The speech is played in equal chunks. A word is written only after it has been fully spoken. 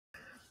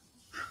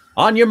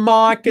On your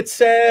mark, get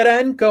set,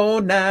 and go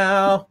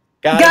now.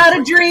 Got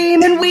a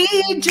dream, and we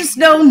just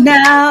know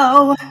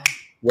now.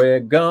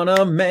 We're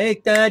gonna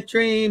make that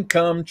dream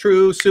come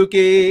true,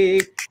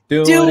 Suki.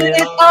 Doing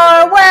it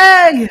our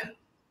way.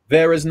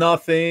 There is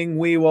nothing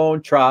we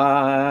won't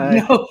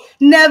try. No,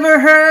 never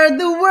heard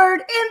the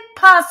word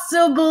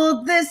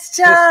impossible this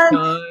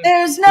time.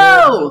 There's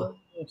no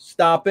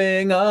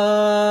stopping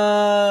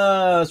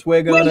us.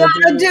 We're gonna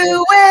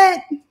do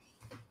it.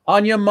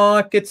 On your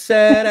mark, get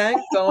set, and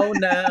go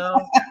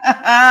now.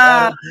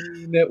 Got a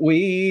dream that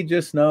we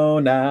just know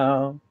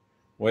now.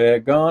 We're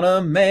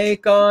gonna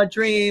make our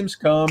dreams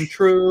come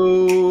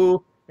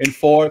true. In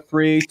 4,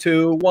 3,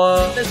 2,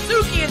 1. The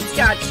Suki and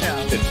Scott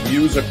Show. It's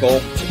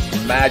musical.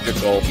 It's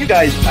magical. You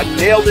guys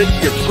nailed it.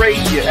 You're great.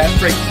 You have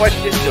great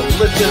questions. You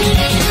listen.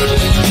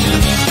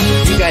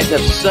 You guys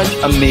have such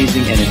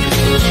amazing energy.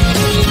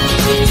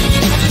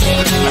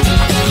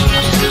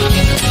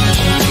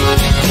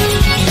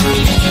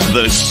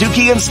 The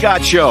Suki and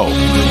Scott Show.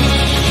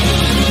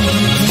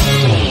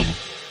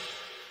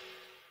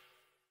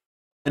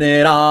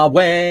 It our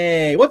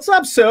way. What's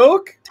up,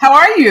 Sook? How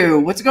are you?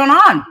 What's going on?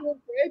 I'm doing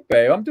great,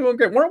 babe. I'm doing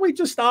great. Weren't we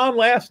just on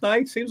last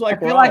night? Seems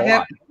like we're on a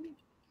lot.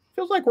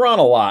 Feels like we're on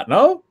a lot,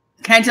 no?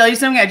 Can I tell you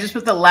something? I just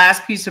put the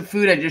last piece of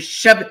food. I just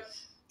shoved it.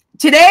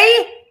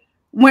 Today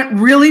went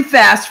really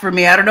fast for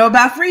me. I don't know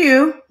about for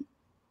you.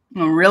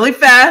 Really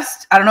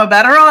fast. I don't know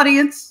about our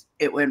audience.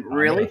 It went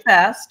really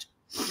fast.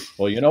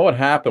 Well, you know what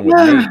happened with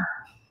me?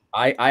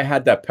 I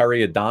had that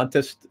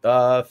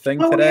periodontist thing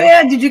today.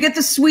 Yeah. Did you get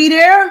the sweet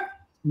air?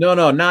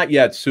 No, not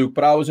yet, Souk,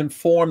 but I was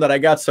informed that I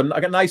got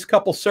a nice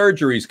couple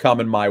surgeries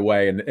coming my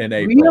way in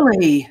April.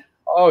 Really?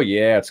 Oh,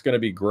 yeah, it's going to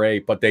be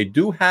great. But they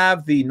do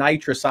have the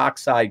nitrous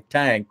oxide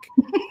tank.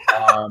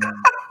 I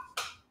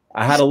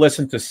had to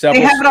listen to several.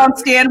 They have it on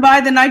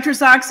standby, the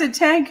nitrous oxide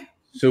tank?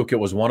 Souk, it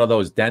was one of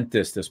those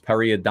dentists, this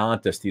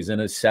periodontist. He's in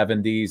his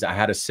 70s. I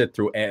had to sit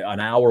through an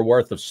hour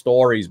worth of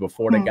stories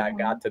before the guy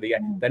got to the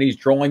end. Then he's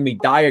drawing me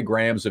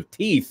diagrams of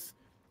teeth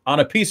on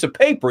a piece of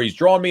paper. He's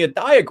drawing me a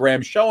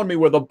diagram showing me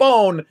where the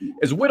bone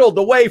is whittled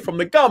away from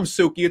the gum,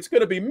 Suki. It's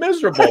going to be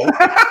miserable.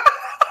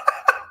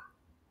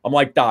 I'm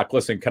like, Doc,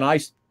 listen, can I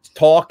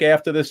talk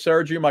after this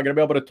surgery? Am I going to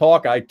be able to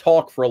talk? I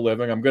talk for a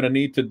living. I'm going to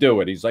need to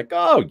do it. He's like,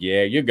 oh,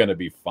 yeah, you're going to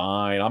be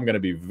fine. I'm going to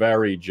be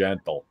very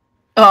gentle.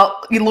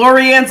 Oh,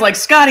 Lorianne's like,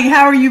 Scotty,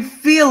 how are you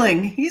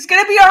feeling? He's going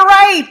to be all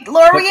right.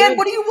 Lorianne,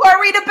 what are you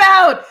worried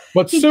about?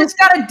 He just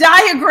got a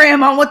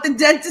diagram on what the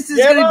dentist is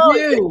going to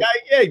do.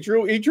 Yeah,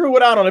 he drew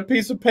it out on a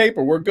piece of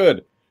paper. We're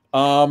good.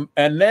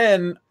 And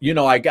then,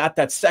 I got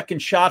that second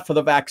shot for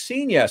the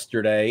vaccine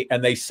yesterday,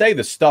 and they say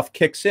the stuff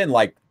kicks in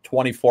like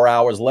 24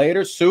 hours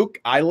later. Souk,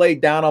 I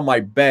laid down on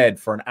my bed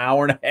for an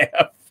hour and a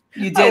half.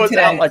 You did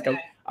today.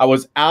 I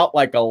was out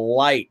like a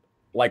light,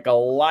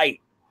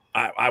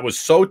 I was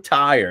so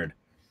tired.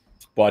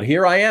 But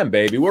here I am,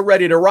 baby. We're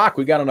ready to rock.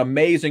 We got an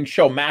amazing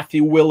show.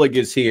 Matthew Willig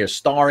is here,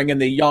 starring in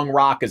The Young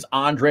Rock as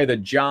Andre the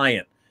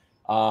Giant.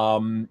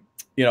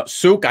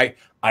 Souk, I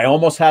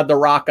almost had The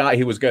Rock on.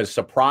 He was going to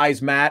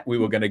surprise Matt. We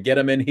were going to get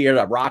him in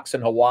here. Rock's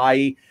in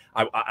Hawaii.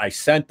 I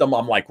sent them.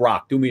 I'm like,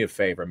 Rock, do me a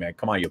favor, man.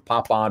 Come on, you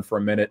pop on for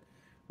a minute.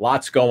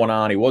 Lots going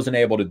on. He wasn't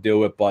able to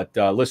do it. But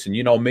listen,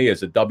 you know me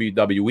as a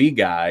WWE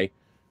guy,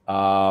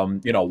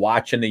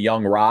 watching The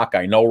Young Rock.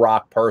 I know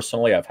Rock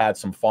personally. I've had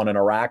some fun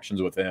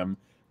interactions with him.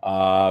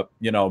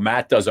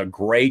 Matt does a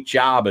great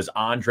job as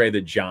Andre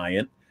the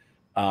Giant.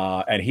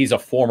 And he's a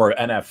former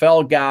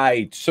NFL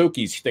guy.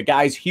 Suki's the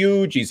guy's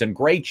huge. He's in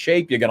great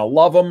shape. You're gonna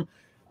love him.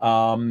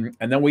 And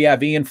then we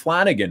have Ian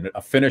Flanigan,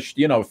 finished.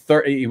 He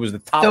was the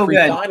top 3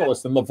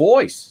 finalist in The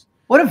Voice.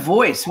 What a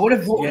voice! What a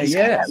voice!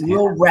 Yeah.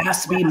 Real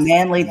raspy,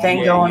 manly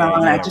thing going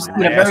on. I just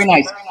very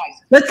nice.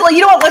 Let's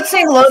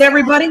say hello to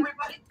everybody.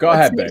 Go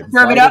ahead, babe.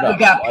 Serve it up. We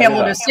got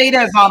Pamela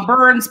DeSeta, Von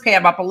Burns,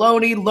 Pam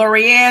Apoloni,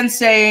 Lorianne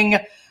saying,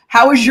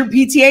 how was your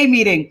PTA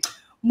meeting?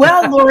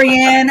 Well,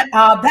 Lorianne,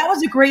 that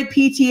was a great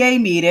PTA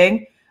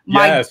meeting.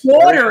 My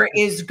daughter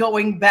is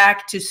going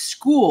back to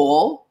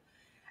school.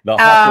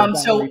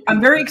 So I'm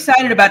very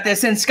excited about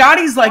this. And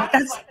Scotty's like,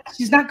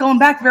 she's not going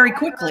back very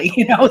quickly.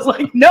 I was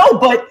like, no,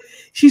 but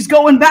she's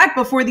going back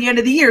before the end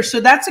of the year. So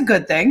that's a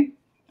good thing.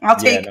 I'll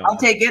take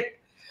it.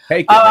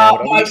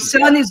 My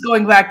son is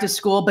going back to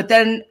school, but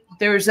then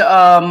there's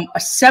a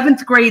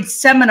 7th grade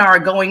seminar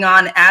going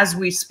on as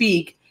we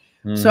speak.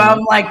 So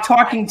I'm like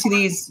talking to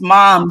these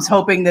moms,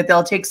 hoping that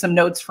they'll take some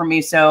notes for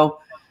me. So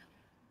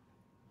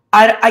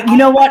you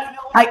know what?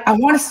 I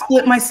want to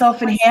split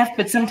myself in half,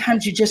 but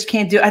sometimes you just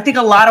can't do it. I think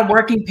a lot of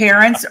working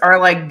parents are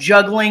like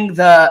juggling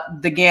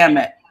the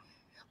gamut.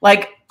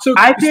 Like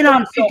I've been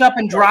on pickup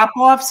and drop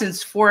off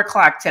since 4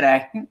 o'clock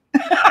today.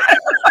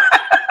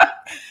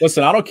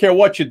 Listen, I don't care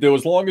what you do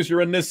as long as you're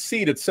in this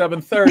seat at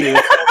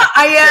 7:30.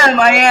 I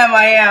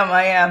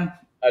am.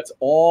 That's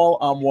all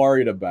I'm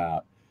worried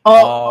about.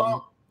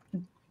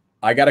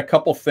 I got a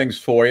couple things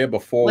for you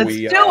before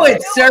we do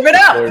it. Serve it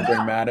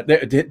up.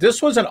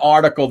 This was an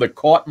article that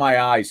caught my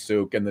eye,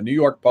 Souk, in the New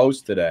York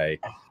Post today.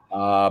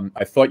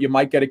 I thought you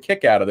might get a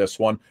kick out of this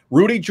one.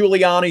 Rudy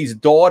Giuliani's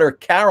daughter,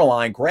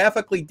 Caroline,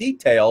 graphically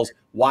details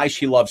why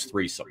she loves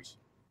threesomes.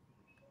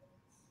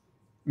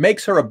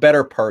 Makes her a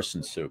better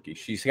person, Suki.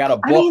 She's got a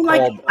book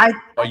called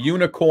A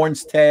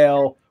Unicorn's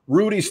Tale.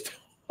 Rudy's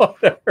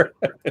daughters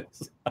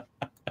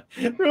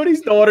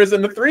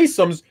and the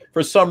threesomes.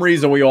 For some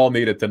reason, we all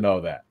needed to know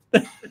that.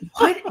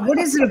 What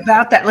is it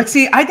about that? Like,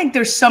 see, I think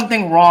there's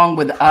something wrong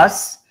with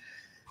us.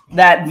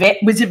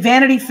 Was it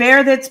Vanity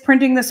Fair that's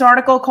printing this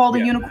article called A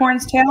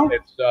Unicorn's Tale?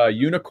 It's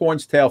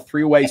Unicorn's Tale,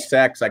 three-way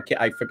sex. I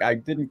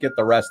didn't get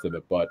the rest of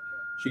it, but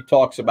she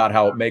talks about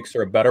how it makes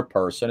her a better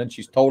person, and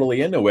she's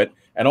totally into it.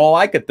 And all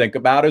I could think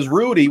about is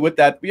Rudy with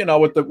that,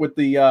 with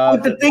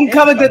the thing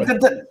coming,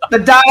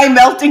 the dye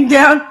melting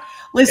down.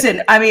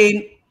 Listen, I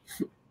mean,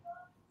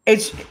 I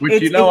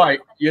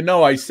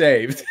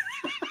saved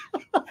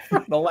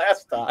from the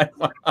last time.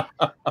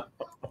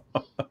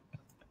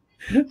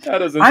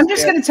 I'm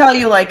just going to tell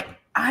you, like,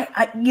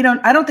 I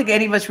don't think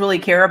any of us really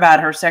care about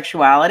her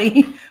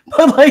sexuality,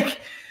 but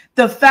like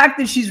the fact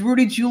that she's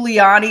Rudy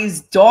Giuliani's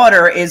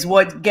daughter is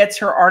what gets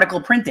her article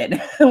printed.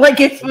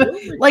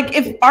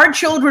 if our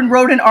children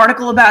wrote an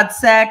article about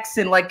sex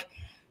and like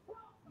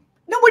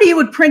nobody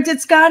would print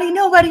it, Scotty,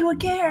 nobody would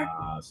care.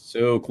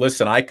 Sook,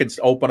 listen, I could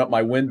open up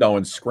my window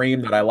and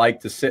scream that I like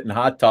to sit in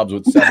hot tubs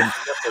with 7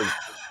 strippers.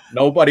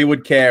 Nobody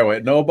would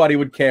care. Nobody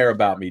would care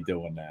about me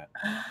doing that.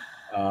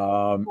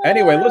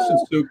 Anyway,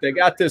 listen, Sook, they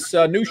got this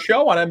new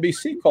show on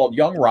NBC called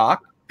Young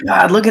Rock.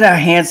 God, look at how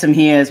handsome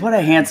he is. What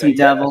a handsome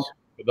devil.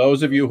 For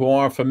those of you who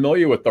aren't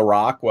familiar with The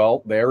Rock,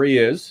 well, there he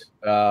is,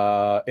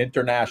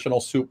 international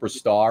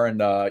superstar.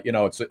 And,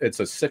 it's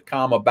a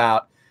sitcom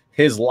about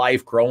his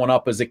life growing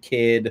up as a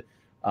kid,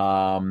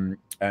 and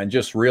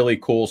just really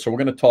cool. So we're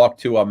going to talk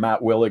to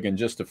Matt Willig in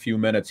just a few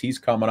minutes. He's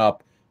coming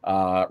up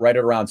right at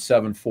around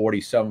 7:40,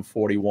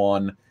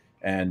 7:41.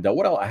 And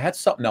what else? I had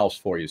something else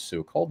for you,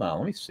 Sue. Hold on.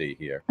 Let me see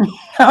here.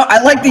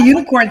 I like the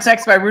Unicorn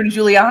Sex by Rudy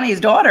Giuliani's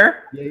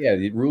daughter. Yeah,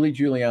 Rudy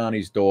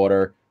Giuliani's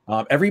daughter.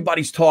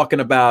 Everybody's talking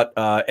about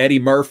Eddie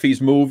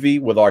Murphy's movie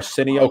with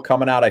Arsenio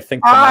coming out, I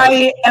think,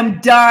 tonight. I am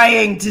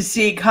dying to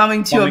see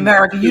Coming to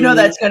America. You know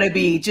that's going to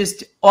be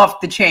just off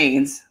the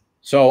chains.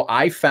 So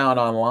I found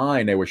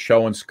online they were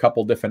showing a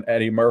couple different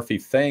Eddie Murphy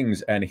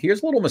things. And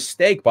here's a little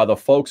mistake by the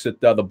folks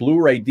at the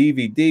Blu-ray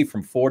DVD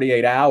from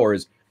 48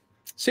 Hours.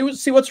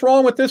 See what's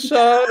wrong with this?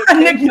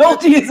 Nick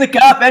Nolte is a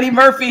cop. Eddie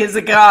Murphy is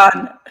a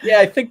con. Yeah,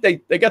 I think they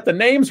got the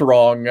names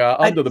wrong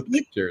under the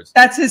pictures.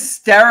 That's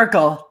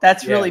hysterical.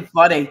 That's really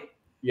funny.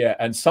 Yeah,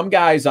 and some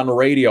guys on the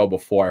radio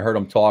before, I heard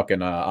them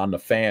talking on the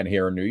Fan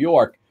here in New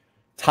York,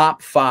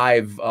 top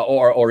 5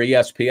 or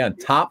ESPN,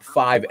 top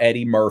 5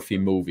 Eddie Murphy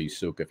movies,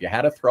 Suk. If you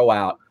had to throw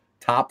out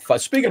top 5.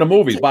 Speaking of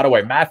movies, by the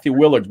way, Matthew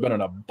Willig's been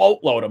in a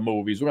boatload of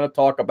movies. We're going to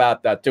talk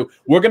about that too.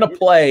 We're going to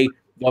play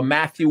the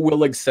Matthew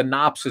Willig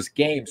synopsis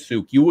game,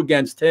 Suk. You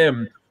against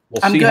him.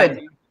 I'm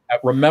good at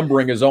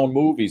remembering his own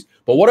movies.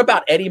 But what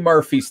about Eddie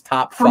Murphy's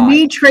top 5? For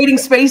me, Trading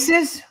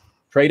Spaces.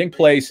 Trading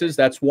Places,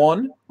 that's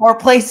one. More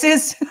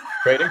Places.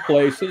 Trading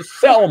Places.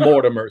 Sell,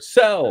 Mortimer.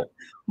 Sell.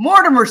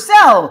 Mortimer,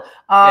 sell.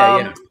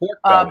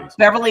 Pork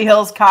Beverly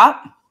Hills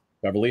Cop.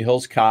 Beverly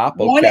Hills Cop.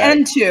 Okay. 1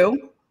 and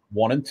 2.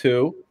 1 and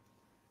 2.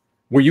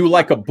 Were you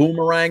like a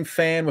Boomerang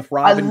fan with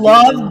Robin? I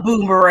love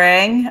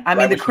Boomerang. I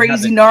mean, the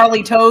crazy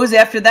gnarly toes.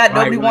 After that,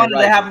 nobody wanted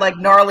to have like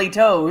gnarly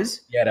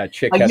toes. Yeah, that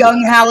chick. A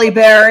young Halle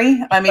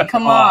Berry. I mean,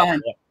 come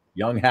on.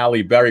 Young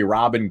Halle Berry,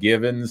 Robin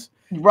Givens.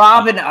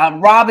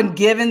 Robin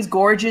Givens,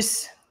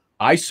 gorgeous.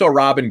 I saw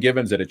Robin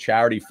Givens at a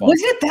charity function.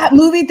 Was it that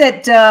movie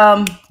that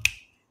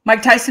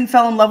Mike Tyson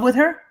fell in love with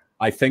her?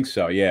 I think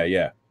so.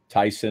 Yeah.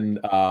 Tyson.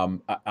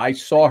 I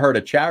saw her at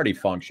a charity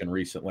function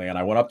recently, and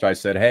I went up to her. I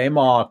said, "Hey,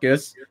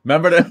 Marcus."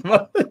 Remember that?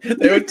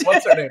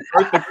 What's her name?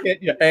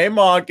 Hey,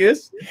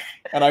 Marcus.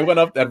 And I went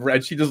up there,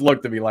 and she just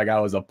looked at me like I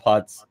was a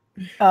putz.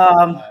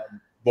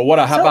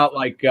 But how about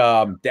like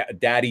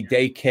Daddy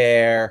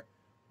Daycare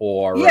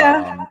or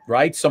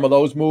right? Some of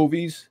those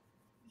movies.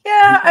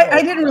 Yeah,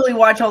 I didn't really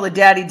watch all the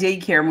Daddy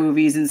Daycare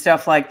movies and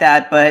stuff like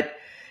that, but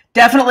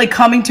definitely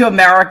Coming to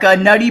America,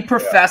 Nutty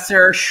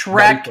Professor,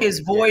 Shrek. His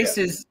voice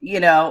is,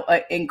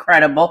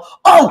 incredible.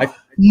 Oh,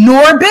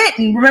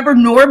 Norbit. Remember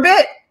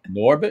Norbit?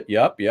 Norbit.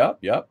 Yep.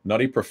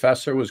 Nutty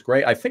Professor was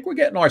great. I think we're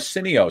getting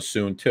Arsenio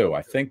soon too.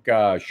 I think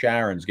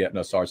Sharon's getting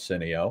us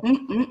Arsenio.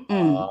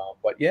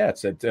 But yeah,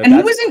 and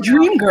he was in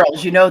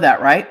Dreamgirls. You know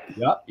that, right?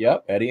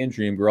 Yep. Eddie and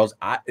Dreamgirls.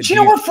 You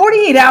know what?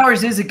 48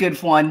 Hours is a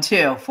good one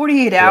too.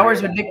 48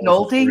 Hours with Nick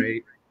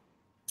Nolte.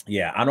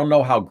 Yeah, I don't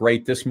know how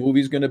great this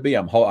movie's going to be.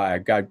 I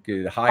got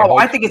high.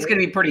 I think it's going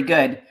to be pretty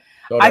good.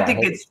 So I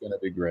think it's going to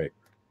be great.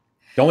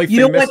 The only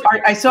thing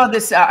I saw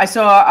this. I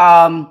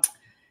saw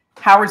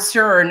Howard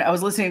Stern. I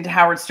was listening to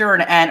Howard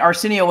Stern, and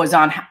Arsenio was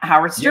on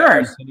Howard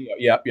Stern.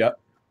 Yep.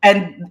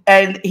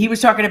 And he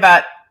was talking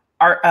about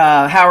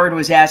Howard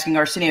was asking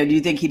Arsenio, "Do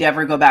you think he'd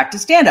ever go back to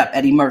stand up?"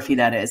 Eddie Murphy,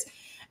 that is.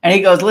 And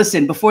he goes,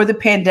 "Listen, before the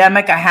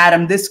pandemic, I had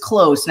him this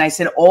close, and I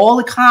said all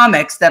the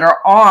comics that are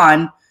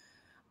on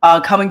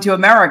Coming to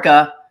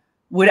America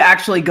would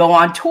actually go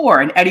on tour.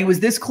 And Eddie was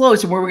this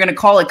close, and we were going to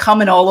call it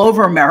Coming All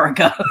Over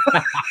America.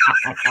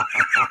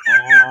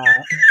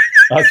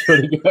 That's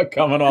pretty good.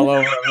 Coming all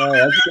over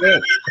America.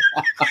 That's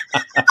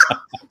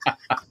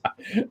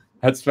good.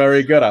 That's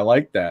very good. I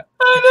like that.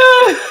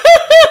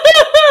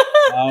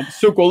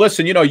 Suk, well,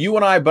 listen, you know, you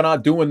and I have been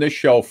out doing this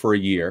show for a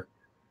year.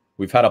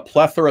 We've had a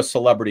plethora of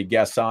celebrity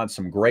guests on,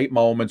 some great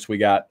moments. We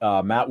got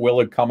Matt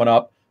Willig coming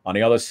up on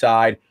the other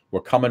side.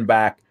 We're coming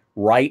back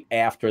right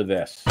after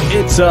this.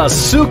 It's a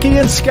Suki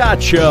and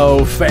Scott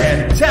Show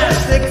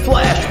fantastic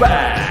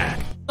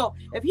flashback. So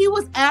if he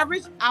was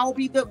average, I'll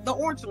be the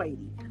orange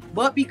lady.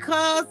 But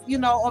because, you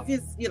know, of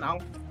his, you know.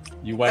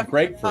 You went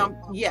grapefruit.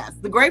 Yes,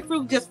 the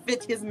grapefruit just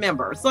fit his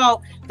member.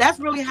 So that's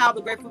really how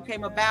the grapefruit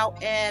came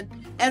about. And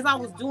as I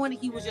was doing it,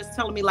 he was just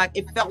telling me, like,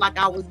 it felt like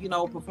I was, you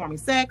know, performing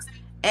sex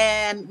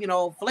and, you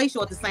know,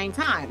 fellatio at the same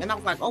time. And I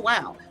was like, oh,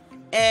 wow.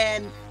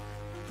 And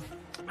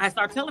I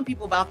started telling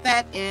people about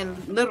that,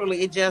 and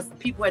literally it just,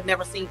 people had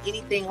never seen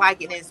anything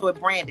like it, and so it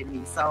branded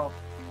me. So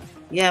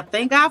yeah,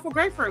 thank God for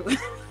grapefruit.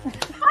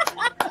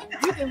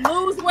 You can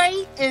lose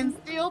weight and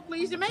still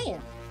please your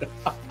man.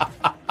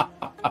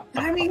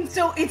 I mean,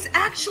 so it's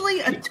actually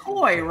a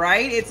toy,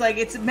 right? It's like,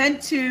 it's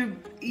meant to,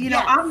 you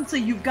know,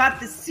 obviously you've got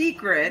the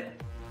secret.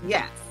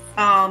 Yes.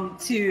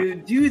 To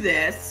do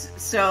this.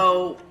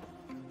 So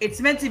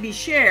it's meant to be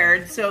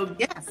shared. So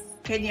yes.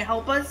 Can you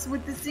help us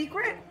with the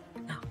secret?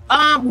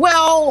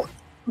 Well,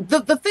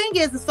 the thing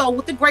is, so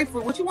with the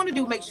grapefruit, what you want to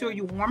do, make sure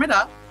you warm it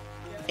up,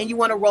 and you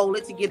want to roll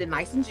it to get it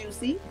nice and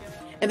juicy.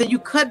 And then you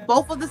cut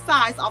both of the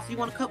sides off. So you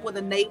want to cut where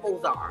the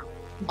navels are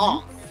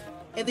off.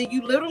 And then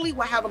you literally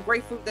will have a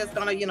grapefruit that's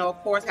going to, you know,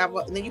 of course, have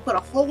and then you put a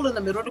hole in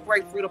the middle of the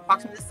grapefruit,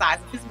 approximately the size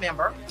of his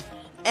member.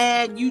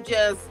 And you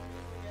just,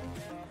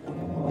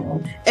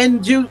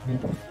 and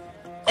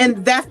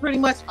that's pretty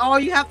much all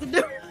you have to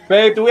do.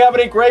 Babe, do we have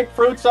any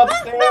grapefruits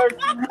upstairs?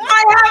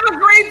 I have a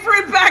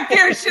grapefruit back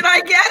there. Should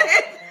I get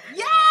it?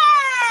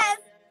 Yes!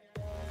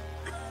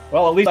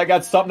 Well, at least I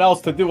got something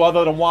else to do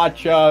other than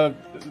watch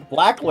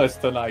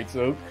Blacklist tonight,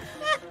 Sue.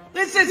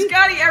 Listen,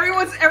 Scotty,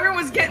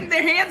 everyone's getting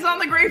their hands on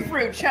the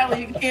grapefruit.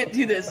 Shelly, you can't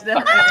do this.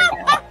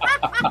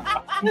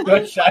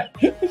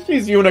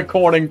 She's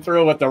unicorning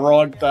through at the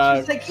wrong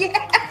time. She's like,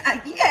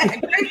 yeah,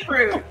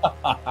 grapefruit.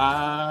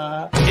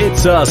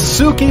 It's a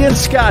Suki and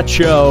Scott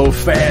Show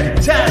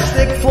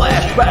fantastic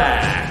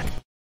flashback.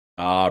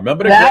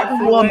 Remember that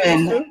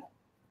woman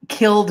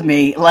killed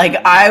me. Like,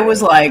 I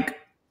was like,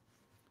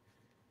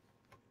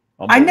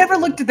 I never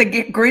looked at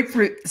the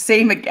grapefruit the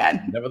same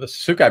again. Never the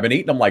Suk. I've been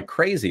eating them like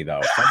crazy, though.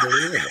 It's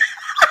unbelievable.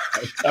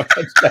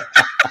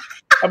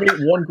 I've been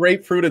eating one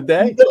grapefruit a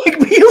day.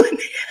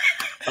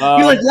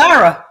 You're like,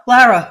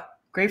 Lara,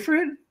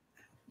 grapefruit?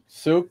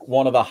 Suk,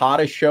 one of the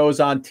hottest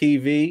shows on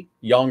TV,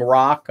 Young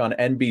Rock on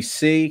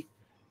NBC.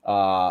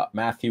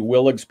 Matthew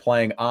Willig's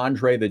playing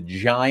Andre the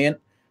Giant.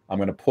 I'm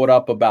going to put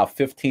up about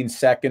 15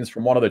 seconds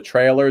from one of the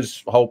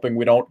trailers, hoping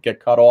we don't get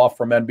cut off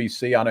from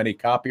NBC on any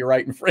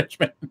copyright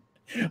infringement.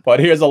 But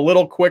here's a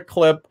little quick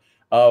clip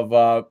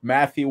of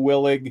Matthew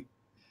Willig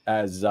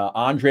as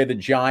Andre the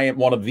Giant,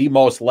 one of the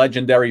most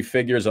legendary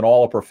figures in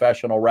all of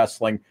professional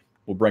wrestling.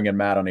 We'll bring in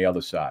Matt on the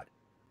other side.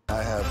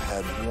 I have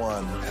had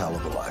one hell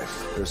of a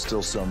life. There's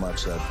still so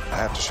much that I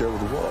have to share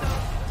with the world.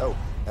 Oh,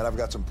 and I've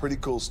got some pretty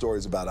cool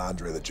stories about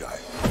Andre the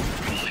Giant.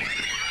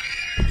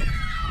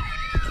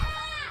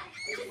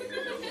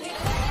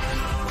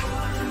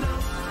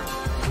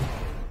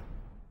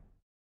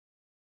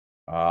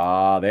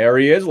 There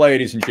he is,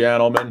 ladies and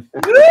gentlemen.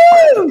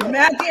 Woo!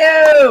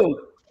 Matthew!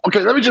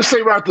 Okay, let me just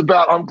say right off the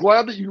bat, I'm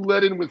glad that you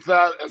led in with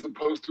that as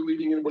opposed to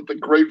leading in with the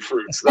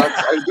grapefruits.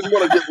 I didn't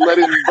want to get let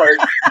in by...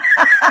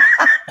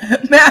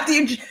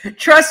 Matthew,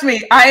 trust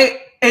me,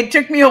 it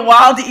took me a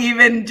while to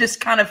even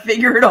just kind of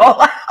figure it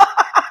all out.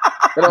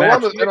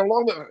 And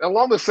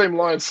along the same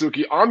line,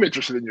 Suki, I'm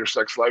interested in your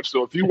sex life,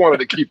 so if you wanted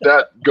to keep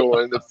that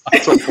going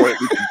at some point,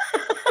 we can...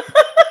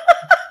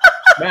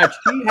 Matt,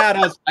 she had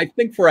us, I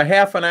think, for a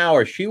half an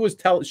hour. She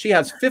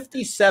has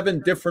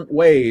 57 different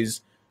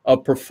ways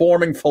of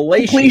performing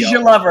fellatio. Please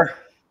your lover.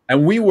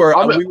 And we were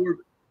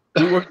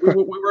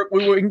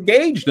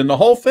engaged in the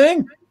whole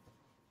thing.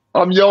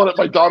 I'm yelling at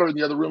my daughter in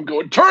the other room,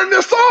 going, "Turn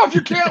this off!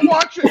 You can't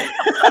watch it." You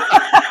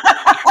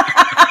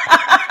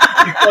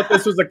thought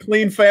this was a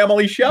clean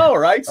family show,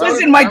 right? So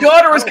listen, my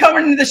daughter was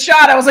coming into the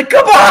shot. I was like,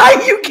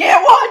 "Goodbye! You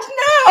can't watch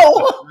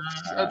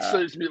now." That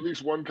saves me at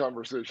least one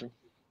conversation.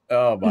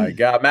 Oh my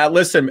God, Matt!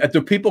 Listen,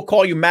 do people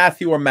call you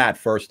Matthew or Matt?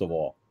 First of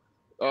all,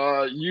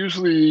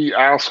 usually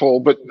asshole,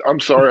 but I'm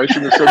sorry, I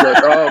shouldn't have said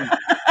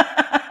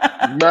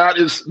that.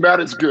 Matt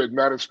is good.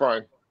 Matt is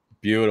fine.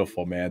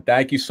 Beautiful, man.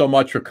 Thank you so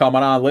much for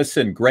coming on.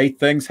 Listen, great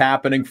things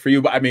happening for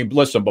you. I mean,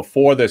 listen,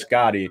 before this,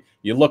 Gotti,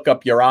 you look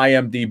up your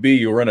IMDb.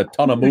 You were in a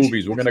ton of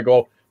movies. We'll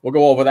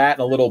go over that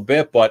in a little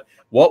bit. But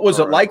what was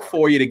it like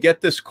for you to get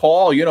this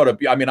call? You know,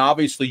 I mean,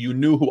 obviously you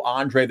knew who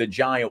Andre the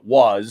Giant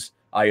was,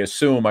 I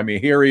assume. I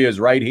mean, here he is,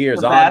 right here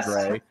is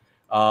Andre.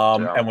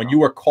 And when you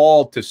were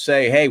called to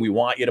say, hey, we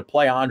want you to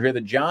play Andre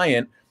the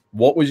Giant,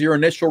 what was your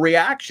initial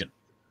reaction?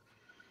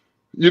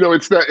 You know,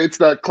 it's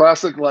that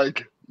classic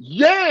like,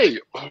 yay!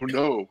 Oh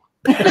no.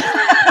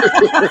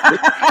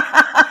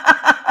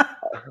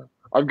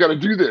 I've got to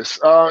do this.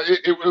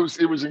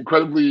 It was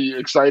incredibly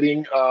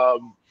exciting.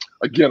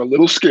 Again, a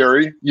little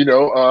scary, you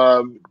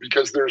know,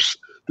 because there is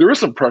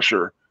some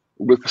pressure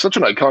with such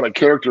an iconic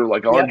character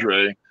like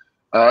Andre.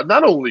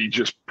 Not only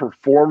just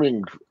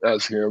performing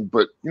as him,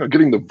 but you know,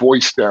 getting the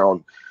voice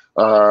down.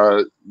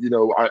 You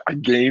know, I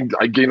gained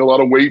a lot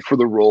of weight for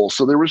the role,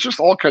 so there was just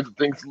all kinds of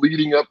things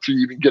leading up to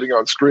even getting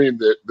on screen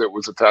that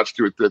was attached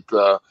to it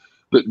that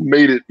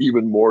made it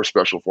even more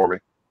special for me.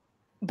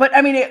 But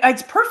I mean,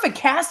 it's perfect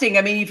casting.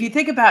 I mean, if you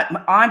think about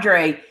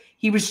Andre,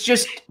 he was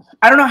just,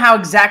 I don't know how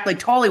exactly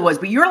tall he was,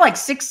 but you're like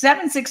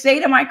 6'7",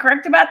 6'8". Am I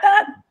correct about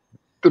that?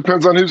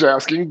 Depends on who's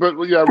asking, but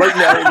yeah, right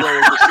now,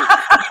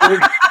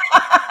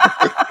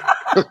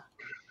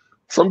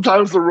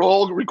 sometimes the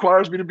role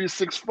requires me to be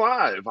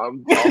 6'5". I'll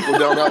go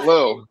down that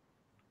low.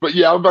 But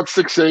yeah, I'm about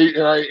 6'8",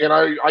 and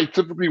I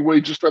typically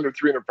weigh just under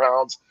 300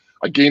 pounds.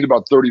 I gained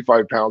about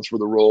 35 pounds for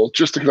the role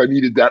just because I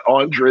needed that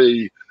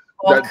Andre,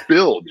 that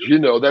build, you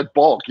know, that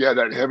bulk,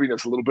 that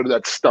heaviness, a little bit of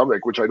that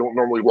stomach, which I don't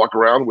normally walk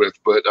around with.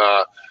 But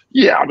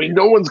yeah, I mean,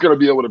 no one's going to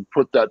be able to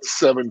put that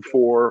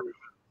 7'4",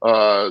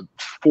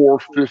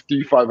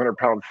 450,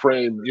 500-pound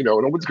frame, you know,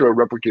 no one's going to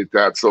replicate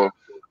that. So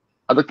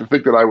I'd like to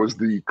think that I was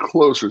the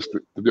closest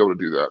to be able to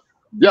do that.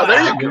 Yeah,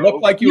 there you go. You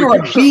look like you're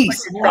a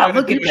beast. Wow,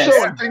 look at this.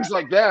 Showing things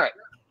like that.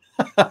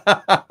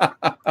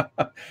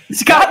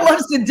 Scott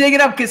loves to dig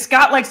it up because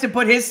Scott likes to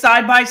put his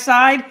side by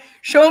side.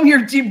 Show him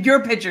your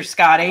picture,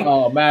 Scotty.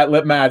 Oh, Matt,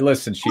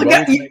 listen.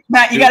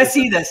 Matt, you got to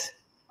see this.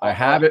 I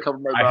have it.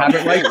 I have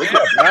it right. Look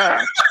at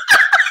that.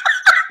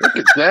 Look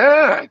at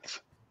that.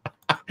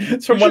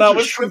 It's from when I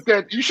was shrink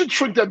that. You should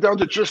shrink that down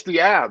to just the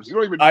abs. You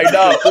don't even. I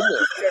know.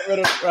 Get rid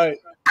of, right.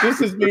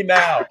 This is me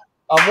now.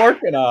 I'm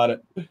working on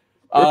it.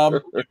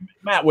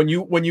 Matt, when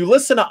you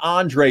listen to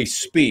Andre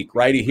speak,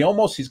 right?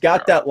 He's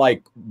got that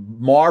like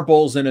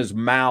marbles in his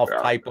mouth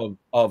type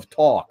of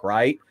talk,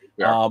 right?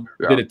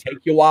 Did it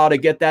take you a while to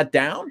get that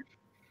down?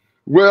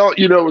 Well,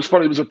 you know, it was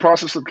funny. It was a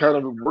process of kind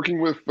of working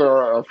with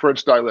a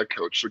French dialect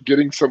coach, so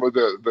getting some of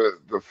the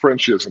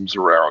Frenchisms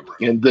around,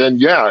 and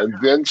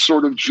then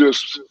sort of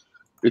just,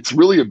 it's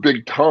really a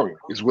big tongue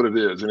is what it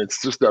is, and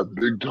it's just that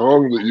big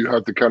tongue that you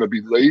have to kind of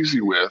be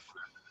lazy with.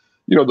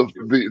 You know,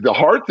 the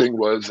hard thing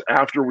was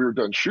after we were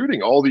done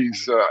shooting, all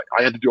these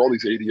I had to do all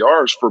these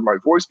ADRs for my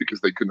voice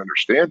because they couldn't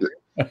understand it.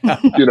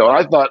 You know,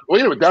 I thought,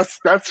 wait a minute,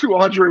 that's who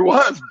Andre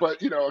was.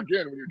 But you know,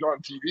 again, when you're on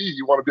TV,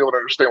 you want to be able to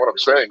understand what I'm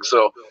saying.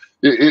 So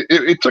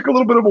it took a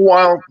little bit of a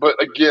while, but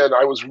again,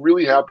 I was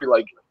really happy.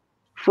 Like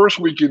first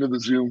week into the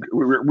Zoom,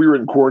 we were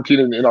in quarantine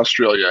in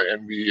Australia,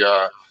 and we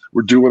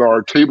were doing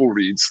our table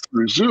reads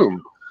through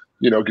Zoom.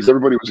 You know, because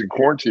everybody was in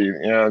quarantine,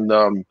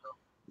 and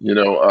you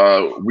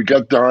know, we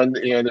got done,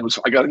 and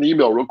I got an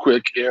email real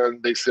quick,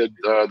 and they said,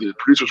 the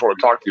producers want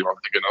to talk to you. I'm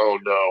thinking, oh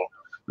no,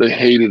 they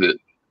hated it.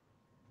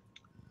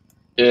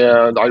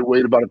 And I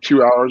wait about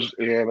 2 hours,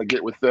 and I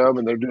get with them,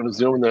 and they're doing a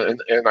Zoom,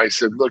 and I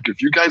said, look,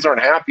 if you guys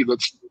aren't happy, they're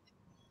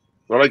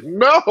like,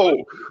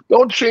 no,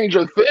 don't change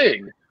a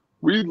thing.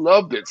 We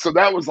loved it. So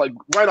that was like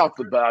right off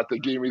the bat, they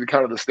gave me the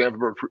kind of the stamp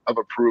of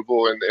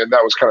approval, and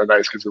that was kind of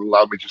nice because it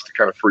allowed me just to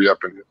kind of free up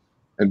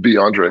and be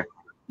Andre.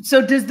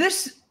 So does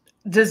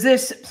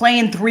this play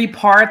in 3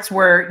 parts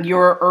where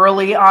you're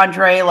early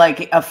Andre,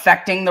 like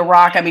affecting The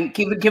Rock? I mean,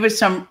 give us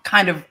some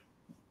kind of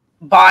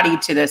body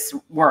to this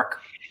work.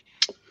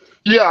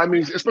 Yeah, I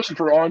mean, especially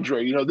for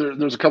Andre, you know,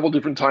 there's a couple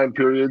different time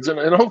periods, and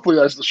hopefully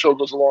as the show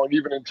goes along,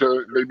 even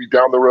into maybe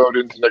down the road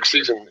into next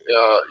season,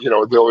 you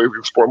know, they'll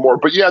explore more.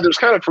 But yeah, there's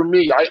kind of, for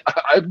me,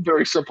 I'm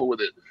very simple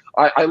with it.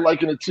 I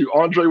liken it to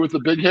Andre with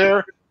the big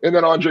hair and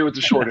then Andre with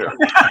the short hair.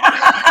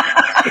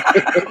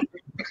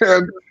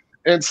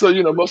 And so,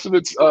 you know, most of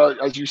it's,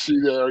 as you see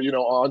there, you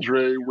know,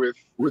 Andre with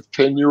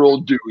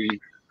 10-year-old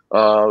Dewey,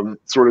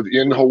 sort of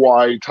in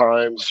Hawaii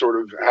times,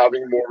 sort of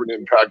having more of an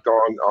impact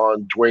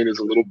on Dwayne as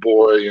a little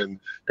boy and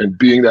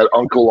being that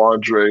Uncle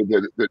Andre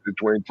that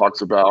Dwayne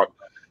talks about.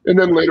 And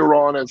then later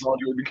on, as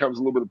Andre becomes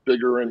a little bit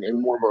bigger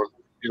and more of a,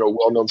 you know,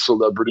 well-known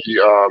celebrity,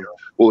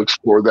 we'll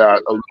explore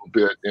that a little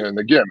bit. And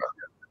again,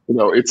 you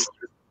know,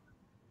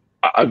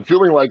 I'm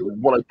feeling like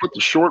when I put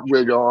the short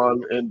wig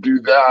on and do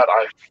that,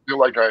 I feel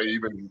like I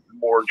even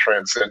more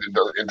transcend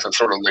into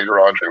sort of later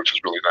Andre, which is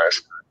really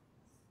nice.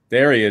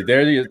 There he is.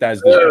 There he is.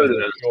 That's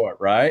the short,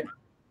 right?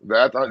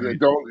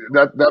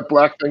 That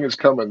black thing is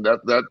coming.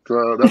 That's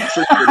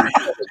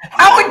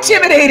How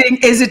intimidating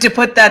is it to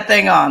put that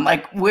thing on?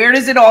 Like, where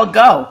does it all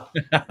go?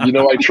 You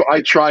know,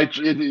 I tried.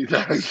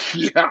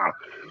 Yeah,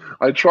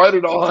 I tried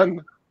it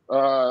on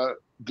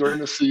during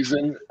the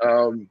season.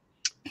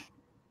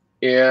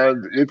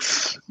 And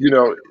it's, you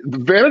know, the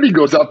vanity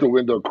goes out the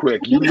window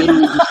quick. You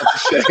literally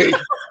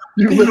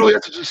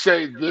have to just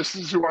say, this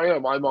is who I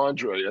am. I'm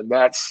Andre. And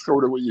that's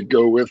sort of what you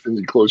go with, and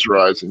you close your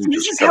eyes. And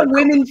this is how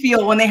women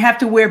feel when they have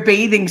to wear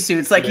bathing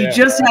suits. Like, you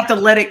just have to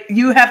let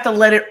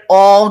it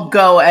all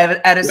go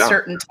at a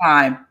certain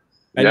time.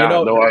 And you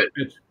know,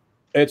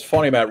 It's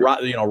funny, Matt.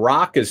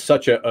 Rock is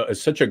such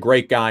a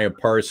great guy in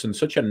person,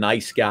 such a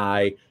nice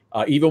guy.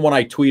 Even when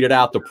I tweeted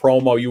out the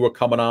promo you were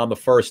coming on the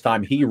first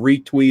time, he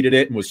retweeted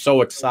it and was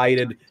so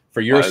excited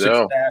for your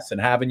success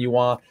and having you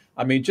on.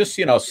 I mean, just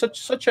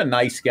such a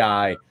nice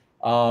guy.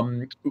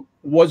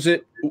 Was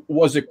it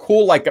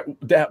cool? Like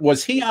that?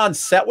 Was he on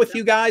set with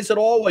you guys at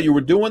all while you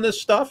were doing this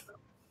stuff?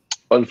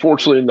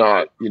 Unfortunately,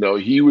 not.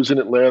 He was in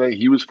Atlanta.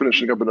 He was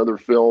finishing up another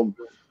film.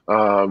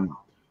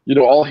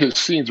 All his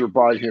scenes are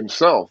by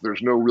himself.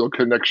 There's no real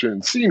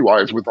connection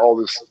scene-wise with all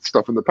this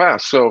stuff in the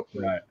past. So,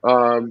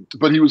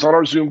 but he was on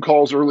our Zoom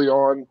calls early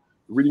on,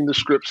 reading the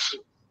scripts,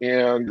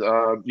 and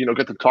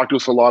got to talk to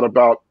us a lot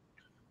about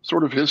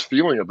sort of his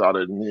feeling about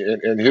it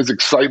and his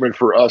excitement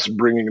for us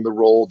bringing the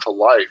role to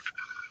life.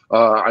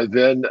 I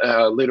then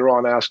later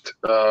on asked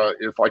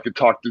if I could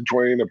talk to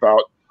Dwayne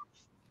about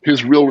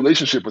his real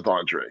relationship with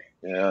Andre.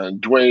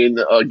 And Dwayne,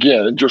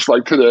 again, just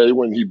like today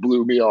when he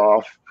blew me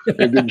off and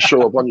didn't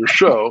show up on your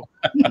show.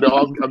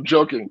 No, I'm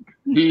joking.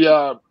 He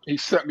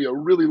sent me a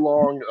really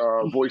long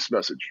voice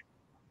message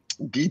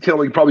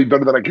detailing, probably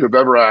better than I could have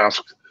ever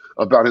asked,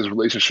 about his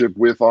relationship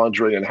with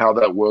Andre and how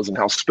that was and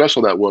how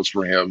special that was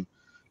for him,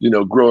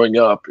 growing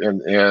up.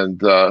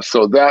 And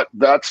so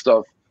that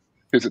stuff,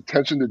 his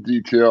attention to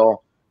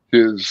detail,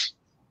 his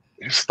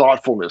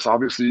thoughtfulness,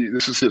 obviously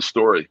this is his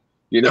story,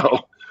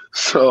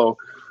 so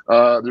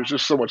there's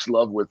just so much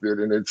love with it,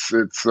 and it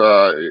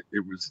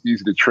was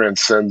easy to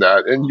transcend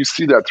that, and you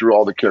see that through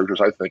all the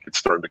characters. I think it's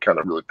starting to kind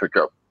of really pick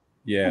up.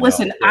 Yeah.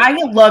 Listen, I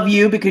love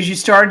you because you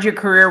started your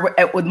career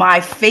with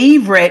my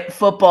favorite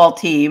football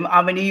team.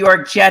 I'm a New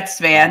York Jets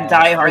fan,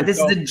 diehard. This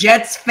is the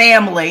Jets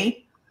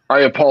family.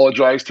 I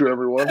apologize to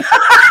everyone.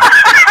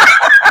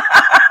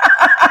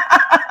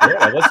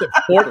 Listen,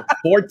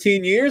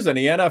 14 years in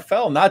the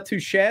NFL, not too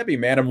shabby,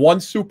 man, and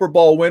one Super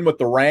Bowl win with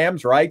the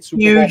Rams, right?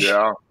 Super Bowl.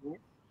 Yeah.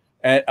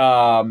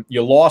 And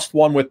you lost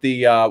one with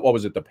the what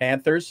was it, the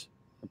Panthers?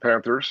 The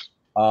Panthers.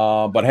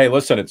 But hey,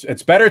 listen,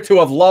 it's better to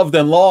have loved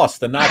than lost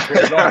than not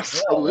to have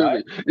lost. Absolutely.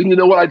 Right? And you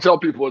know what I tell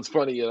people? It's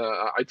funny.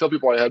 I tell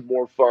people I had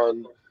more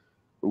fun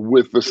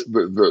with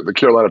the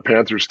Carolina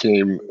Panthers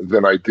team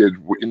than I did.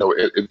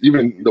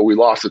 Even though we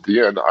lost at the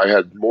end, I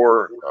had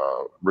more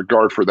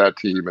regard for that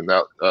team and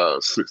that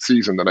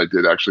season than I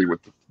did actually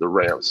with the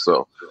Rams.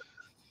 So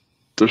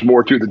there's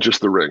more to it than just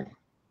the ring.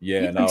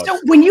 Yeah. No. So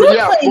when you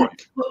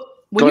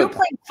were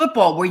playing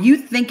football, were you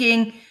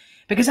thinking?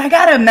 Because I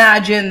got to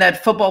imagine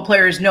that football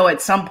players know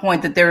at some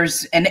point that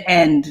there's an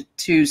end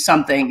to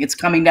something. It's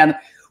coming down.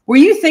 Were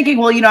you thinking,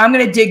 well, I'm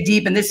going to dig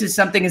deep, and this is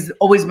something has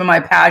always been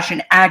my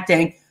passion,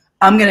 acting.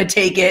 I'm going to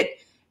take it,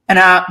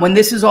 and when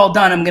this is all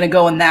done, I'm going to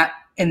go in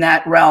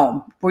that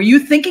realm. Were you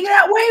thinking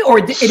that way, or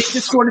did it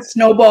just sort of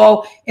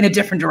snowball in a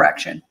different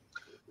direction?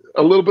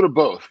 A little bit of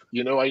both.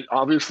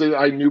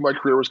 I knew my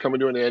career was coming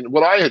to an end.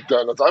 What I had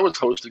done is I was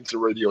hosting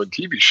some radio and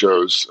TV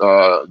shows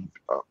on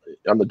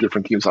the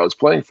different teams I was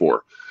playing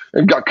for,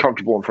 and got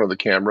comfortable in front of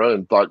the camera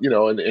and thought,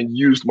 and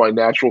used my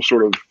natural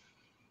sort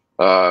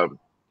of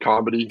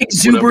comedy,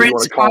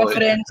 exuberance,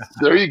 confidence.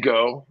 There you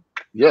go.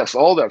 Yes,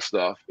 all that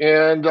stuff.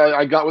 And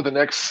I got with an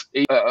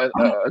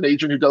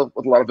agent who dealt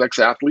with a lot of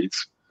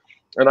ex-athletes,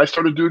 and I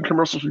started doing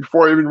commercials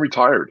before I even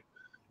retired,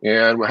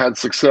 and had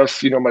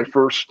success. My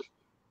first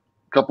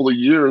couple of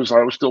years,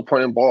 I was still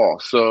playing ball.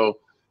 So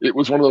it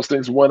was one of those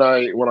things when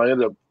I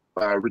ended up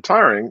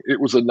retiring, it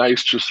was a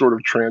nice just sort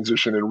of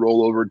transition and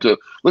roll over to,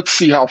 let's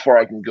see how far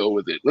I can go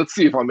with it. Let's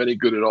see if I'm any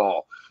good at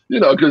all,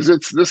 because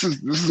this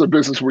is a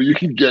business where you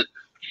can get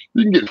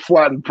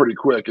flattened pretty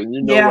quick,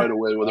 and right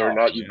away whether or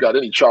not you've got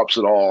any chops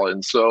at all.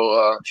 And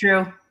so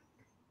true,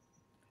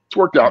 it's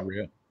worked out.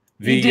 You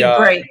did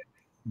great.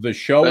 The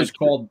show is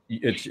called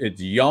it's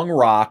Young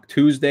Rock,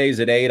 Tuesdays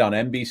at 8 on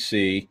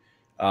NBC.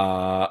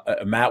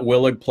 Matt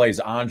Willig plays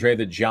Andre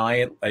the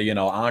Giant.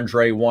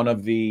 Andre, one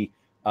of the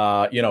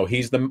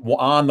he's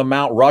on the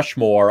Mount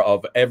Rushmore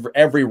of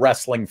every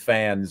wrestling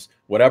fan's,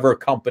 whatever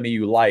company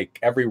you like,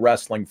 every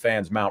wrestling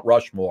fan's Mount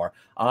Rushmore.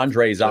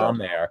 Andre's on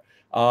there.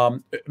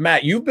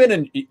 Matt, you've been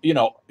in,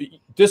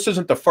 this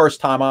isn't the first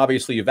time,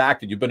 obviously, you've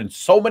acted. You've been in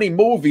so many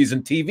movies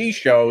and TV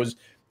shows,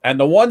 and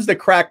the ones that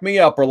crack me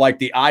up are like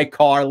the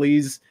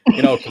iCarlys,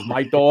 because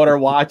my daughter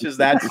watches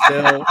that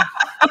still.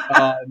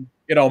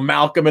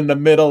 Malcolm in the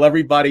Middle,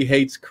 Everybody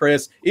Hates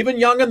Chris, even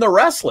Young and the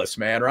Restless,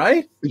 man,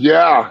 right?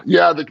 Yeah.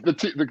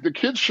 The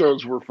kids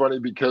shows were funny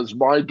because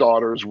my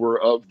daughters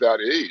were of that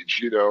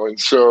age, and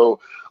so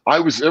I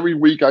was every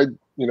week I'd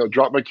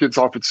drop my kids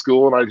off at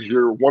school, and I'd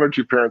hear one or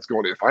two parents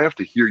going, "If I have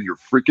to hear your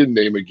freaking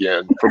name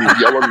again," from my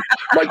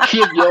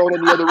kid yelling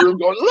in the other room,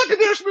 going, "Look at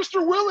this,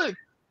 Mr. Willig!"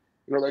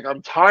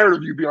 I'm tired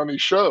of you being on these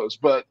shows,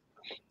 but.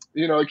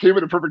 It came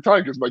at a perfect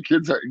time because my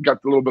kids got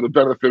a little bit of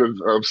benefit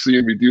of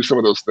seeing me do some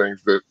of those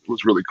things. That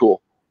was really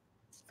cool.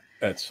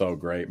 That's so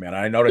great, man.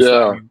 I noticed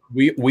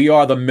we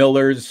are the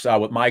Millers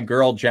with my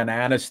girl, Jen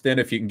Aniston.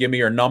 If you can give me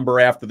your number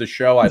after the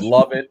show, I'd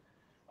love it.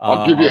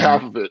 I'll give you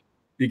half of it.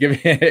 You give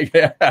me,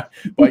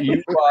 but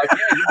you,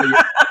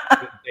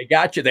 they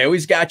got you. They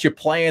always got you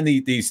playing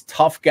these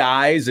tough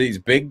guys, these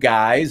big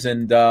guys.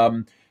 And,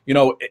 You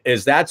know,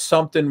 is that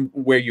something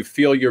where you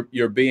feel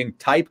you're being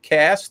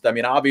typecast? I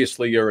mean,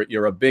 obviously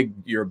you're a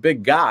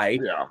big guy.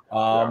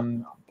 Yeah.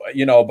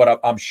 You know, but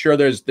I'm sure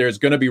there's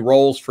going to be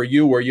roles for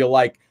you where you're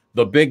like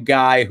the big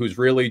guy who's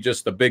really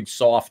just a big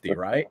softy,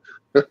 right?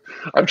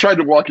 I've tried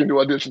to walk into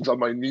auditions on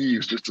my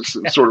knees just to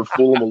sort of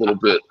fool them a little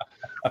bit,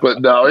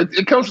 but no,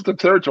 it comes with the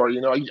territory.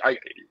 You know,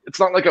 it's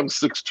not like I'm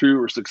 6'2"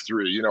 or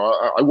 6'3". You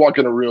know, I walk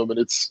in a room and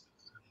it's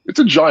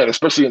a giant,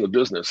 especially in the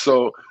business.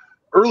 So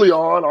early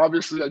on,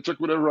 obviously, I took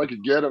whatever I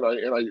could get, and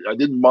I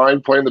didn't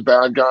mind playing the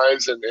bad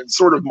guys. And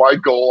sort of my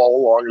goal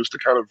all along is to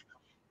kind of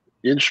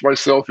inch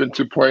myself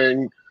into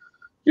playing,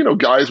 you know,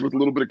 guys with a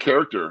little bit of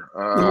character.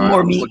 A little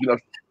more meat.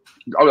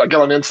 I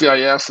got on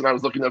NCIS, and I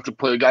was looking enough to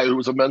play a guy who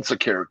was a Mensa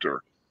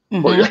character.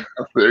 Mm-hmm. Well, yeah,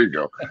 there you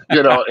go.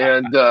 You know,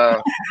 and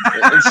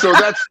so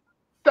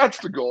that's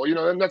the goal. You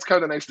know, and that's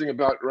kind of the nice thing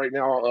about right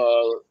now.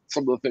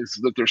 Some of the things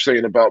that they're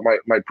saying about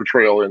my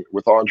portrayal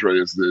with Andre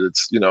is that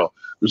it's, you know,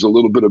 there's a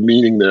little bit of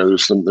meaning there.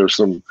 There's some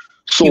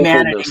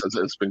soulfulness, as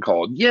it's been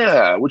called.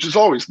 Yeah, which is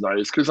always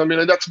nice because I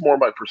mean that's more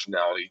my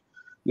personality.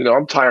 You know,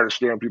 I'm tired of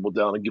staring people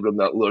down and giving them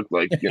that look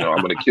like, you know,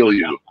 I'm going to kill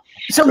you.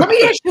 So let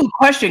me ask you a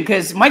question,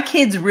 because my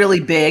kid's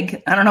really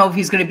big. I don't know if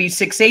he's going to be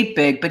 6'8"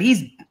 big, but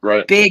he's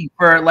big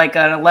for like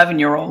an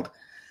 11-year-old.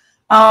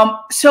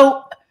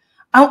 So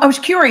I was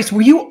curious,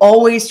 were you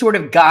always sort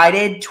of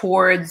guided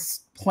towards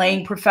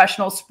playing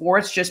professional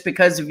sports just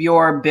because of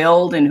your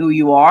build and who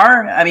you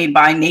are? I mean,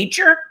 by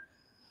nature?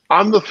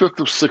 I'm the fifth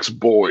of 6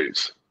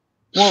 boys.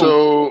 Whoa.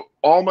 So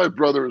all my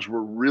brothers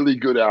were really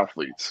good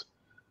athletes.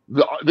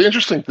 The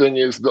interesting thing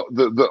is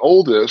the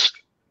oldest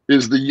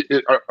is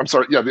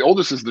the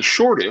oldest is the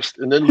shortest,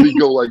 and then we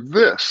go like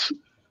this.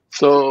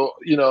 So,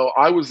 you know,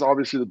 I was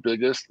obviously the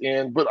biggest,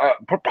 but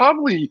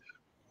probably,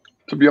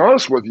 to be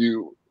honest with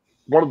you,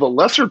 one of the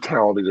lesser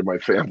talented in my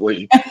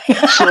family.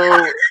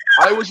 So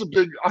I was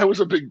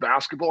a big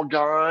basketball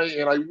guy,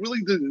 and I really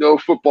didn't know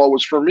football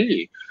was for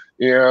me.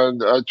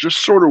 And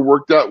just sort of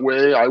worked that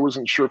way. I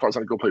wasn't sure if I was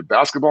going to go play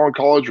basketball in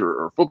college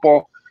or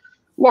football.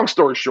 Long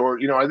story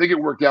short, you know, I think it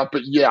worked out.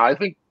 But yeah, I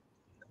think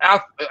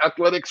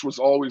athletics was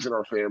always in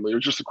our family. It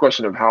was just a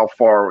question of how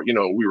far, you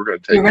know, we were going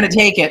to take it. You were going to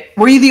take it.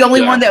 Were you the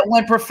only one that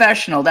went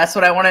professional? That's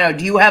what I want to know.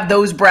 Do you have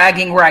those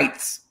bragging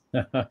rights?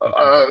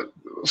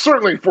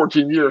 Certainly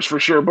 14 years for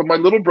sure. But my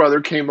little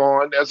brother came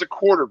on as a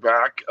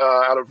quarterback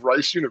out of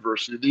Rice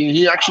University.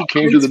 He actually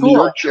came to the New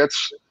York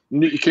Jets.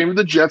 He came to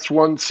the Jets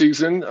one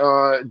season,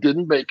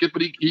 didn't make it,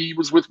 but he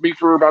was with me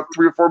for about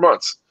 3 or 4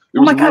 months. It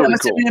was God, that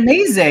must have been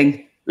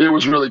amazing. It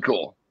was really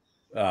cool.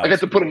 I got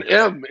to put an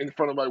M in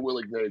front of my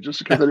Willig name just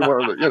because I didn't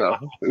want to, you know,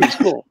 it was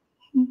cool.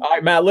 All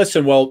right, Matt,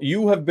 listen, well,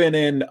 you have been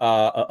in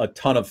a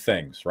ton of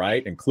things,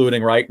 right?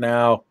 Including right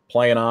now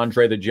playing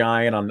Andre the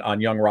Giant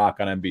on Young Rock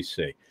on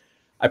NBC.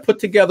 I put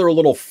together a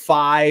little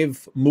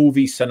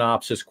 5-movie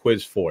synopsis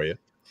quiz for you,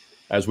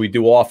 as we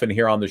do often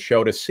here on the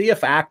show, to see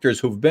if actors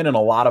who've been in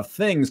a lot of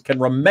things can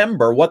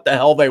remember what the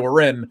hell they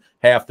were in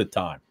half the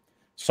time.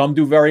 Some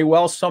do very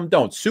well, some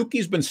don't.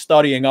 Suki's been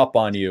studying up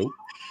on you.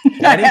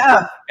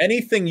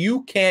 Anything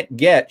you can't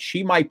get,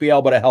 she might be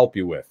able to help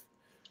you with.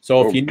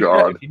 So if you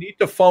need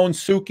to phone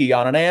Suki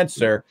on an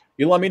answer,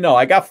 you let me know.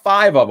 I got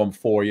 5 of them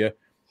for you.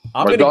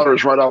 My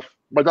daughter's right off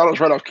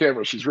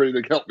camera. She's ready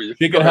to help me.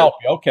 She can help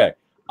you. Okay.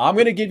 I'm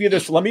going to give you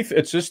this.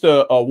 It's just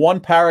a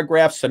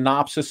 1-paragraph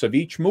synopsis of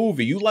each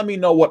movie. You let me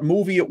know what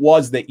movie it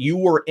was that you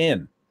were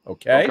in.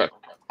 Okay.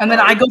 And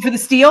then I go for the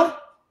steal?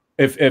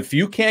 If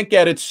you can't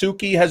get it,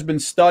 Suki has been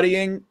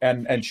studying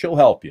and she'll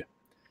help you.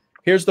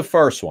 Here's the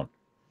first one.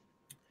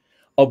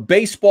 A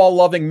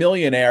baseball-loving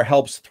millionaire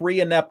helps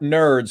 3 inept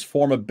nerds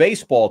form a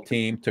baseball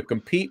team to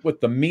compete with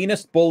the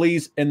meanest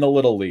bullies in the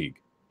Little League.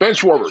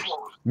 Benchwarmers.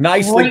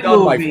 Nicely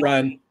done, my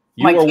friend.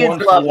 You are 1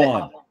 for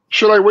 1.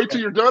 Should I wait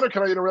till you're done, or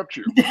can I interrupt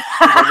you?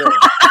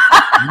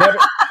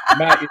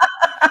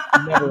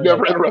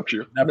 Never interrupt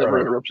you. Never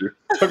interrupt you.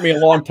 It took me a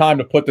long time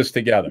to put this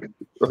together.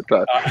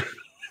 Okay.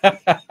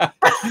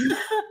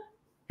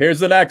 Here's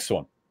the next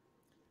one.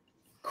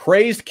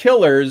 Crazed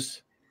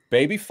killers,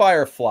 Baby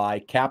Firefly,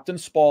 Captain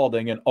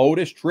Spaulding, and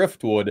Otis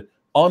Driftwood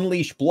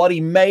unleash bloody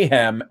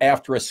mayhem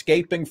after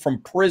escaping from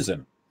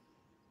prison.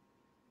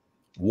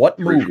 What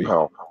movie? 3 from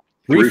Hell.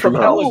 3 from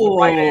Hell is the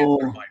right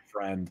answer, my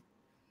friend.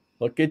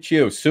 Look at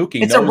you,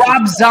 Suki. It's a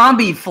Rob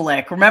Zombie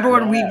flick. Remember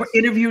when we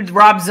interviewed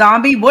Rob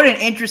Zombie? What an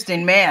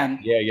interesting man.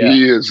 Yeah.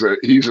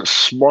 He's a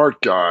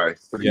smart guy,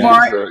 but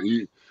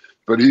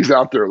he's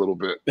out there a little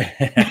bit.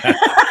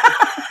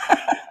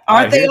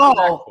 Aren't they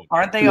all?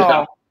 Aren't they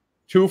all?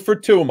 2 for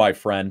 2, my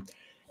friend.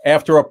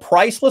 After a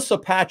priceless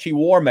Apache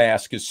war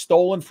mask is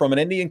stolen from an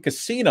Indian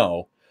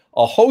casino,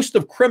 a host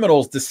of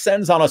criminals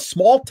descends on a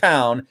small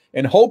town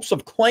in hopes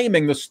of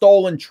claiming the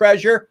stolen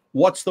treasure.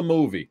 What's the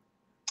movie?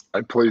 I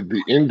played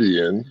the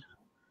Indian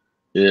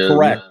in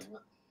correct.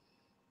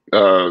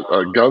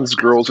 Guns,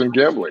 Girls, and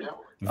Gambling.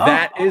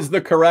 That is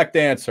the correct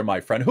answer, my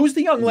friend. Who's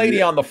the young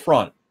lady on the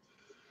front?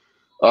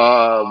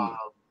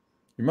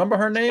 Remember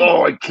her name?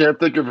 Oh, I can't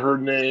think of her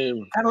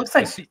name. That looks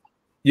like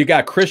you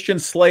got Christian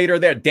Slater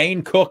there,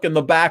 Dane Cook in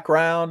the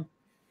background.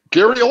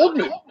 Gary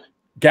Oldman.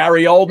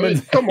 Gary Oldman.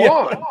 Hey, come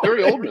on,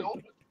 Gary Oldman.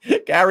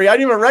 Gary, I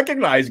didn't even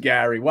recognize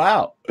Gary.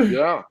 Wow.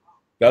 Yeah.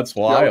 That's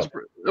wild.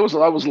 Yeah, that was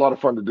a lot of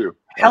fun to do.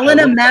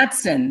 Helena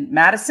Madison.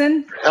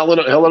 Helena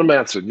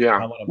Madsen.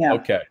 Yeah.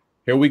 Okay.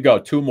 Here we go.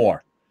 2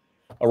 more.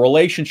 A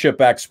relationship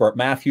expert,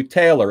 Matthew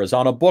Taylor, is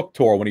on a book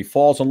tour when he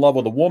falls in love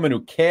with a woman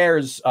who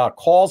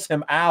calls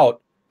him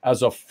out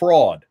as a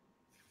fraud.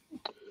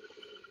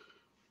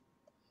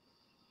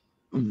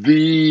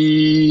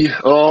 The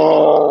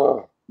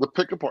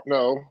pickup.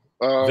 No.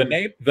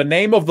 The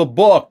name of the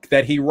book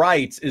that he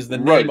writes is the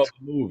name of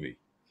the movie.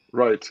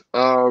 Right.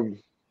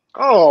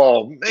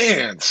 Oh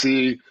man.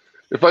 See,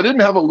 if I didn't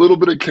have a little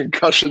bit of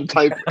concussion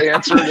type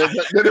answer, then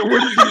it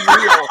wouldn't be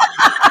real.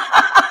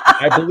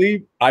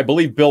 I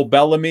believe Bill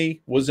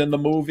Bellamy was in the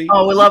movie.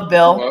 Oh, we love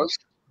Bill.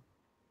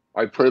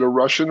 I played a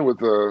Russian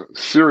with a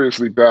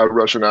seriously bad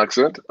Russian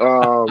accent.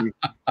 I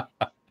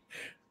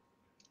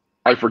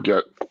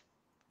forget.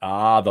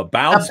 The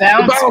bounce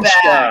back.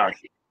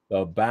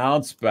 The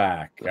bounce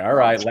back. All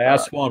right,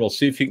 last one. We'll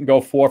see if you can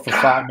go 4 for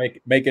 5.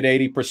 Make it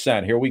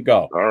 80%. Here we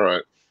go. All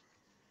right.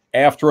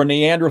 After a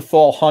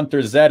Neanderthal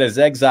hunter, Zed, is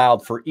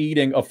exiled for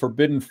eating a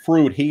forbidden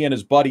fruit, he and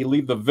his buddy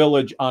leave the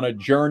village on a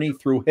journey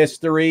through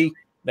history.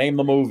 Name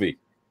the movie.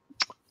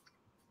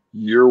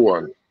 Year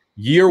One.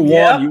 Year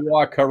One. You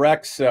are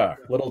correct, sir.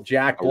 Little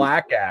Jack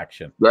Black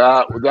action.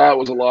 That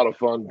was a lot of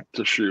fun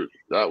to shoot.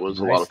 That was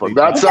a lot of fun.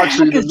 That's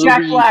actually the movie.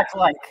 Jack Black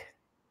like?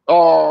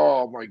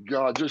 Oh my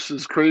God, just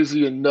as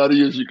crazy and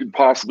nutty as you could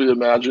possibly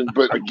imagine.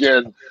 But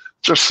again,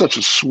 just such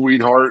a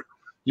sweetheart.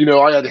 You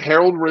know, I had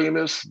Harold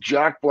Ramis,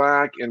 Jack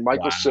Black, and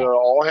Michael Cera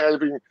all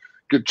having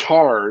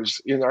guitars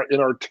in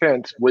our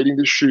tent waiting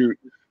to shoot,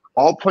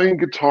 all playing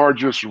guitar,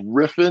 just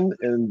riffing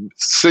and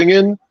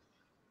singing.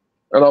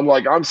 And I'm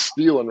like, I'm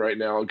stealing right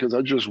now because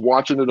I'm just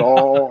watching it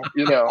all.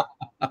 You know,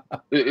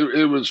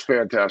 it was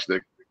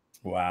fantastic.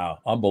 Wow.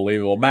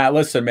 Unbelievable. Matt,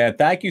 listen, man,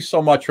 thank you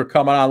so much for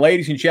coming on.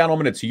 Ladies and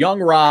gentlemen, it's Young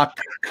Rock.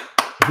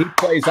 He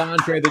plays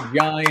Andre the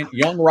Giant.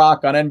 Young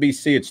Rock on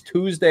NBC. It's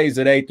Tuesdays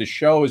at 8. The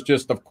show is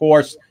just, of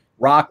course,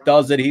 Rock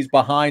does it. He's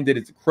behind it.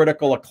 It's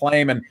critical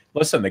acclaim. And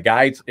listen, the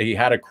guy, he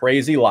had a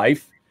crazy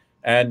life.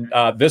 And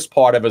this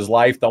part of his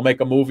life, they'll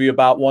make a movie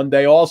about one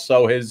day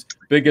also, his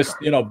biggest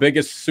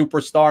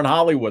superstar in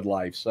Hollywood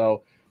life.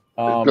 So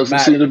it doesn't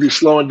seem to be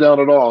slowing down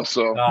at all.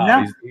 So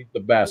he's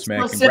the best,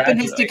 man. Still sipping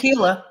his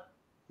tequila.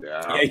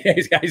 Yeah,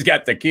 he's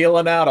got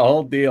tequila now, the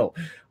whole deal.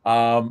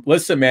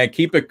 Listen, man,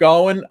 keep it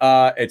going.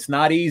 It's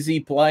not easy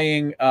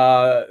playing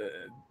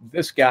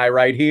this guy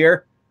right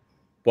here,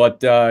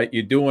 but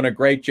you're doing a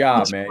great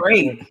job, man.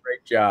 Great. You're doing a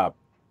great job.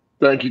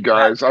 Thank you,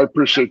 guys. I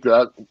appreciate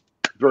that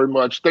very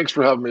much. Thanks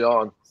for having me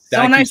on.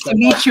 So nice to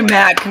meet you,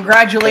 Matt.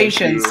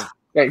 Congratulations.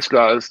 Thanks,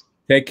 guys.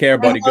 Take care,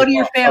 buddy. Go to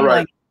your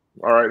family.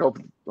 All right. Hope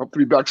to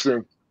be back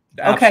soon.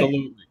 Absolutely.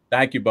 Okay.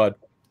 Thank you, bud.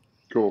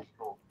 Cool.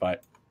 Bye.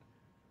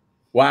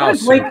 Wow.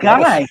 What a great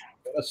guy.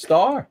 A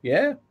star.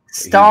 Yeah.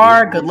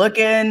 Star, good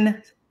looking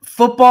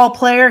football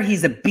player.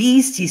 He's a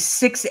beast. He's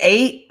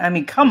 6'8". I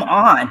mean, come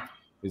on.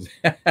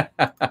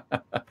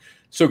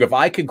 So if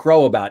I could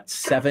grow about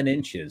 7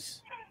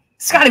 inches.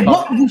 Scotty,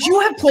 would you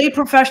have played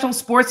professional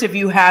sports if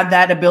you had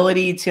that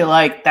ability to,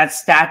 like, that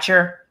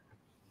stature?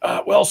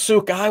 Well,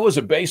 Suk, I was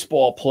a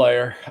baseball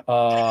player.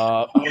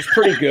 I was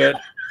pretty good.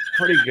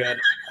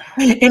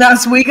 In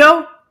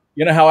Oswego?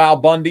 You know how Al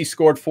Bundy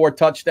scored 4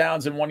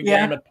 touchdowns in one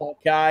game at Polk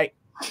High?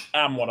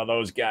 I'm one of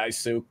those guys,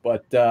 Suk.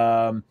 But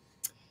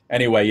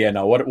anyway,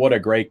 what a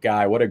great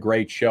guy. What a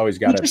great show. He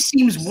just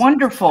seems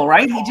wonderful,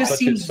 right? He just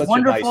seems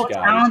wonderful, nice,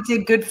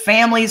 talented, good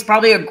family. He's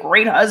probably a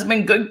great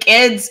husband, good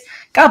kids.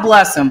 God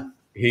bless him.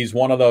 He's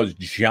one of those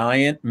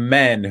giant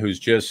men who's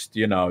just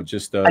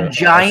a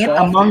giant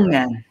among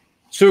men.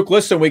 Suk,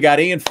 listen, we got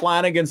Ian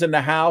Flanigan's in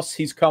the house.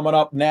 He's coming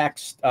up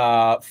next.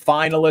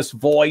 Finalist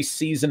Voice,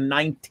 season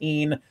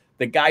 19.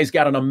 The guy's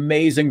got an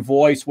amazing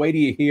voice. Wait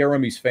till you hear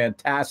him. He's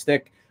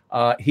fantastic.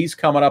 He's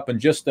coming up in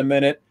just a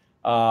minute.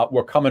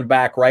 We're coming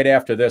back right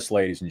after this,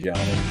 ladies and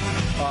gentlemen.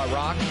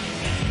 Rock,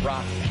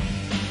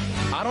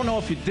 I don't know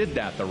if you did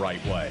that the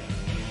right way.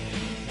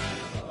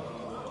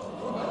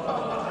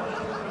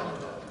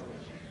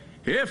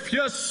 If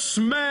you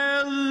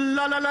smell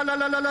la,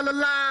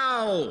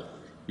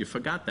 you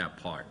forgot that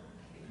part.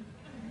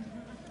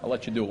 I'll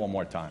let you do it one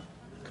more time.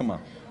 Come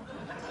on.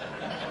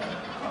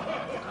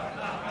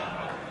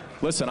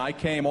 Listen, I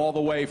came all the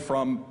way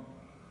from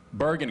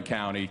Bergen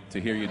County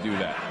to hear you do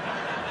that.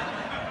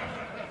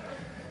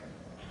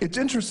 It's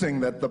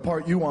interesting that the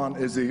part you want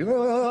is the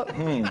All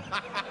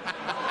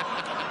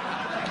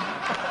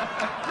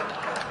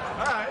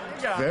right,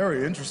 you got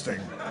very interesting.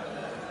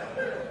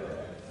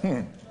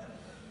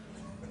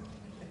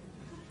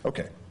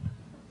 Okay.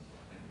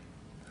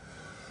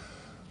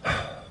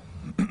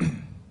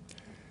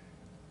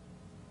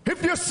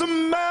 If you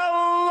smell,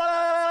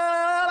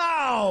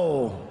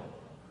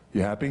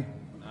 you happy?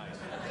 Nice.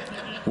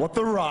 What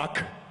the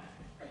Rock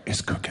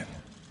is cooking.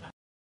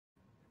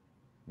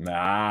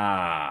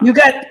 Nah. You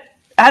got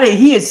out of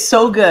he is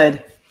so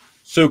good.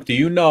 Suk, do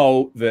you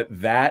know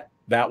that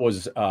that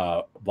was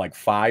like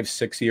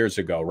 5-6 years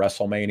ago,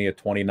 WrestleMania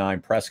 29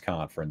 press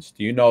conference.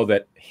 Do you know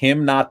that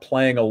him not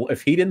playing,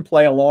 if he didn't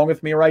play along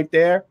with me right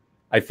there,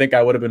 I think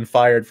I would have been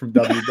fired from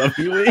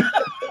WWE.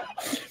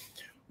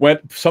 When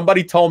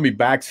somebody told me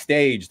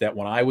backstage that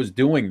when I was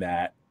doing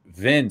that,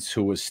 Vince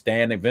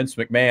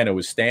McMahon, who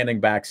was standing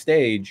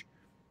backstage,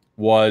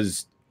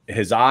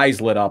 his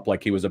eyes lit up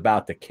like he was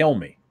about to kill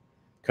me.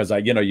 Because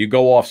you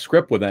go off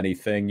script with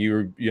anything,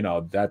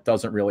 that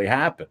doesn't really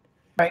happen.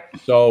 Right.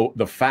 So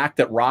the fact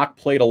that Rock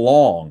played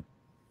along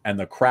and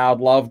the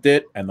crowd loved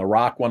it and the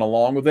Rock went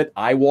along with it,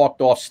 I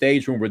walked off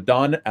stage when we're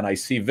done and I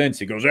see Vince.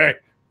 He goes, "Hey,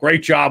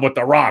 great job with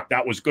the Rock.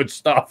 That was good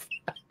stuff."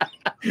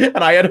 And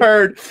I had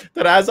heard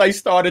that as I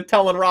started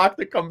telling Rock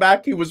to come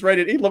back, he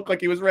looked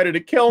like he was ready to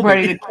kill me.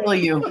 Ready to kill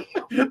you.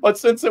 But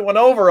since it went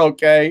over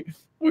okay,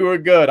 we were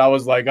good. I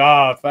was like,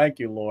 "Oh, thank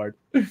you, Lord."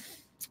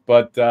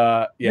 But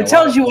yeah, it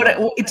tells you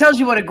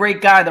what a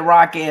great guy The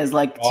Rock is.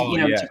 Like,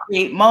 to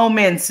create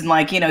moments, and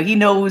like, he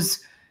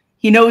knows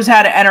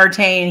how to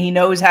entertain. He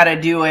knows how to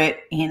do it,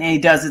 and he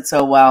does it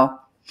so well.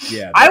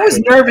 Yeah, I was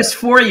nervous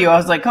for you. I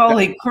was like,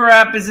 "Holy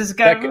crap, is this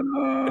guy?"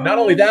 Not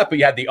only that, but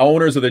you had the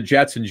owners of the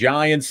Jets and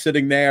Giants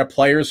sitting there,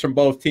 players from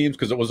both teams,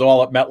 because it was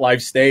all at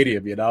MetLife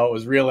Stadium. It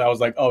was really, I was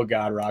like, "Oh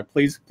God, Rock,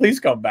 please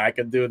come back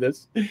and do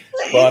this."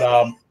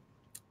 But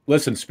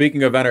listen,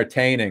 speaking of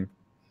entertaining,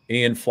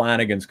 Ian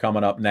Flanigan's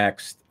coming up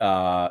next.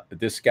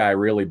 This guy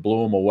really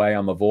blew him away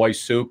on The Voice,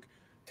 Souk.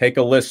 Take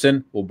a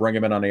listen. We'll bring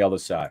him in on the other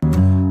side.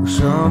 The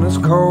sun is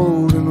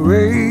cold and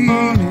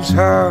rain is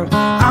hard.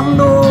 I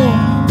know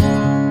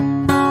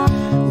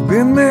you've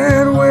been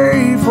that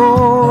way for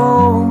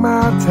all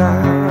my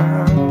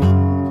time.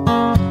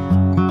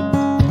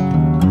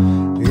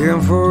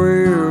 And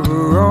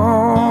forever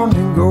on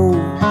it goes,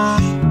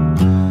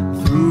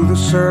 through the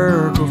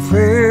circle,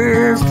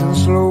 fast and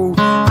slow.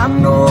 I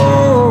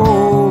know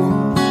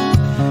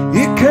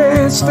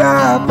can't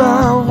stop,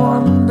 I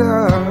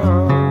wonder.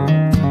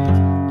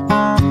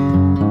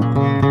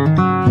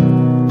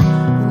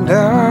 And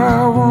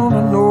I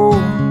wanna know,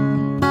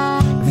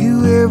 have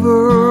you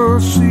ever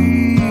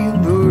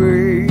seen the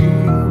rain?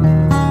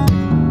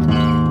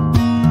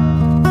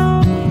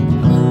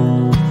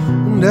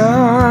 And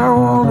I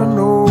wanna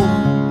know,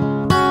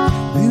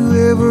 have you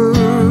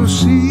ever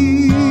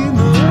seen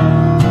the rain?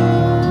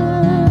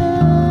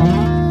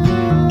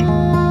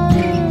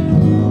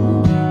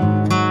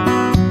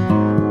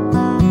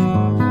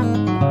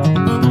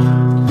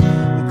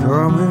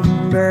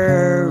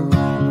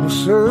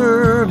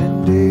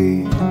 Certain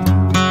day.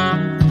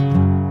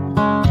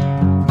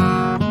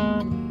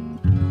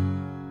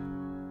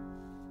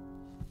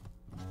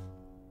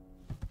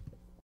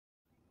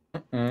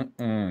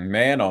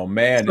 Man, oh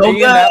man. So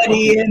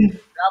Ian,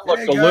 that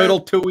looked a little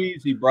too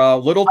easy, bro.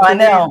 Little too easy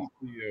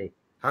for you.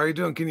 How are you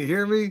doing? Can you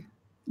hear me?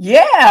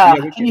 Yeah.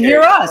 Can you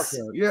hear us?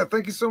 Okay. Yeah,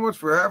 thank you so much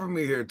for having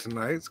me here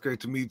tonight. It's great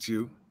to meet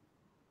you.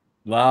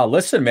 Wow,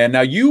 listen, man.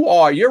 Now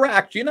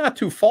you're not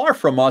too far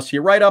from us.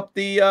 You're right up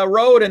the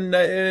road in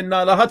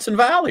the Hudson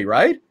Valley,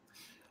 right?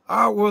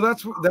 Well,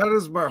 that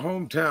is my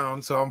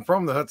hometown. So I'm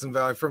from the Hudson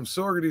Valley, from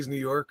Saugerties, New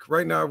York.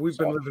 Right now, we've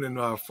been living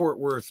in Fort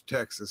Worth,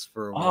 Texas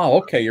for a while. Oh,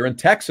 okay. You're in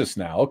Texas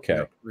now. Okay,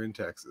 yeah, we're in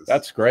Texas.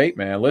 That's great,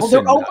 man. Listen,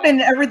 they're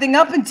opening everything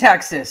up in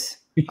Texas.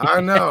 I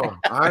know.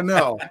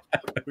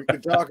 We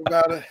can talk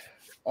about it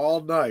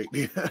all night.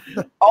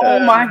 Oh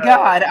my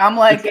God. I'm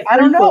like, I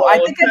don't know. I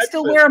think I'd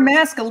still wear a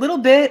mask a little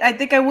bit. I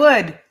think I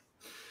would.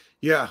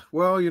 Yeah.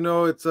 Well,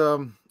 it's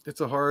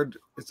a hard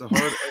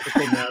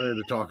ethical matter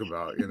to talk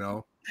about,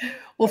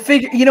 We'll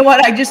figure, you know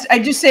what? I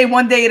just say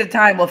one day at a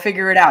time, we'll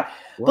figure it out.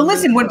 But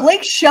listen, when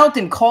Blake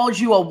Shelton calls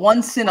you a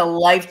once in a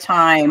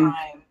lifetime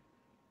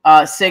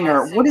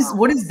singer, what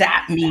does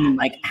that mean?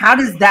 Like, how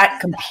does that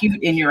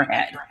compute in your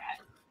head?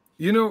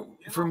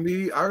 For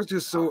me, I was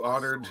just so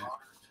honored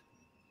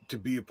to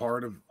be a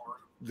part of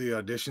the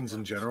auditions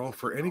in general.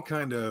 For any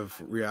kind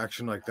of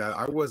reaction like that,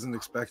 I wasn't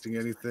expecting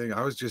anything.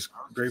 I was just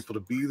grateful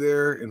to be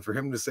there, and for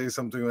him to say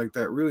something like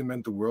that really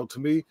meant the world to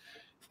me.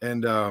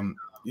 And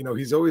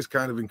he's always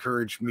kind of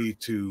encouraged me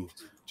to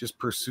just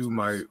pursue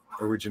my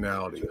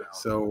originality.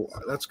 So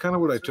that's kind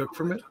of what I took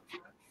from it.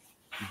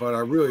 But I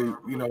really,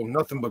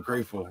 nothing but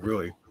grateful,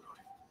 really.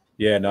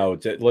 Yeah, no.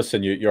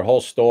 Listen, your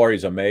whole story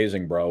is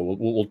amazing, bro.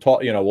 We'll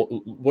talk.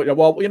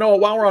 While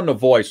we're on The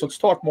Voice, let's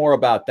talk more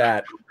about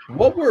that.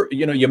 What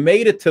you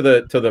made it to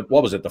the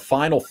what was it? The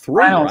final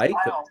three, right?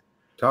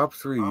 Top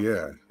three,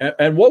 yeah.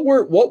 And what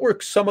were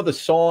some of the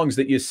songs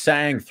that you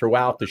sang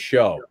throughout the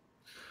show?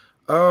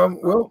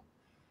 Well,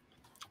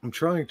 I'm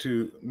trying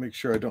to make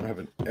sure I don't have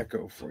an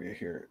echo for you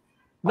here.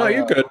 No,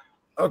 you're good.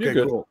 Okay, you're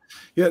good. Cool.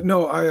 Yeah,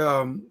 no,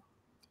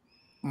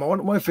 one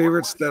of my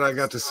favorites that I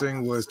got to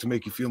sing was "To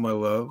Make You Feel My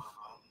Love."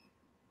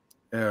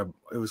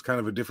 It was kind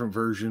of a different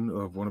version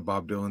of one of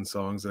Bob Dylan's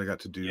songs that I got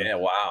to do. Yeah,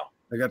 wow.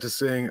 I got to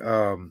sing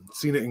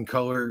 "Seen It in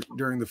Color"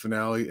 during the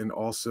finale, and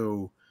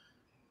also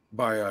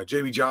by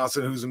Jamie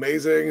Johnson, who's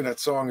amazing. And that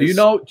song is...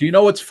 Do you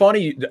know what's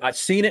funny? I've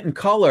Seen It in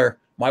Color.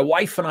 My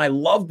wife and I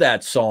love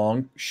that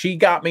song. She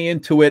got me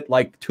into it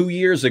like 2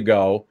 years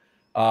ago.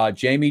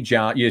 Jamie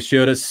John, you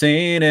should have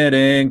seen it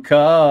in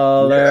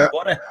color.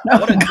 Yeah.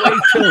 What a great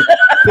tune,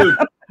 dude.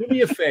 Do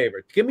me a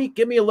favor. Give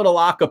me a little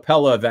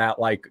acapella of that,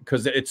 like,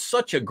 because it's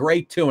such a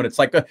great tune. It's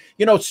like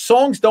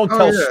songs don't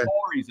tell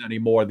stories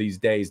anymore these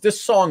days. This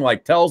song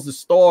like tells the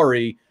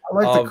story. I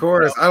like the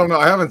chorus. I don't know.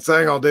 I haven't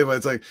sang all day, but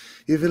it's like,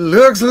 if it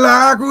looks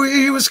like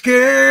we were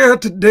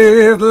scared to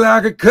death,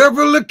 like a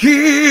couple of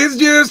kids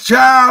just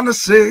trying to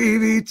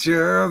save each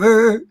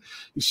other,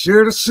 you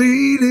should have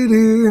seen it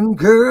in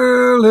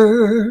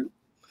color.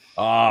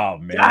 Oh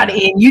man, God,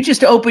 Ian, you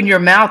just open your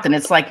mouth and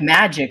it's like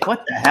magic.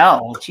 What the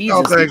hell? Jesus.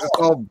 Oh, thanks. It's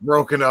all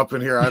broken up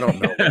in here. I don't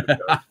know.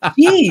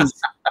 Jeez.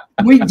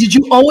 Did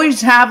you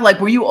always have, like,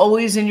 were you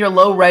always in your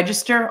low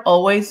register?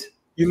 Always?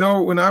 You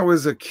know, when I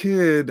was a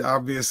kid,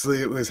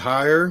 obviously it was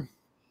higher.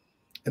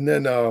 And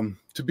then,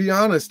 to be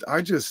honest,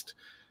 I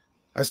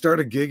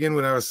started gigging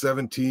when I was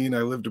 17.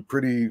 I lived a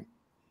pretty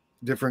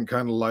different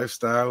kind of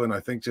lifestyle. And I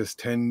think just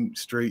 10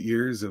 straight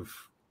years of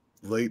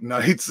late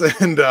nights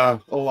and a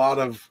lot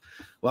of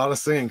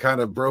singing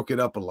kind of broke it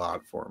up a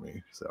lot for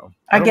me. So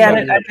I get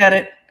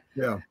it.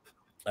 Yeah.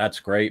 That's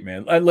great,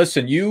 man.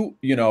 Listen, you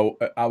know,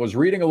 I was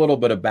reading a little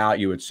bit about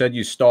you. It said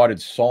you started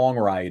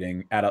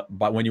songwriting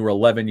when you were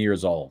 11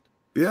 years old.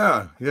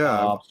 Yeah.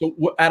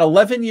 So at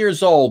 11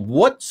 years old,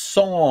 what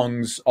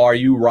songs are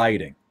you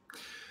writing?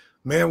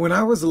 Man, when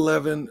I was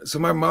 11, so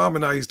my mom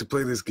and I used to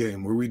play this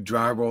game where we'd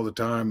drive all the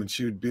time, and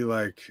she would be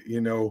like, you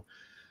know,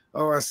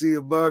 oh, I see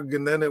a bug,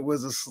 and then it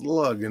was a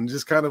slug, and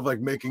just kind of like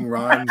making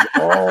rhymes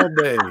all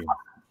day.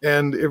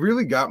 And it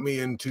really got me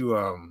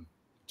into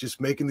just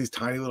making these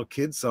tiny little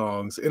kid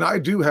songs. And I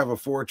do have a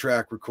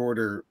 4-track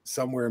recorder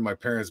somewhere in my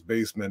parents'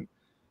 basement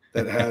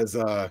that has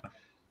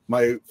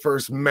my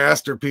first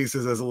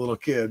masterpieces as a little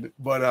kid,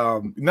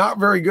 but not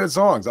very good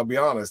songs, I'll be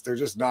honest. They're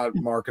just not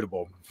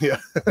marketable. Yeah.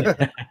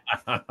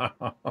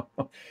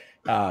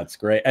 It's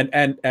great.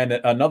 And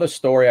another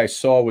story I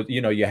saw was,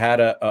 you know, you had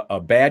a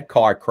bad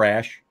car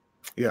crash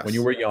when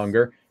you were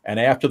younger. And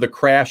after the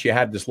crash, you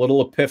had this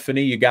little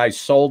epiphany. You guys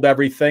sold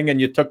everything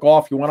and you took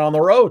off. You went on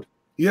the road.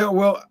 Yeah,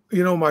 well,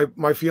 you know,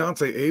 my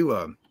fiance,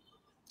 Ayla,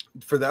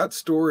 for that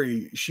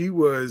story, she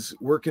was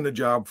working a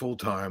job full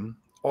time,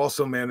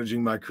 also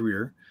managing my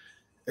career.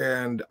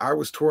 And I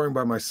was touring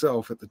by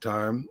myself at the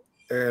time.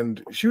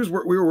 And we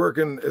were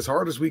working as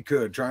hard as we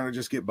could, trying to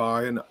just get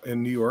by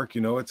in New York.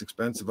 You know, it's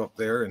expensive up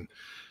there. And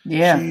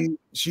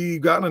she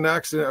got in an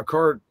accident, a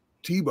car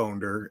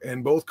T-boned her,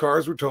 and both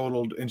cars were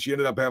totaled. And she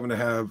ended up having to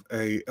have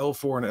a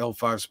L4 and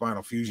L5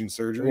 spinal fusion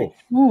surgery.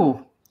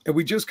 Ooh. And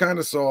we just kind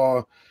of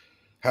saw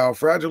how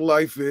fragile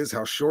life is,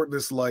 how short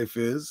this life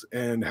is,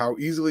 and how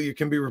easily it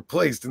can be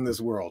replaced in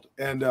this world.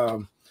 And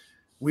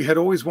we had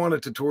always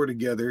wanted to tour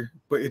together,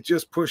 but it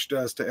just pushed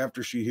us to,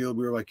 after she healed,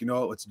 we were like, you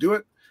know what, let's do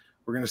it.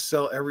 We're going to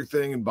sell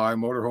everything and buy a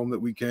motorhome that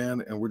we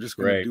can, and we're just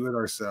going to do it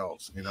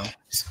ourselves, you know?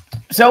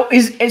 So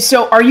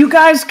are you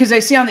guys, because I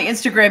see on the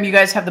Instagram, you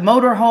guys have the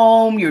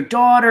motorhome, your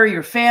daughter,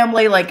 your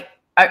family, like,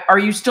 are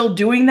you still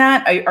doing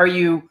that?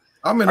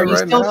 I'm in it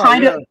right now.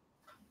 Kind of?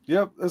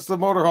 Yep, it's the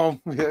motorhome.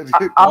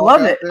 I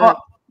love it. Oh,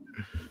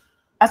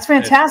 that's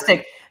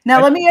fantastic. Now,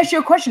 let me ask you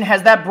a question.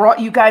 Has that brought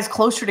you guys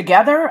closer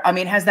together? I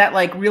mean, has that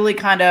like really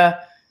kind of...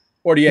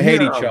 Or do you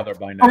hate each other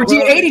by now? Or do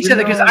you hate each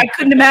other? Because I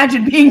couldn't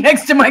imagine being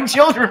next to my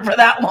children for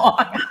that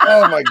long.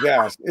 Oh my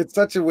gosh. It's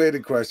such a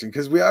weighted question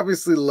because we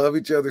obviously love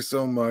each other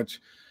so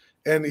much.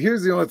 And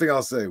here's the only thing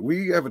I'll say.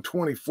 We have a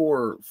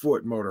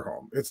 24-foot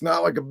motorhome. It's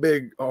not like a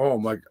big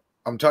home, like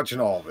I'm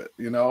touching all of it,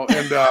 you know?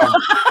 And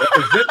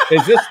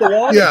is this the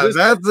one? Yeah,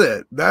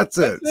 that's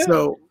it.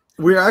 So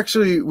we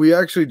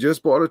actually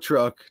just bought a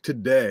truck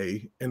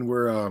today, and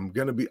we're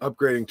going to be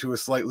upgrading to a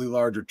slightly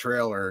larger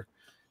trailer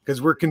because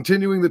we're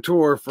continuing the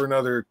tour for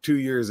another 2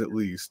 years at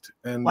least.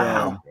 And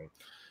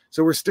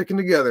so we're sticking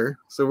together.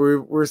 So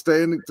we're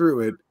staying through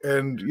it.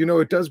 And, you know,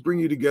 it does bring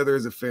you together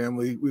as a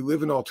family. We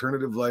live an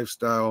alternative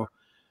lifestyle,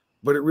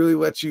 but it really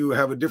lets you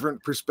have a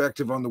different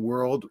perspective on the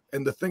world.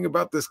 And the thing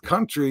about this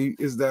country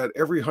is that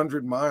every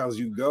 100 miles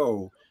you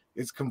go,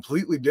 it's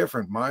completely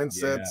different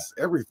mindsets,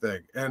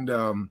 everything. And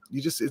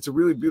it's a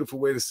really beautiful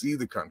way to see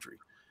the country.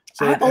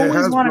 So I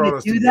always wanted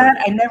to do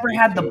that. I never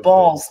had the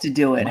balls to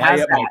do it.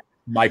 How's that?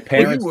 My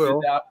parents did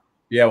that.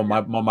 Yeah,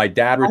 when my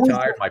dad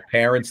retired, my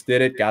parents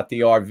did it, got the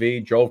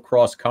RV, drove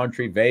cross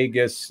country,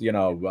 Vegas, you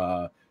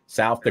know,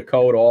 South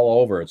Dakota, all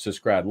over. It's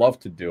just great. I'd love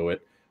to do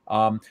it.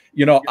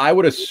 You know, I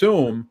would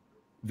assume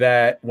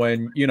that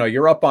when, you know,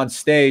 you're up on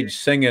stage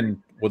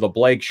singing with a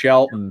Blake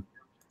Shelton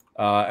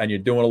and you're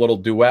doing a little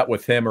duet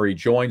with him, or he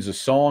joins a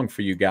song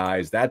for you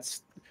guys,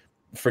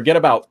 forget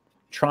about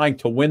trying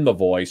to win the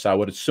voice. I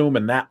would assume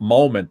in that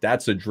moment,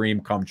 that's a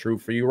dream come true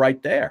for you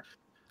right there.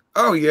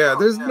 Oh yeah,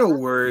 there's no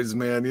words,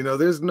 man. You know,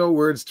 there's no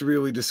words to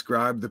really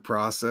describe the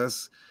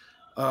process.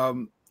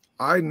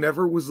 I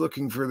never was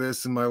looking for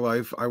this in my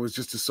life. I was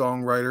just a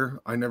songwriter.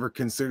 I never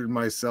considered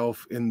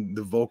myself in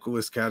the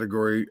vocalist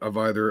category of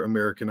either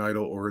American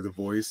Idol or The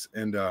Voice.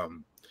 And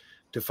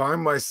to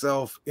find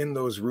myself in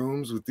those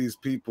rooms with these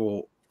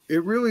people,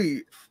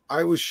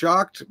 I was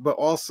shocked, but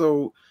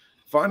also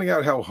finding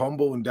out how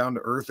humble and down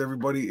to earth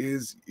everybody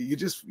is, you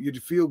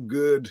feel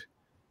good,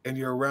 and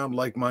you're around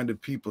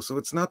like-minded people. So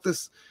it's not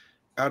this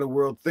out of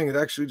world thing. It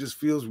actually just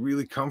feels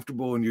really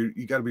comfortable, and you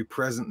got to be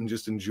present and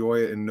just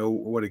enjoy it and know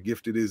what a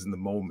gift it is in the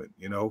moment,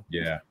 you know?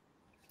 Yeah.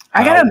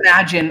 I got to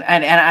imagine,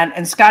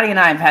 and Scotty and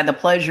I have had the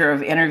pleasure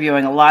of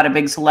interviewing a lot of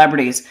big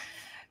celebrities.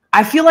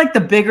 I feel like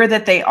the bigger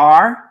that they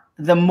are,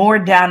 the more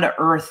down to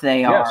earth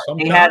they are.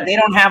 They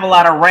don't have a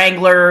lot of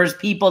wranglers,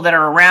 people that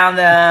are around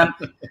them.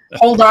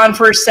 Hold on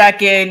for a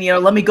second, you know,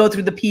 let me go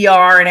through the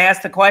PR and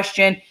ask the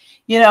question.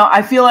 You know,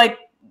 I feel like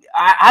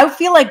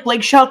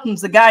Blake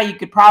Shelton's the guy you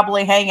could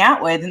probably hang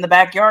out with in the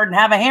backyard and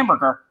have a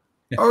hamburger.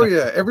 Oh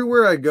yeah,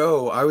 everywhere I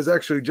go, I was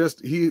actually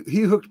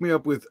he hooked me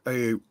up with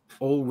a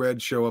Old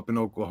Red show up in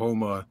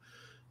Oklahoma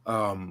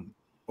a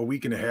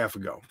week and a half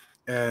ago,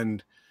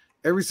 and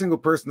every single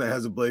person that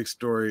has a Blake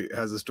story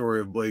has a story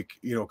of Blake,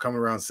 you know, coming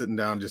around, sitting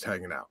down, just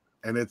hanging out.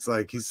 And it's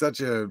like he's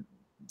such a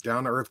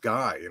down to earth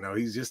guy, you know,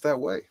 he's just that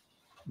way.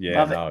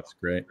 Yeah, no, it's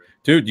great.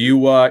 Dude,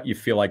 you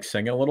feel like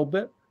singing a little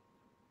bit?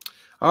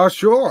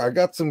 Sure. I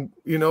got some,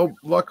 you know,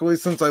 luckily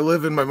since I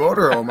live in my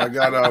motorhome, I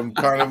got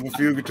kind of a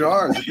few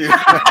guitars.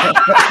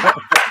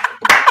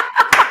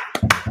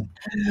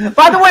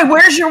 By the way,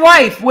 where's your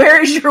wife?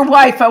 Where is your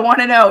wife? I want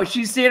to know.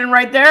 She's standing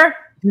right there?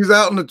 She's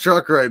out in the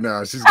truck right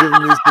now. She's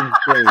giving me some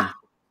space.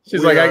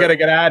 She's I gotta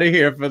get out of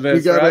here for this.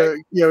 We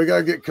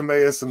gotta get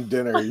Kamea some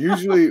dinner.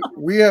 Usually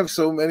we have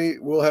so many,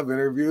 we'll have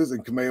interviews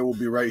and Kamea will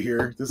be right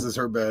here. This is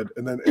her bed,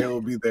 and then Ale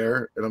will be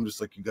there, and I'm just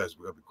like, you guys,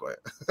 we gotta be quiet.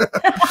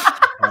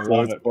 I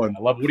love it. Fun.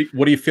 I love it.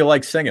 What do you feel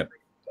like singing?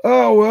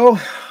 Oh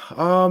well,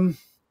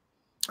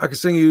 I could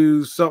sing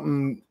you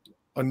something,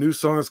 a new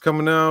song that's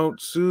coming out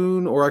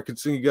soon, or I could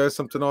sing you guys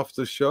something off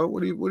the show.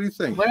 What do you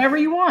think? Whatever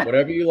you want.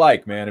 Whatever you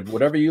like, man.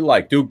 Whatever you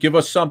like. Dude, give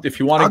us something. If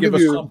you want to give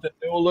us something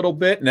new a little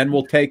bit, and then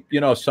we'll take, you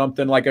know,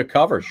 something like a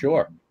cover.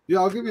 Sure. Yeah,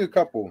 I'll give you a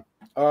couple.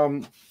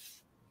 Well,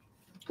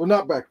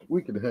 not back.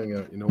 We could hang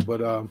out, you know, but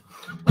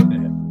let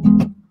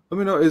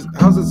me know.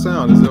 How's it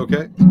sound? Is it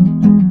okay?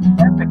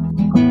 Perfect.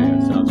 Yeah,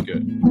 it sounds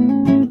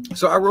good.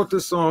 So I wrote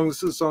this song.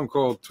 This is a song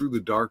called Through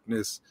the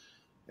Darkness.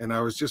 And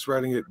I was just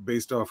writing it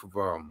based off of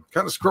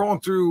kind of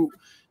scrolling through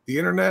the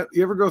internet.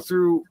 You ever go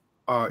through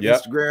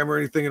Instagram or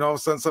anything, and all of a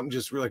sudden something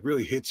just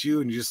really hits you,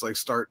 and you just like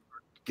start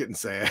getting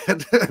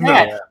sad?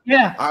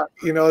 Yeah.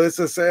 You know, it's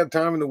a sad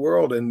time in the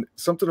world, and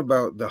something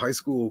about the high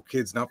school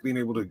kids not being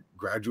able to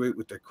graduate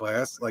with their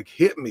class like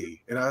hit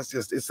me. And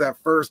it's that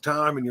first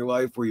time in your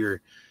life where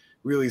you're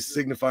really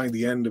signifying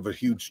the end of a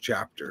huge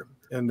chapter.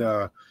 And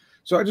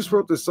so I just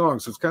wrote this song.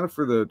 So it's kind of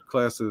for the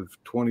class of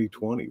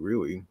 2020,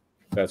 really.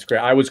 That's great.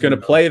 I was going to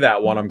play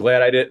that one. I'm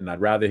glad I didn't.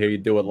 I'd rather hear you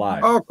do it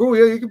live. Oh, cool.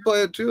 Yeah, you can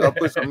play it too. I'll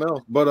play something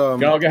else. But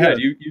go ahead.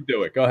 You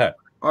do it. Go ahead.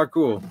 All right,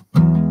 cool.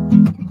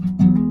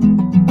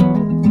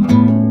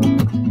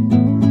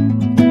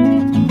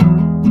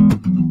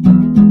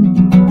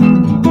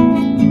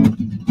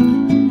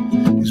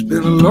 It's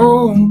been a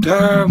long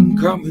time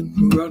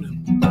coming,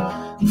 running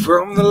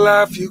from the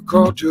life you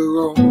called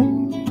your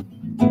own.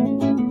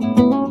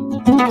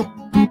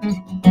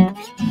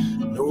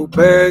 No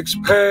bags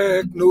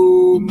packed,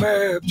 no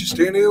map, just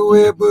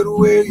anywhere but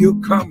where you're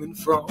coming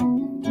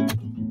from.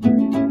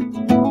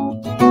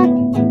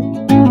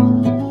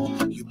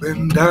 You've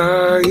been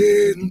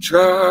dying,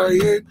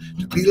 trying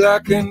to be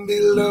like and be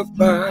loved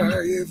by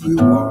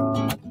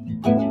everyone.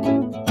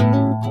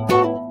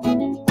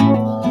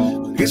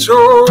 But it's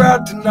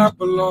alright to not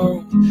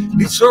belong,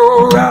 it's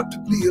alright to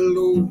be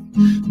alone,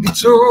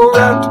 it's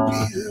alright to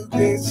be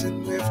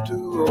dancing after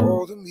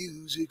all the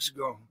music's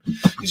gone.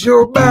 'Cause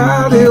your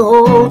body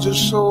holds a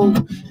soul,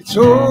 it's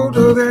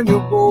older than your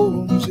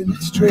bones, and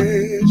it's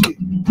tragic.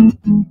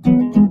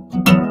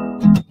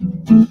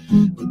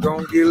 But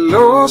don't get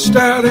lost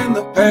out in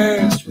the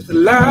past with the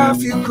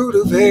life you could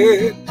have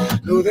had.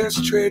 No, that's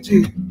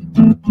tragic.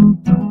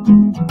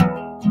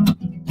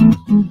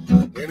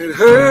 And it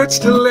hurts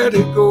to let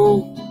it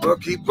go,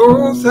 but keep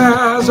both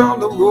eyes on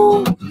the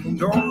road and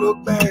don't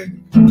look back.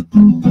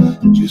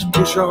 Just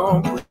push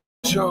on,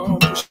 push on,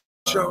 push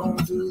on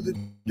through the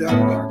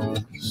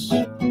darkness.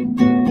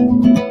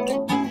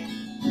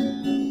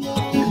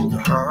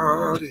 The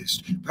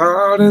hardest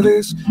part of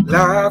this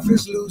life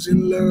is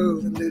losing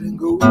love and letting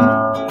go.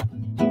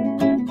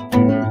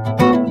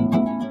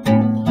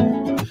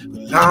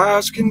 But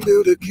lies can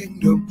build a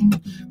kingdom,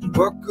 but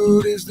what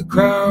good is the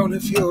crown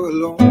if you're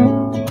alone?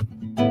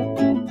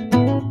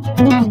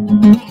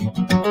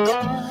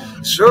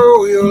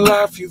 So your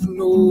life, you've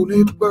known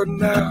it, but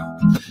now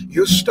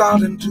you're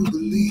starting to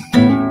believe.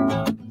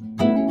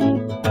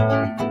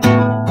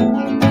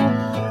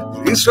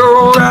 It's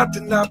alright to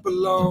not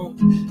belong,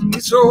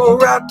 it's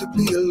alright to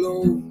be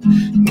alone,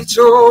 it's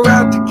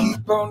alright to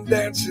keep on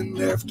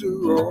dancing after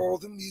all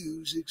the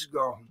music's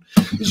gone.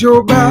 'Cause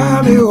your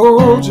body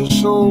holds a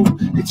soul,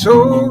 it's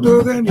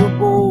older than your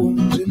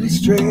bones, and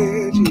it's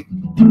tragic.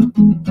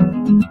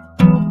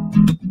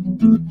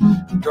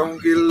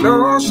 Don't get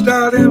lost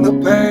out in the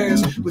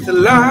past with the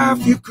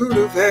life you could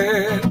have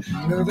had.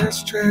 No,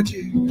 that's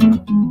tragic.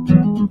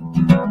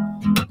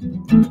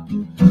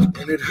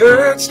 And it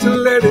hurts to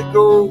let it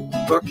go,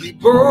 but keep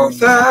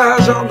both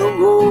eyes on the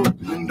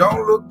road and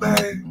don't look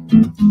back.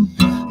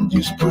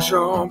 Just push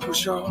on,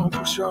 push on,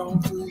 push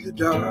on through the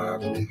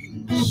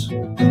darkness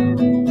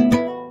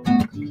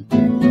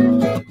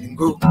and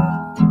go.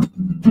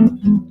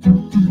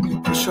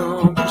 Push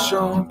on, push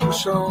on,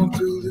 push on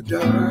through the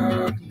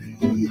darkness.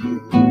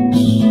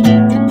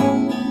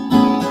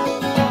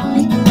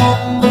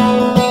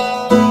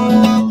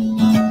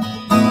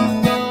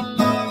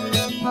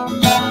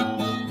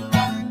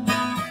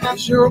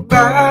 Your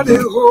body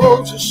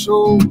holds a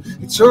soul,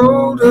 it's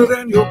older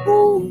than your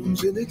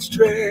bones, and it's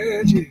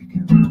tragic.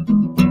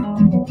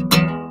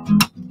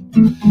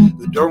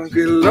 But don't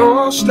get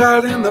lost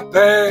out in the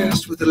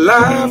past with the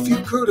life you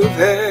could have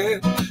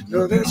had.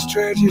 No, that's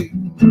tragic.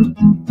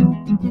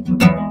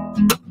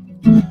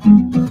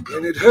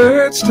 And it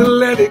hurts to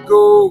let it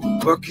go,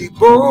 but keep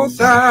both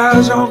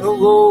eyes on the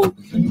road.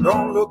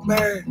 Don't look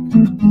back.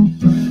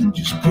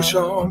 Just push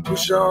on,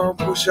 push on,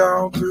 push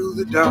on through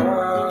the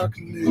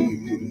darkness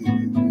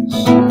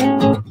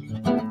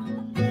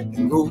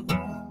and go.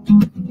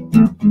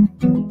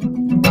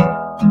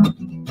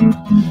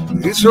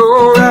 It's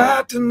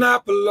alright to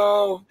not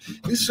belong.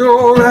 It's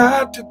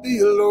alright to be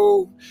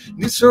alone.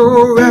 It's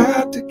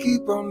alright to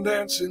keep on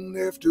dancing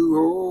after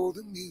all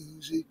the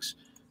music's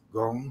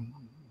gone.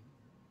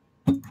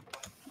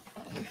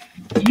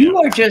 You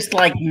are just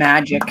like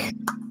magic.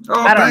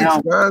 Oh, I don't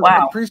thanks, know. guys. Wow.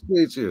 I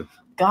appreciate you.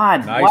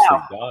 God, Nicely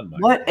wow. done,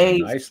 Mike. What a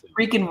Nicely.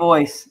 freaking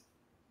voice.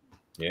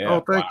 Yeah.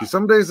 Oh, thank you.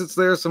 Some days it's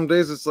there, some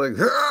days it's like.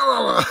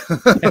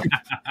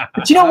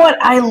 But you know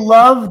what? I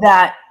love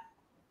that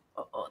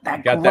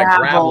Got that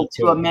gravel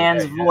to a it,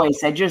 man's yeah.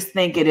 voice. I just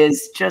think it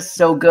is just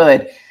so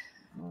good.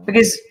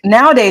 Because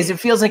nowadays it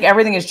feels like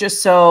everything is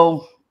just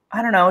so,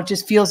 I don't know, it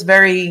just feels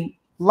very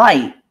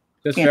light.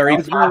 Just You very know,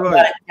 It's very not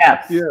light.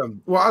 depth. Yeah.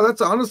 Well,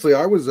 that's honestly,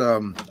 I was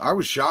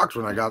shocked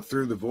when I got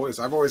through the voice.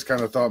 I've always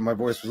kind of thought my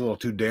voice was a little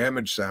too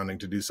damaged sounding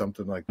to do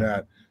something like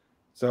that.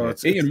 So Yeah.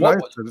 it's Ian,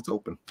 nice what- that it's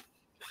open.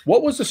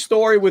 What was the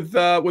story with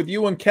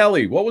you and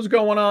Kelly? What was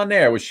going on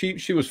there? Was she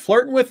was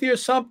flirting with you or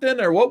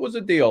something, or what was the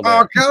deal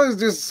there? Oh, Kelly's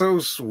just so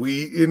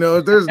sweet. You know,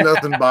 there's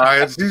nothing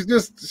by it. She's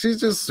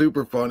just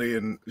super funny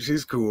and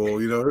she's cool.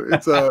 You know,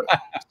 it's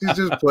she's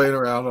just playing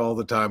around all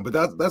the time. But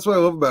that's what I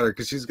love about her,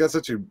 because she's got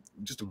such a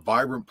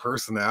vibrant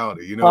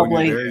personality. You know, when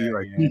Bubbly. you're there, you're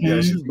like, Mhm.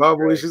 yeah, she's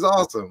bubbly. She's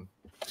awesome.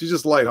 She's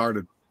just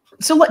lighthearted.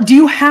 So what, do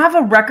you have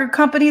a record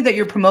company that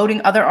you're promoting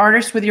other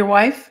artists with your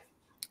wife?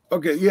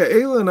 Okay, yeah,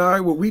 Ayla and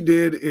I, what we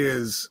did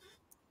is,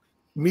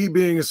 me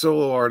being a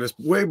solo artist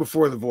way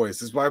before The Voice.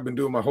 This is what I've been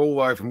doing my whole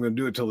life. I'm going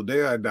to do it till the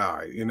day I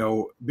die. You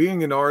know,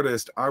 being an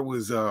artist, I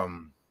was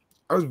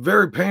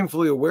very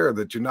painfully aware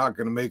that you're not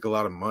going to make a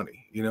lot of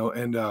money, you know,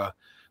 and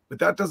but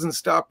that doesn't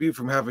stop you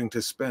from having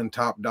to spend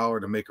top dollar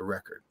to make a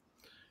record.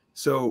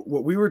 So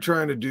what we were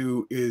trying to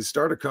do is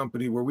start a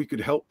company where we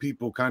could help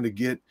people kind of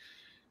get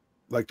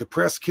like the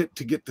press kit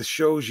to get the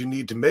shows you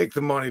need to make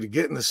the money, to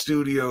get in the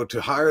studio,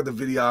 to hire the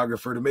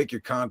videographer, to make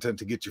your content,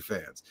 to get your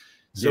fans.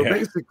 So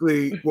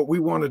basically what we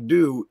want to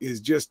do is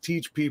just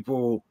teach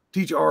people,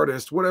 teach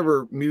artists,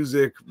 whatever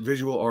music,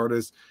 visual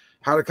artists,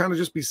 how to kind of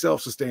just be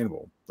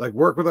self-sustainable. Like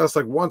work with us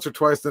like once or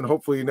twice, then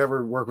hopefully you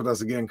never work with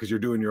us again because you're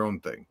doing your own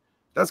thing.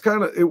 That's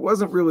kind of, it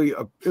wasn't really,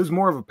 it was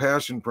more of a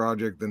passion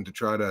project than to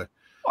try to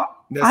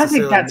I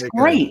think that's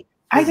great.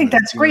 I think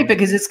that's great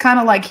because it's kind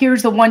of like,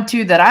 here's the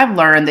 1-2 that I've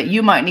learned that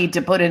you might need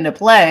to put into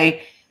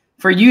play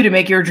for you to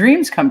make your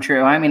dreams come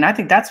true. I mean, I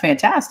think that's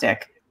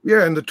fantastic.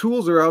 Yeah, and the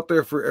tools are out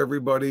there for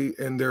everybody,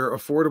 and they're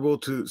affordable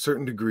to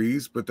certain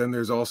degrees, but then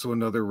there's also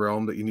another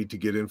realm that you need to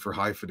get in for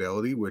high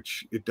fidelity,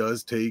 which it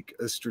does take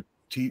a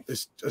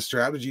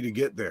strategy to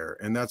get there.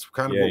 And that's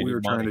kind of what we were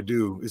trying to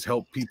do, is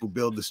help people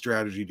build the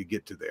strategy to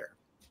get to there.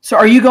 So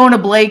are you going to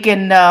Blake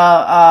and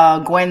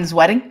Gwen's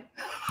wedding?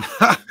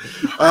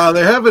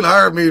 They haven't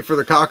hired me for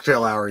the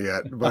cocktail hour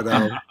yet, but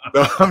no,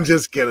 I'm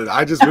just kidding.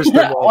 I just wish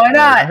them all. Why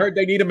not? I heard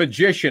they need a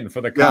magician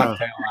for the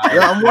cocktail hour.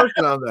 Yeah, I'm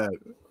working on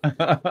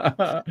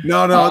that.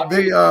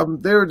 No,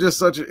 they were just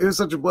it was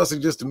such a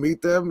blessing just to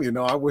meet them. You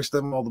know, I wish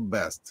them all the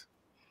best.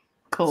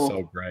 Cool.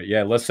 So great.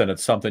 Yeah, listen,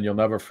 it's something you'll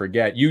never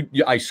forget.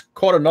 I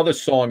caught another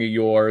song of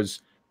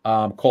yours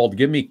called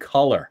 "Give Me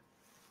Color."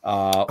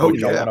 I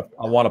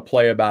want to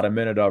play about a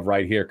minute of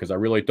right here because I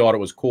really thought it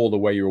was cool the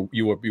way you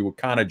were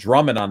kind of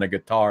drumming on the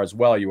guitar as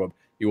well. You were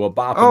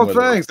bopping. Oh, with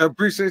thanks. it. I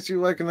appreciate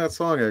you liking that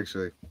song.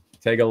 Actually,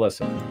 take a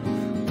listen.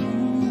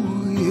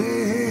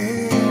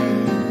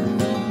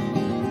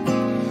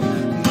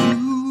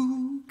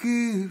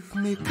 Give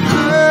me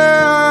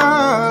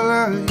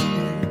color,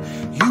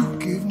 you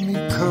give me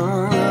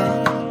color.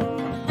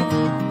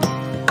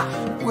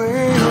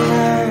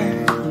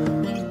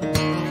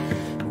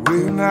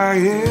 When I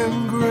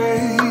am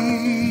gray,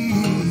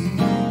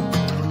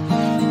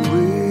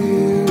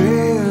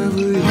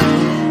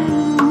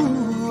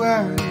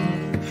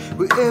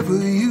 wherever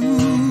you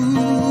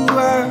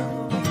are,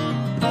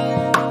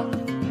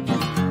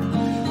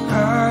 I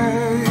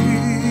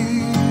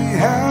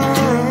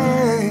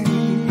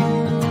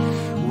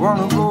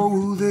wanna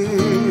go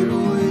that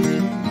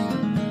way.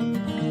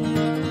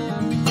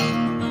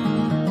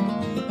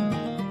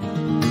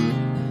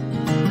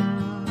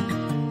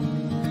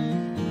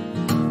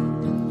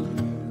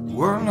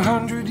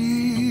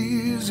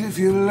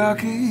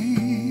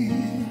 lucky,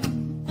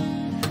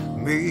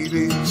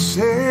 maybe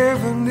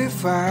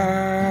 75.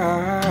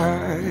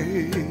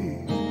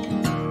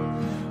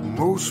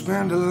 Most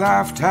spend a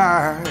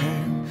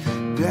lifetime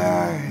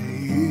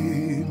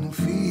dying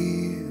to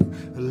feel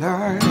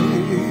alive.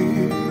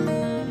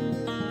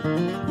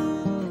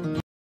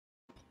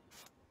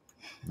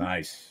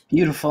 Nice.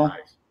 Beautiful.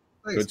 Nice.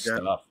 Good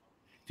stuff.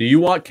 Do you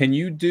want, can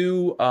you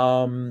do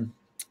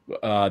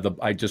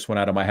I just went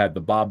out of my head,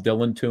 the Bob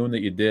Dylan tune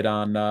that you did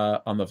on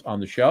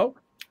the show?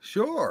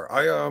 Sure.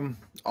 I'll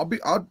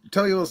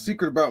tell you a little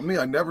secret about me.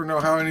 I never know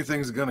how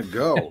anything's gonna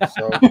go.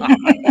 So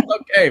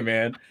okay,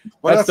 man.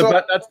 That's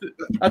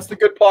the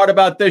good part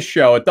about this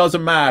show. It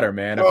doesn't matter,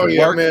 man. If it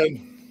works,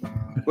 man.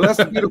 Well, that's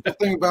the beautiful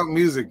thing about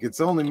music.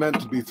 It's only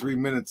meant to be 3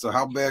 minutes, so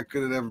how bad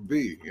could it ever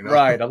be? You know?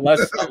 Right,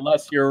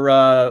 unless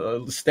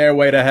you're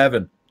Stairway to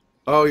Heaven.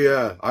 Oh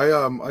yeah,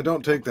 I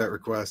don't take that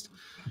request.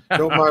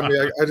 Don't mind me.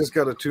 I just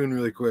got a tune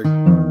really quick.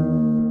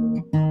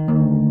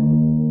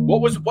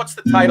 What's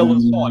the title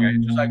of the song?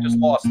 I just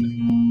lost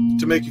it.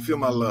 To Make You Feel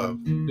My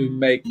Love. To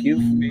Make You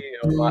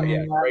Feel My,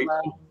 yeah,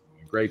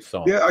 great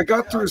song. Yeah, I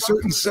got through a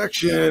certain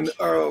section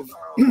of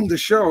the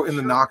show in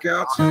the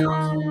knockouts.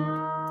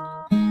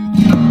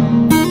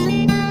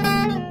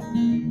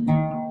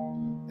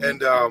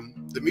 And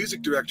the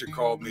music director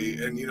called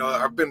me, and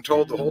I've been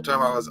told the whole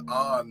time I was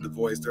on The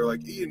Voice, they're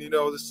like, Ian,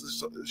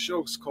 this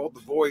show's called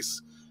The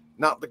Voice,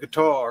 not the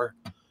guitar.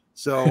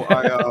 So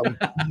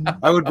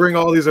I would bring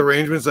all these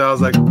arrangements. I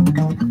was like,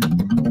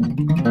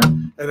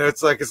 and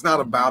it's like, it's not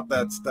about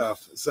that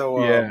stuff.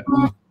 So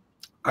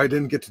I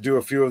didn't get to do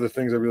a few of the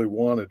things I really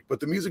wanted.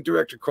 But the music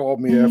director called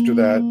me after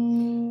that,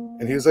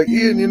 and he was like,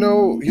 Ian,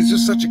 he's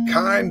just such a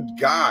kind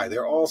guy.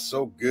 They're all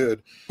so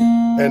good.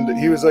 And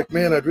he was like,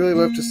 man, I'd really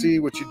love to see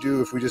what you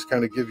do if we just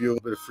kind of give you a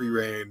little bit of free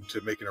rein to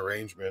make an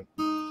arrangement.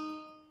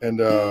 And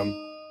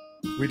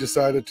we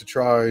decided to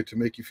try To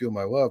Make You Feel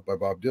My Love by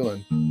Bob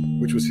Dylan,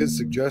 which was his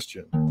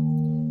suggestion.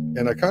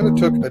 And I kind of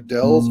took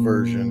Adele's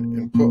version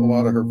and put a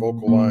lot of her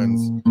vocal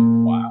lines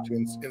to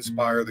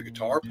inspire the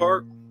guitar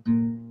part.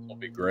 That'll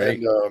be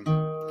great. And,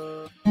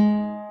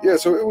 yeah,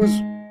 so it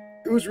was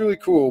really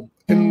cool.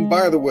 And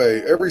by the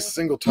way, every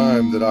single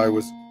time that I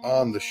was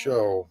on the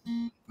show,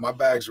 my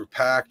bags were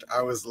packed.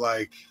 I was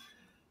like,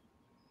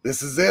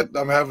 this is it.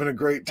 I'm having a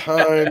great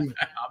time.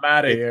 I'm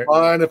out of here.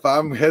 Fine. If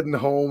I'm heading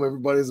home,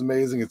 everybody's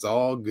amazing. It's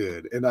all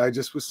good. And I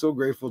just was so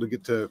grateful to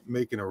get to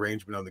make an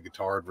arrangement on the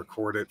guitar and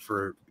record it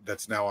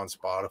that's now on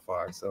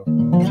Spotify. So,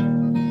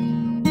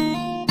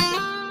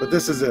 but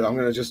this is it. I'm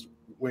going to just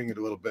wing it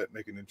a little bit,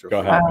 make an intro. Go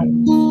ahead.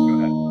 Go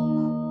ahead.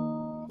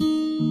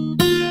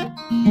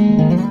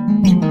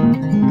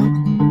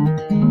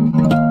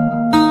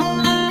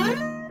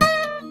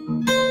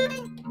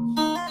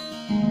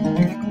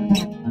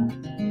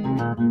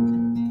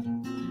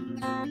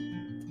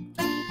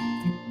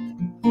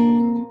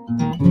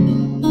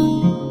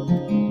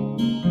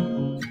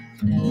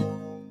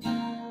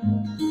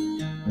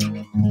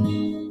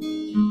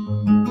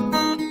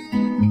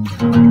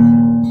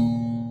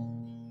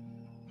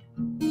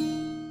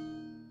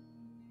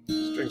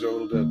 Strings are a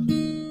little dead.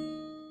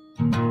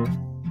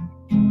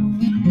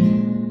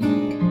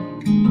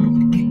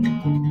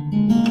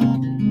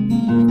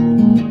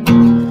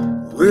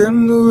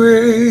 When the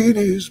rain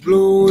is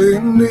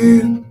blowing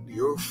in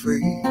your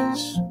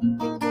face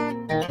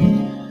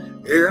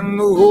and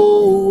the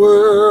whole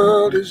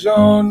world is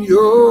on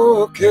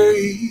your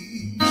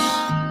case,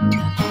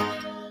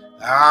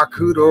 I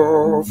could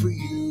offer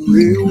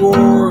you a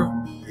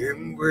warm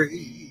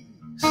embrace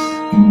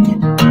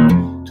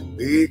to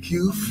make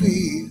you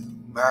feel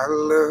my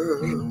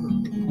love.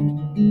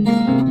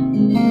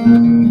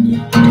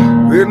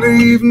 When the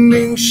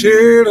evening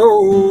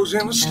shadows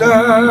and the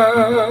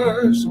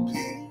stars appear,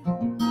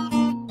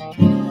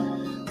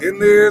 and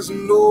there's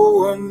no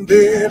one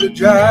there to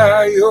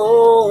dry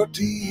your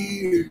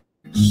tears,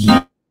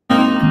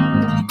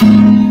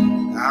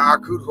 I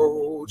could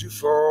hold you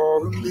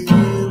for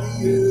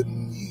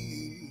 1,000,000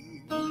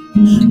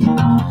 years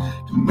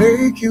to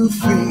make you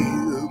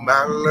feel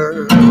my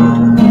love.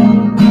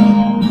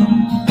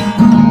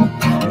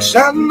 Yes,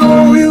 I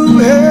know you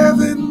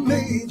haven't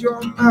made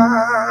your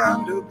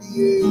mind up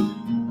yet,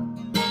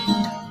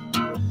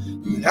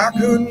 but I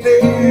could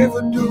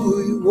never do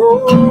you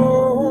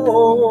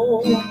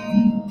wrong.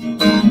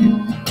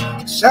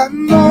 Yes, I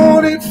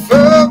know that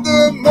from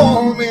the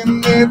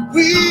moment that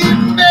we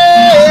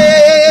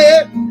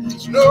met,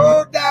 there's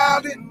no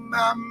doubt in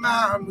my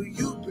mind where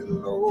you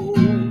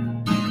belong.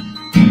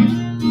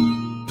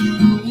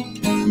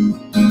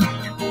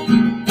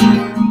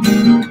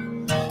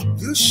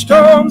 The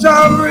storms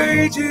are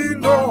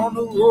raging on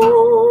the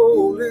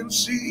rolling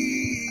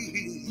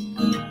sea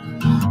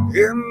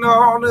and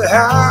on the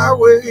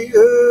highway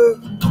of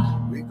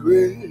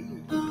regret.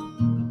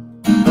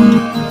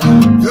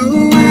 The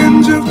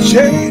winds of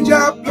change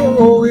are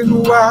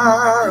blowing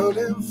wild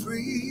and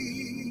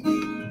free.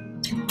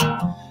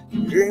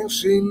 You ain't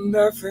seen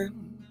nothing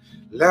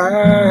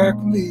like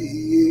me.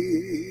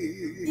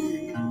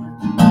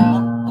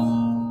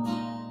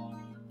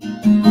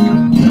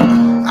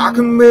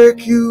 can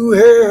make you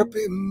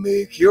happy,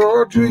 make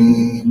your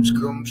dreams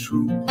come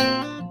true.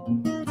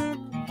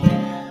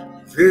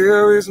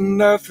 There is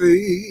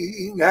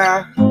nothing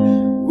I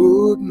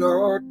would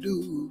not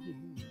do.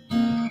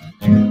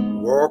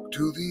 Walk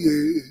to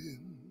the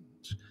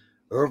ends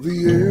of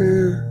the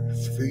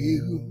earth for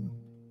you,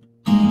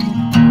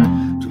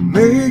 to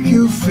make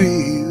you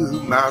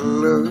feel my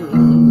love,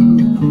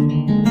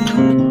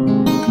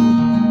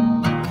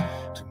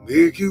 to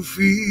make you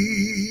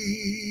feel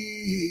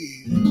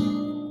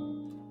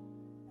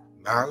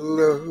my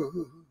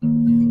love.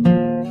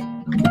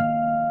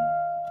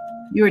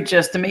 You are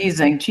just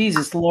amazing.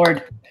 Jesus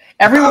Lord.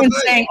 Everyone's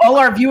saying, all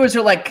our viewers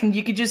are like,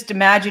 you could just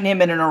imagine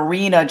him in an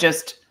arena,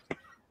 just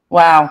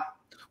wow.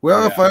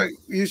 Well,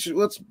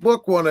 let's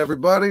book one,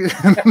 everybody.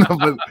 No,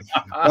 but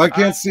I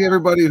can't see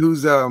everybody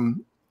who's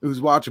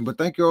watching, but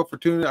thank you all for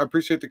tuning in. I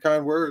appreciate the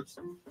kind words.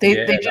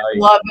 They just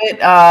love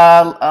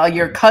it.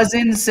 Your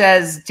cousin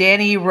says,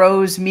 Danny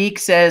Rose Meek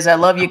says, I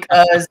love you,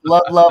 cuz.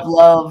 Love, love,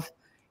 love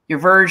your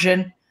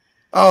version.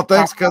 Oh,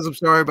 thanks, cuz. I'm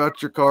sorry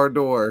about your car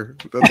door.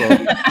 That's all.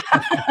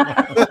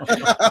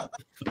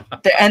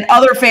 And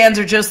other fans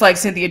are just like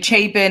Cynthia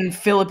Chapin,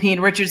 Philippine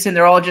Richardson.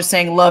 They're all just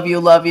saying, love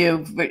you, love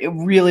you.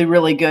 Really,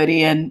 really good,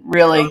 Ian.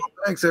 Really. Oh,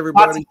 thanks,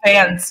 everybody. Lots of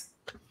fans.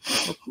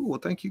 Oh, cool. Well,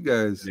 thank you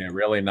guys. Yeah,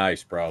 really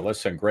nice, bro.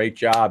 Listen, great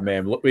job,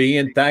 man.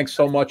 Ian, thanks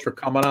so much for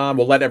coming on.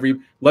 We'll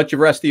let your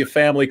rest of your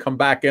family come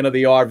back into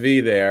the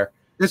RV there.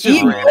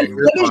 Ian,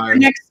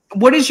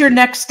 what is your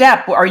next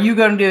step? Are you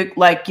going to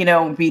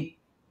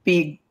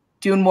be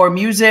doing more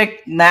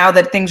music now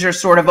that things are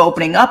sort of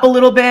opening up a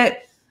little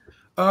bit?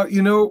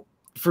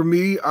 For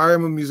me, I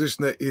am a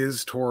musician that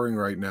is touring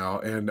right now,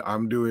 and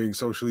I'm doing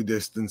socially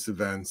distanced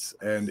events,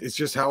 and it's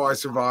just how I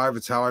survive.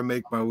 It's how I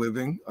make my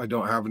living. I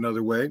don't have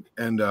another way.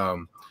 And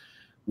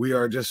we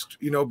are just,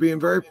 being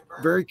very,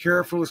 very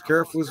careful as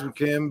we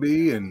can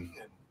be. And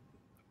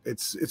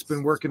it's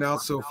been working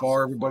out so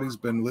far. Everybody's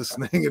been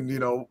listening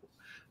and,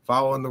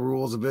 following the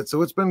rules of it.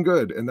 So it's been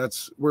good. And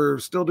we're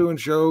still doing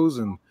shows,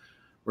 and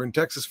we're in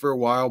Texas for a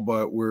while,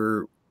 but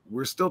we're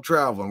still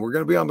traveling. We're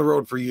going to be on the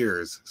road for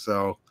years.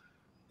 So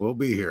we'll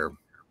be here.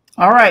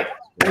 All right.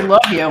 We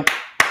love you.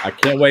 I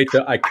can't wait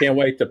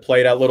to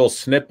play that little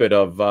snippet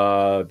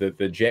of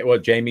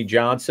Jamie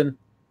Johnson.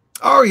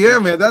 Oh yeah,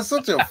 man. That's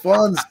such a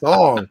fun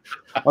song.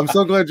 I'm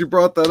so glad you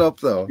brought that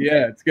up though.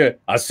 Yeah, it's good.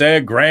 I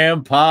said,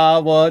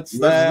 Grandpa, what's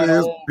that?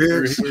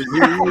 Yeah.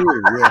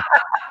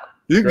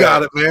 You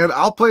got it, man.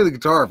 I'll play the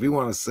guitar if you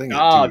want to sing it.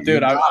 Oh,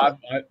 dude,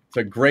 it's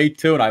a great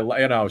tune.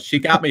 She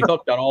got me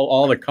hooked on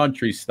all the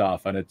country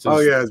stuff, and it's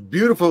just, it's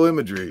beautiful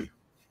imagery.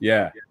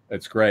 Yeah,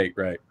 it's great.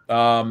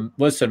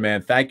 Listen,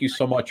 man, thank you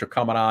so much for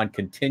coming on.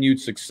 Continued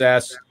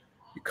success.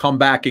 You come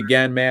back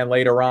again, man,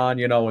 later on.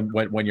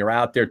 When you're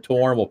out there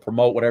touring, we'll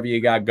promote whatever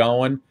you got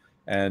going,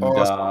 and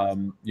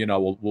awesome.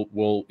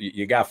 we'll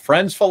you got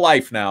friends for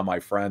life now, my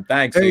friend.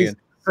 Thanks, Ian.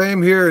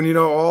 Same here, and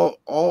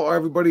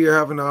everybody you're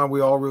having on,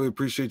 we all really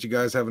appreciate you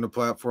guys having a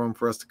platform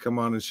for us to come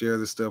on and share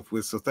this stuff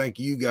with. So thank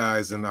you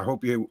guys, and I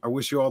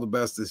wish you all the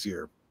best this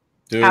year.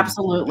 Dude,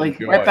 absolutely.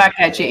 Right back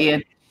at you,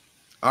 Ian.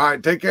 All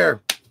right, take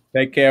care.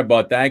 Take care,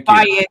 bud. Thank you.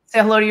 Bye, Ian. Say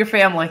hello to your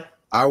family.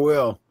 I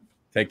will.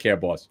 Take care,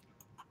 boss.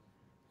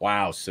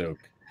 Wow, Suk.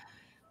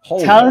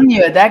 Telling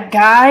you, that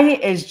guy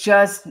is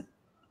just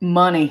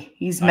money.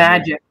 He's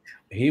magic.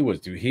 He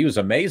was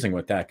amazing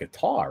with that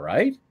guitar,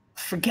 right?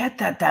 Forget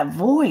that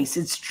voice.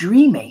 It's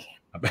dreamy.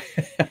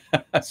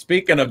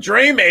 Speaking of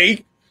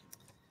dreamy,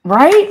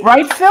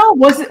 right, Phil?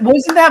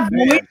 Wasn't that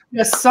voice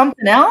just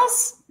something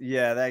else?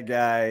 Yeah, that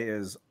guy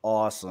is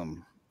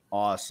awesome.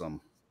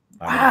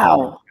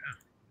 Wow.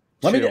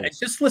 Let me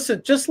just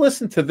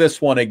listen to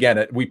this one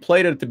again. We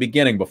played it at the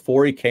beginning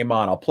before he came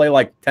on. I'll play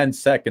like 10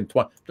 seconds.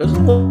 20. The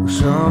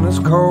sun is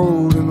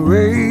cold and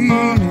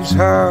rain is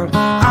hard.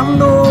 I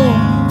know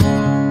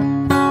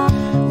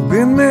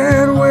been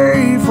that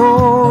way for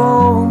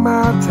all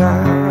my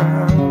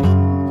time,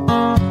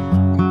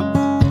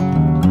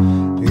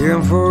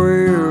 and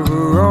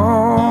forever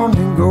on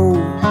it goes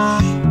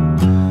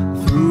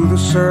through the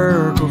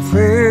circle,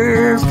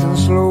 fast and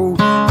slow.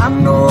 I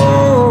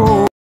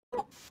know.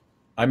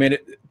 I mean,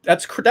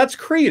 that's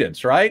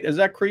Creedence, right? Is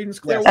that Creedence?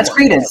 Yes, that's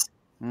Creedence.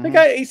 The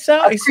guy, he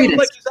sounds like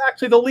he's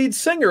actually the lead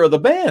singer of the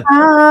band.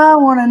 I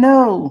want to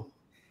know.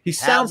 He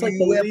sounds like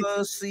the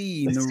ever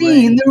seen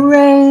the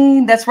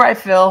rain. That's right,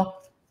 Phil.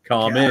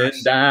 Coming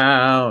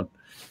down.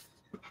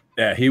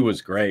 Yeah, he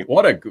was great.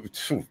 What a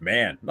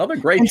man! Another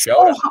great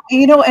show.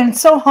 And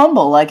so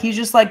humble. Like he's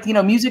just like,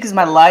 music is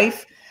my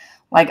life.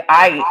 Like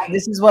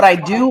this is what I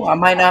do. I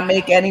might not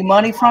make any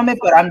money from it,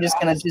 but I'm just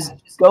gonna just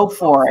go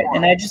for it.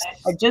 And I just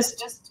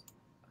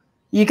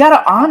you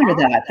gotta honor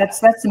that.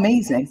 That's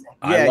amazing.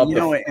 Yeah,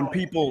 and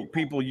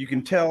people, you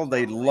can tell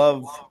they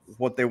love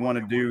what they want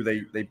to do.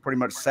 They pretty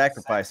much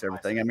sacrifice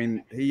everything. I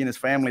mean, he and his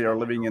family are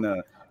living in a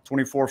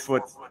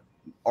 24-foot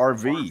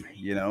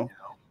RV,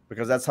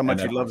 because that's how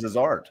much he loves his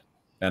art.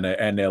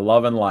 And they're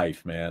loving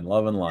life, man.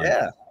 Loving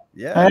life.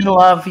 Yeah. And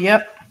love.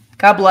 Yep.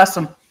 God bless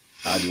them.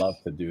 I'd love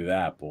to do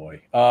that,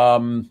 boy.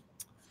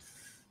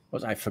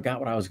 I forgot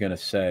what I was going to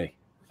say.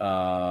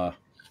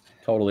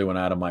 Totally went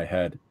out of my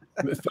head.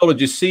 Phil,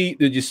 did you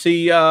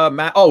see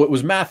Matt? Oh, it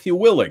was Matthew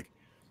Willig.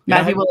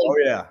 Matthew Willig. Oh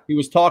yeah. He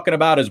was talking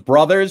about his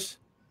brothers.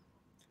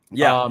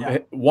 Yeah,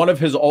 One of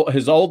his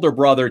older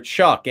brother,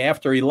 Chuck,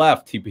 after he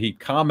left, he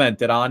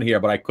commented on here,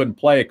 but I couldn't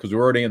play it because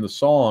we're already in the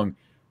song.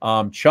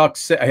 Chuck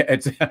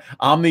said,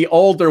 I'm the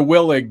older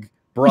Willig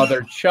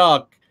brother,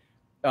 Chuck.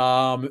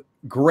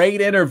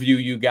 Great interview,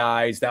 you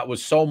guys. That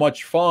was so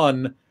much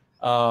fun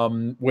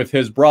with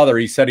his brother.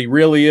 He said he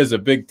really is a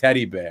big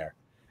teddy bear.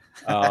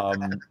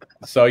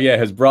 So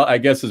yeah, I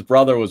guess his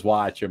brother was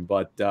watching,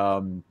 but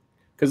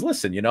because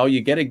listen,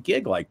 you get a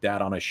gig like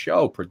that on a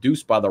show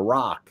produced by The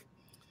Rock,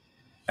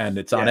 and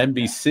it's on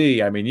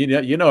NBC. I mean,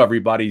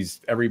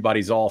 everybody's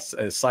all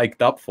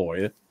psyched up for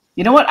you.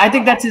 You know what? I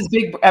think that's his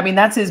big. I mean,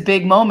 that's his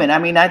big moment. I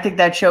mean, I think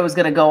that show is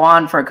going to go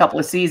on for a couple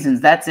of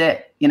seasons. That's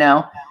it.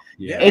 Yeah.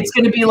 It's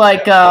going to be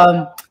like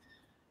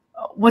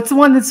what's the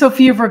one that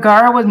Sofia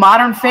Vergara with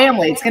Modern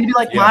Family? It's going to be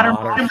like Modern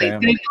Family. It's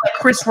going to be like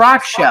Chris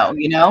Rock's show.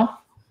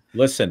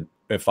 Listen,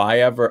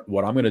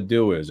 what I'm going to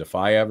do is if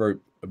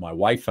my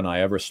wife and I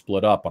ever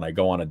split up and I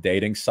go on a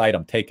dating site,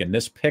 I'm taking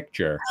this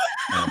picture.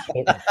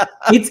 And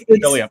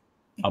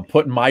I'm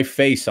putting my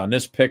face on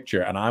this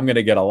picture, and I'm going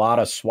to get a lot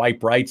of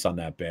swipe rights on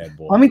that bad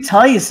boy. Let me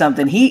tell you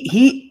something.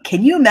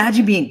 Can you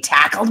imagine being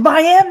tackled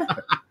by him?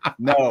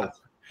 No,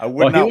 I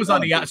wouldn't. Well, he was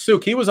on the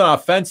Suk. He was an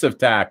offensive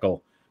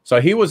tackle,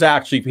 so he was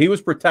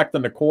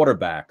protecting the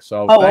quarterback.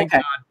 So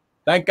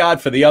thank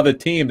God for the other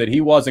team that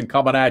he wasn't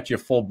coming at you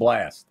full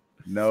blast.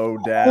 No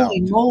doubt.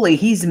 Holy moly,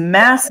 he's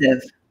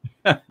massive.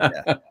 I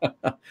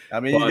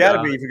mean, you got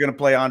to be if you're going to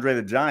play Andre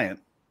the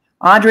Giant.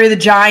 Andre the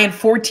Giant,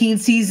 14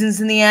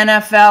 seasons in the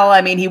NFL.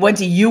 I mean, he went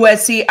to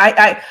USC.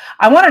 I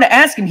wanted to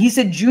ask him. He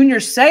said Junior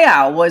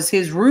Seau was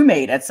his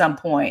roommate at some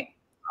point.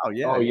 Oh,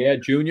 yeah. Oh, yeah,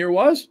 Junior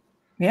was?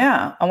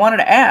 Yeah, I wanted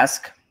to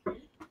ask.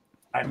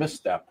 I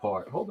missed that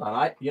part. Hold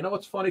on. You know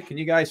what's funny? Can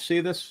you guys see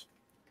this?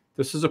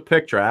 This is a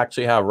picture I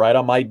actually have right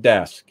on my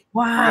desk.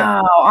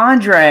 Wow,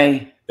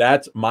 Andre.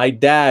 That's my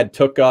dad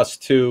took us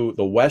to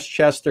the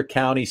Westchester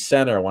County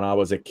Center when I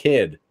was a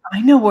kid.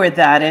 I know where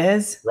that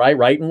is.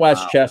 Right in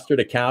Westchester,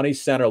 the county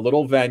center,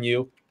 little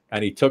venue,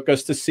 and he took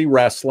us to see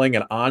wrestling,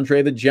 and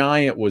Andre the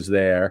Giant was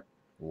there.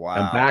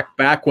 Wow. And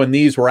back when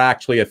these were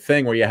actually a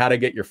thing where you had to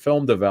get your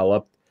film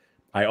developed,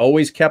 I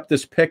always kept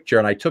this picture,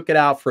 and I took it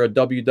out for a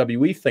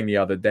WWE thing the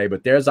other day,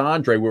 but there's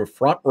Andre. We were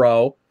front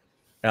row,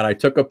 and I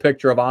took a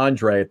picture of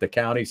Andre at the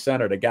county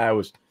center. The guy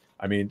was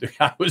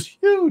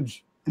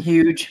huge.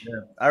 Huge.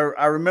 Yeah.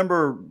 I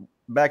remember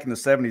back in the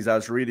 70s, I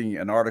was reading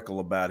an article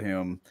about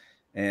him.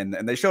 And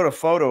they showed a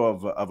photo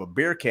of a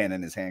beer can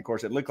in his hand. Of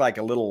course, it looked like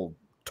a little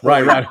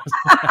toy right.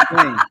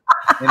 thing.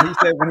 And he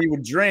said when he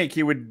would drink,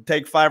 he would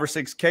take 5 or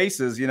 6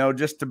 cases,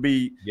 just to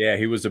be. Yeah,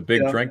 he was a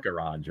big drinker,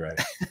 Andre.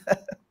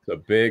 A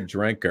big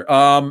drinker.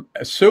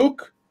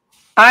 Suk?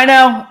 I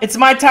know. It's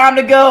my time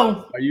to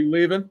go. Are you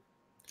leaving?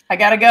 I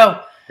got to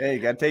go. Hey, you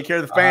got to take care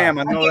of the fam.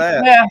 I know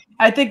that. Yeah,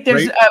 I think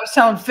there's. I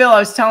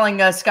was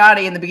telling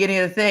Scotty in the beginning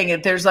of the thing,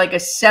 if there's like a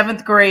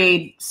 7th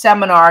grade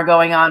seminar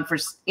going on for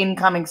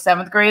incoming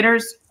 7th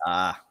graders.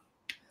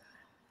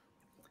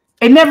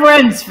 It never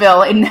ends,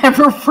 Phil. It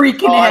never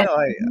freaking ends.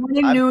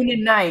 Morning, noon,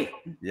 and night.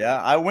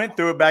 Yeah, I went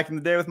through it back in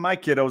the day with my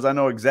kiddos. I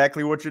know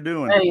exactly what you're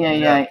doing.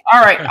 Yeah.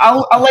 All right,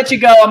 I'll let you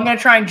go. I'm going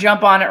to try and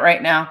jump on it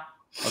right now.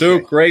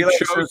 Suk, great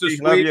shows this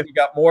week. You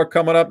got more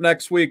coming up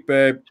next week,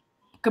 babe.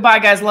 Goodbye,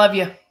 guys. Love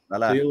you.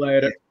 See you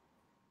later.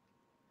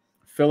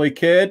 Philly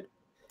Kid.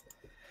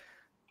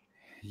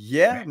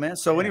 Yeah, man.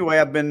 So anyway,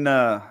 I did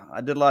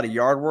a lot of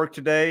yard work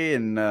today,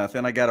 and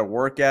then I got a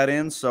workout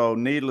in. So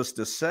needless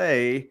to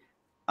say,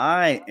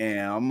 I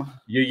am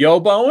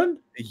yoboing.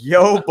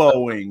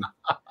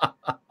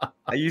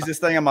 I use this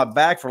thing on my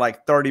back for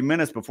like 30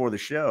 minutes before the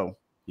show.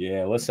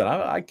 Yeah, listen,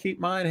 I keep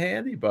mine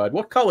handy, bud.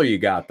 What color you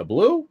got? The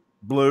blue?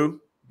 Blue.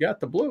 You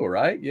got the blue,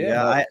 right?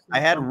 Yeah. I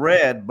had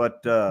red,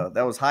 but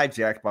that was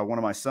hijacked by one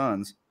of my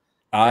sons.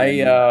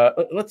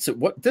 Let's see.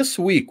 What this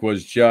week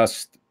was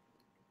just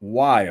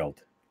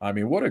wild. I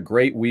mean, what a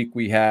great week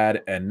we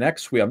had. And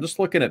next week, I'm just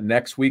looking at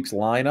next week's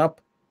lineup.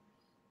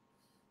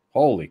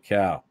 Holy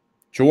cow.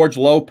 George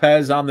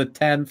Lopez on the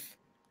 10th.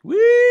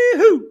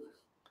 Woo-hoo!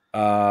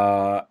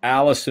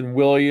 Allison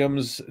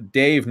Williams.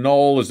 Dave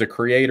Knoll is the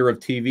creator of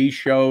TV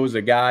shows,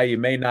 a guy you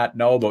may not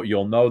know, but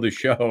you'll know the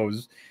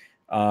shows.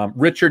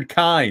 Richard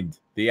Kind,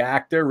 the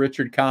actor,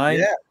 Richard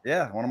Kind.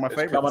 Yeah, one of my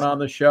favorites. Coming on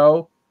the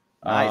show.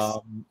 Nice.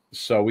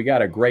 So we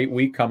got a great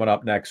week coming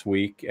up next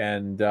week.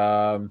 And,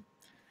 the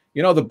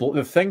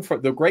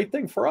great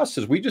thing for us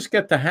is we just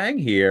get to hang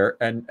here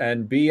and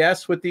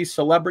BS with these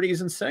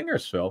celebrities and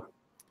singers, Phil.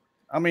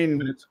 I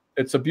mean,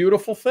 it's a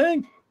beautiful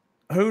thing.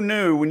 Who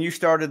knew when you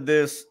started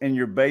this in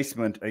your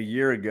basement a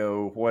year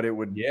ago what it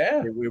would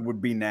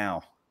be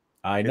now?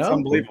 I know. It's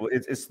unbelievable.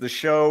 It's the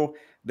show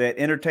that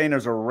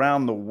entertainers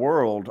around the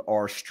world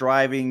are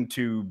striving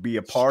to be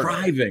a part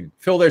of.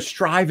 Phil, they're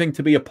striving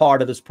to be a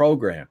part of this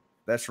program.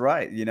 That's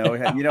right. You know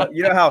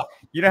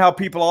how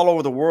people all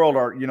over the world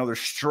are, they're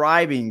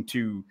striving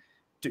to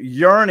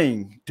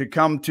yearning to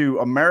come to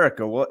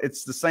America. Well,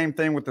 it's the same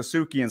thing with the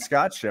Suki and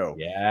Scott show.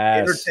 Yes.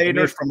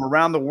 Entertainers from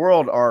around the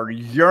world are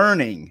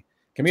yearning.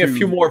 Give me a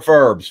few more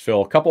verbs,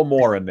 Phil. A couple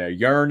more in there.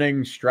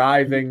 Yearning,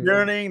 striving.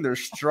 Yearning, they're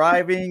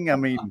striving. I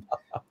mean,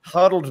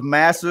 huddled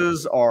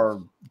masses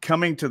are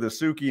coming to the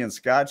Suki and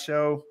Scott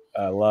show.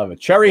 I love it.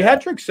 Cherry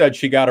Hetrick said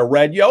she got a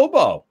red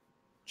Yobo.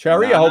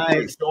 Cherry, I hope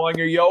you're enjoying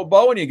your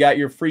Yobo and you got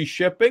your free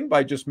shipping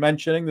by just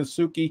mentioning the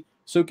Suki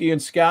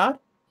and Scott.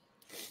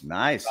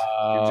 Nice.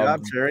 Good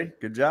job, Cherry.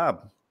 Good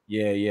job.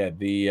 Yeah.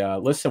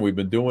 Listen, we've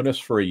been doing this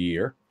for a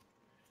year.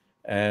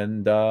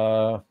 And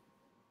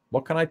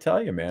what can I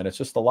tell you, man? It's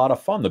just a lot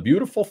of fun. The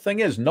beautiful thing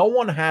is no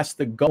one has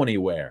to go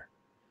anywhere.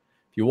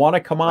 If you want to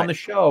come on the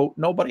show,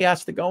 nobody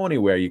has to go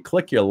anywhere. You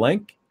click your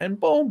link and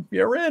boom,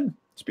 you're in.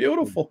 It's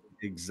beautiful.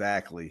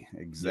 Exactly.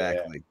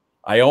 Yeah.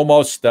 I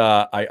almost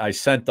I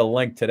sent the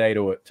link today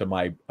to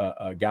my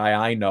a guy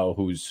I know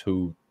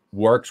who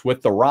works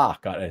with The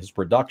Rock at his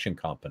production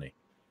company.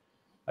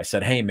 I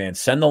said, hey man,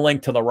 send the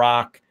link to The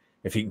Rock.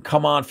 If he can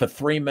come on for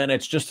 3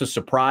 minutes just to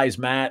surprise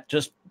Matt,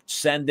 just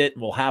send it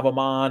and we'll have him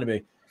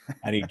on.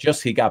 And he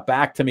got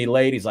back to me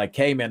late. He's like,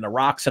 hey man, The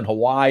Rock's in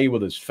Hawaii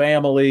with his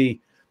family.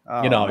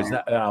 Oh, you know, and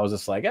I was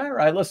just like, all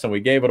right, listen,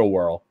 we gave it a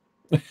whirl.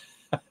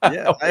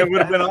 Yeah, it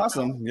would have been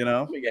awesome, you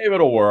know. We gave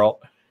it a whirl.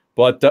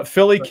 But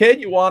Philly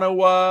Kid, you want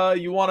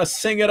to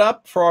sing it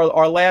up for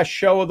our last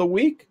show of the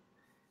week?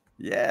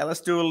 Yeah,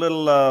 let's do a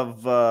little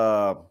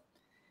of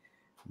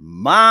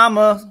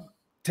Mama,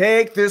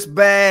 take this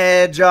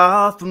badge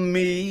off of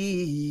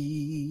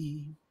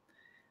me.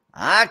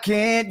 I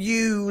can't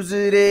use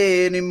it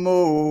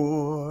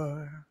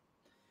anymore.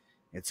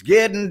 It's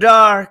getting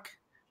dark,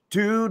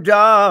 too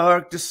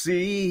dark to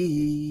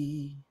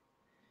see.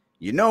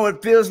 You know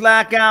it feels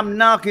like I'm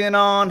knocking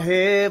on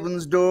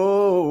heaven's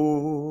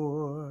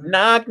door.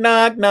 Knock,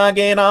 knock,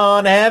 knocking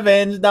on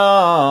heaven's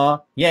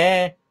door.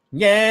 Yeah,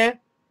 yeah,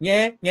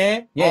 yeah,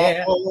 yeah,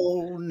 yeah.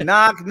 Oh,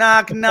 knock,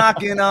 knock,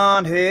 knocking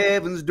on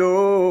heaven's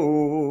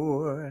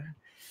door.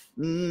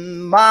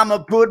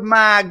 Mama, put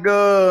my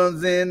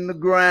guns in the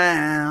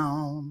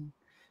ground,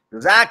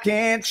 'cause I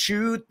can't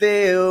shoot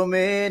them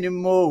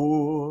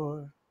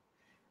anymore.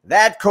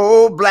 That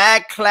cold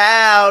black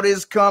cloud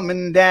is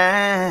coming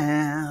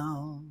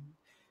down.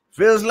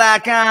 Feels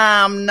like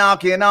I'm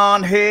knocking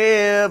on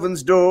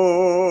heaven's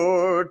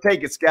door.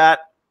 Take it, Scott.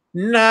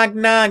 Knock,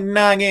 knock,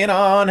 knocking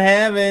on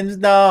heaven's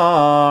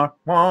door.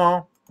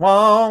 Whoa,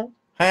 whoa,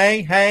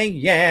 hey, hey,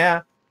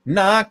 yeah.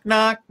 Knock,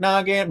 knock,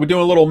 knocking. We're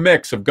doing a little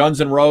mix of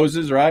Guns N'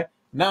 Roses, right?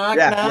 Knock,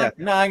 knock,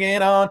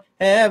 knocking on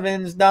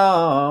heaven's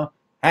door.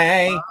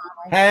 Hey,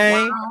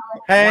 hey,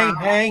 hey,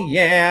 hey,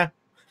 yeah.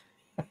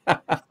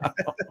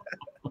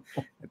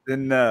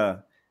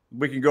 Then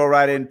we can go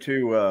right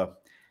into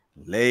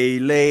lay,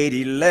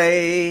 lady,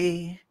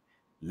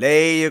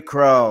 lay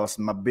across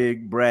my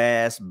big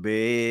brass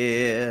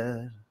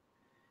bed.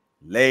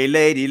 Lay,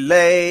 lady,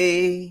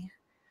 lay.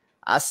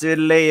 I said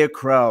lay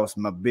across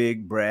my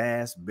big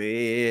brass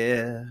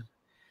bed.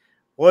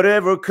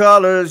 Whatever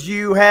colors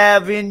you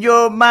have in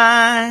your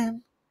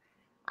mind,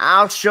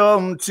 I'll show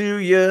them to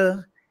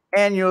you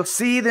and you'll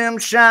see them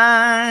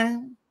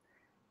shine.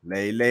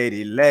 Lay,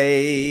 lady,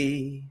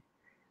 lay.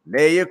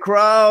 Lay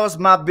across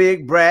my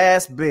big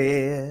brass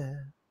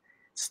bed.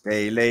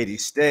 Stay, lady,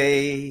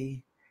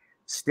 stay.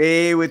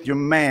 Stay with your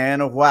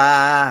man a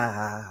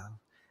while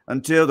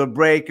until the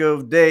break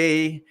of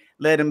day.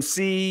 Let him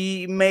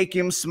see, make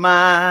him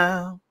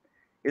smile.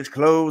 His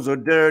clothes are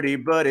dirty,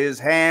 but his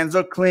hands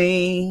are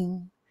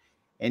clean.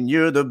 And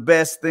you're the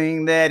best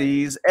thing that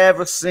he's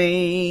ever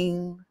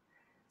seen.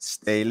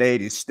 Stay,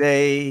 lady,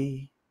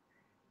 stay.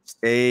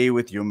 Stay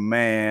with your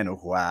man a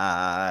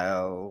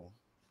while.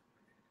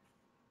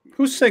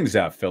 Who sings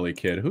that, Philly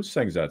Kid? Who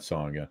sings that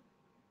song? Yeah?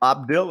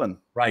 Bob Dylan.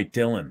 Right,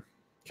 Dylan.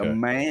 Okay. The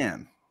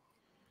man.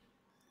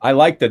 I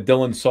like the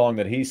Dylan song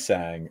that he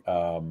sang.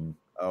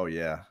 Oh,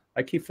 yeah.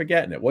 I keep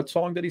forgetting it. What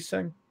song did he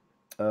sing?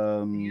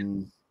 I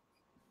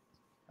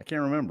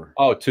can't remember.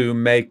 Oh, to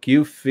make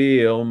you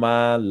feel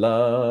my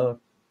love.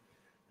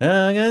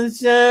 I'm gonna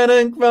shine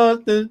across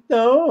the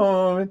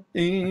door.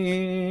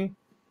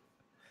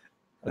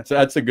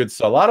 That's a good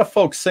song. A lot of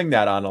folks sing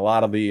that on a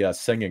lot of the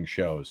singing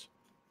shows.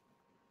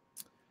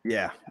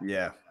 Yeah,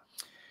 yeah.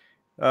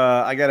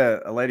 I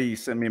got a lady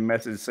sent me a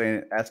message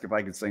saying, ask if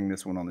I could sing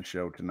this one on the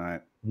show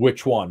tonight.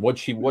 Which one? What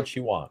she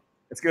want?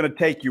 It's gonna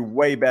take you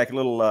way back, a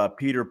little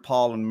Peter,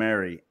 Paul, and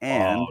Mary.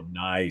 And oh,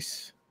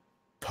 nice.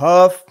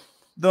 Puff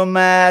the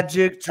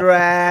magic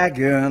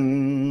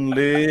dragon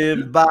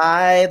lived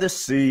by the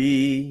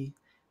sea,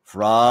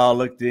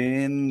 frolicked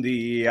in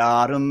the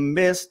autumn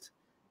mist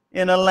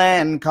in a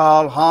land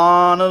called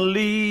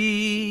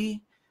Honolulu.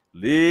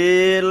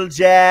 Little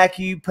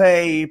Jackie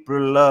Paper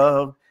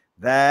loved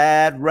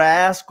that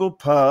rascal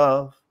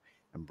Puff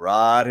and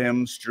brought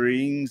him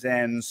strings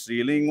and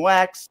sealing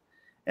wax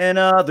and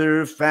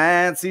other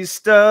fancy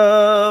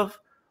stuff.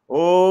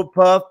 Oh,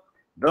 Puff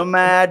the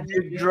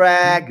magic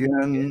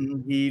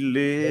dragon, he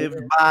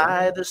lived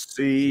by the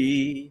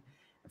sea,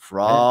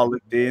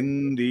 frolicked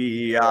in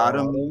the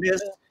autumn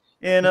mist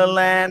in a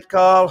land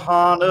called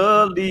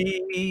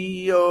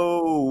Honolulu.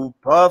 Oh,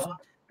 Puff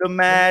the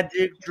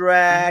magic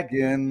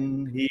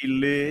dragon, he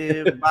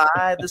lived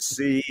by the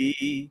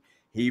sea.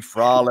 He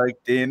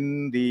frolicked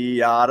in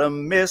the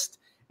autumn mist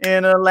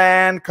in a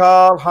land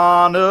called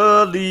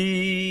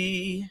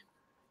Honolulu.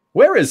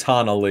 Where is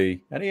Honolulu?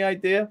 Any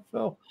idea,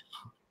 Phil?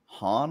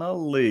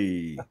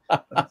 Honolulu.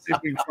 Let's see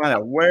if we can find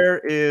out. Where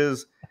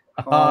is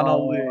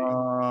Honolulu?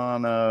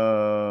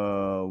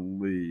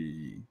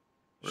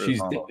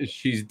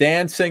 She's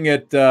dancing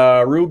at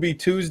Ruby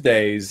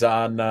Tuesdays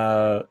on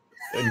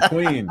in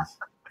Queens.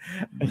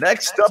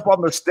 Next up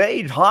on the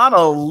stage,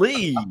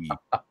 Honolulu.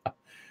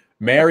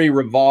 Mary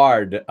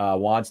Rivard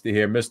wants to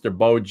hear Mr.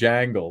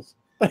 Bojangles.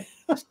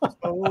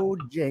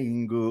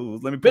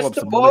 Bojangles. Let me pull up Mr.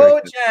 some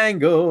lyrics.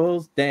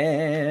 Bojangles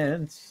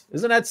dance.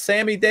 Isn't that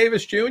Sammy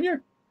Davis Jr.?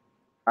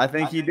 I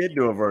think he did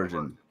do a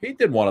version. He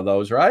did one of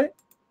those, right?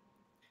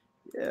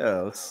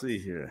 Yeah, let's see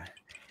here.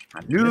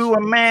 I knew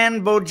a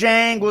man,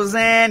 Bojangles,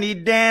 and he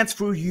danced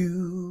for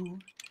you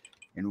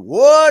in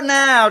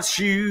worn-out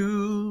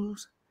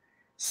shoes,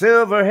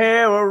 silver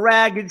hair, a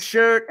ragged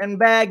shirt, and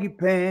baggy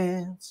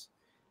pants,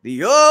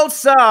 the old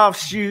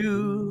soft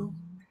shoe.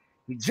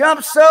 He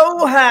jumped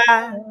so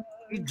high,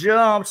 and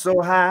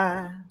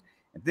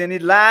then he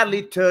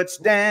lightly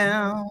touched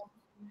down.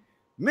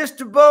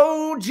 Mr.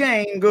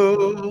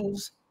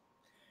 Bojangles,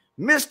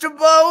 Mr.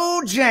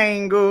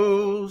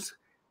 Bojangles,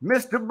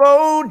 Mr.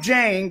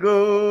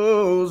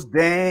 Bojangles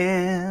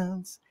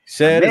dance.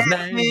 Said his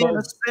name.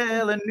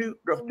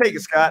 Take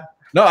it, Scott.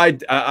 No,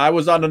 I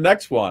was on the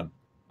next one.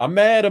 I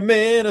met him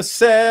in a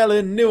cell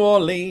in New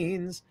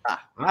Orleans.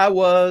 I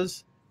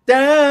was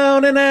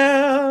down and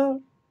out.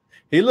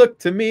 He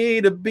looked to me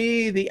to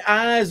be the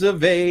eyes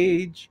of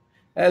age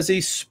as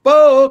he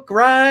spoke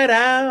right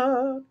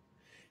out.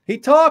 He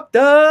talked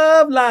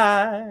of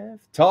life,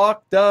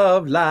 talked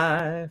of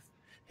life.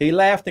 He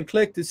laughed and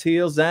clicked his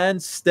heels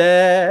and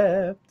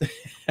stepped.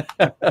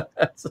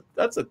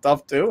 That's a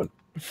tough tune.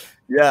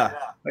 Yeah,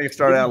 I think it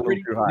started out a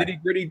little too high.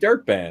 Nitty Gritty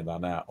Dirt Band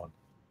on that one.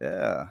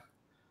 Yeah.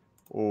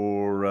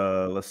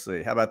 Or let's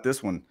see. How about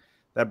this one?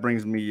 That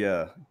brings me,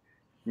 you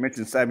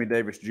mentioned Sammy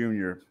Davis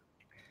Jr.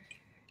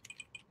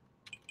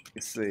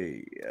 Let's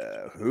see.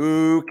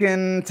 Who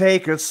can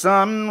take a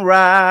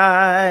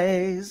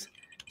sunrise,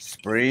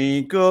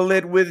 sprinkle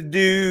it with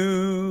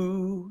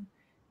dew,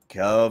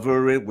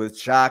 cover it with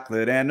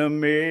chocolate and a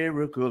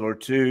miracle or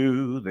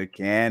two? The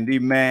Candy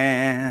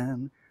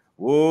Man.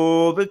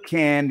 Oh, the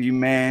Candy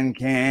Man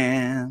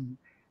can.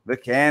 The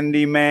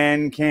Candy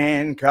Man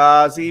can,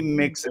 'cause he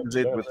mixes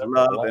it with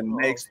love and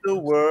makes the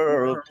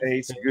world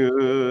taste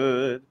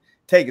good.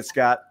 Take it,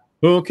 Scott.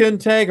 Who can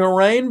take a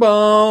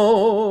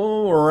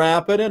rainbow,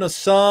 wrap it in a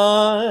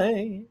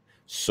sigh,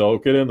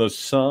 soak it in the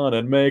sun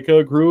and make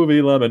a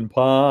groovy lemon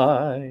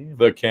pie?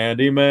 The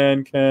Candy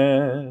Man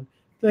can.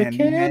 The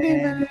Candy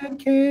Man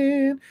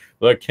can.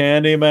 The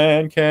Candy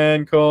Man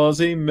can, 'cause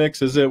he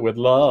mixes it with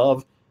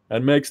love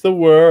and makes the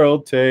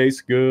world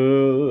taste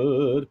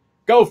good.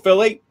 Go,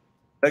 Philly.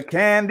 The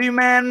Candy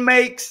Man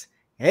makes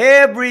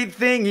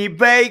everything he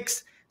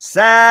bakes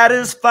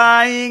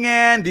satisfying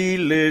and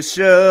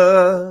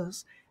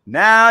delicious.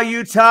 Now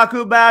you talk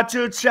about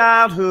your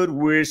childhood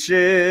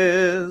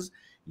wishes.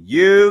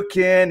 You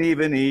can't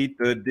even eat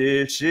the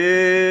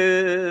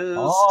dishes.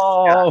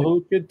 Oh,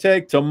 who could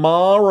take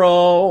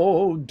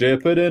tomorrow,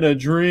 dip it in a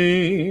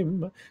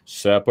dream,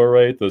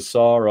 separate the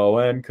sorrow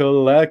and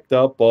collect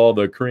up all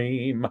the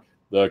cream?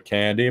 The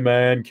Candy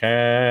Man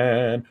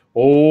can.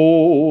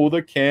 Oh,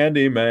 the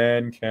Candy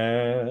Man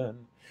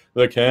can.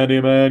 The Candy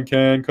Man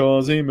can,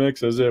 'cause he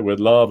mixes it with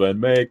love and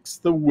makes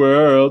the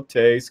world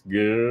taste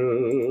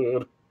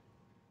good.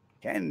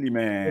 Candy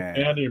Man.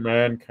 The Candy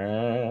Man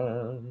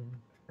can.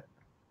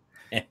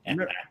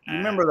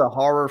 Remember the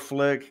horror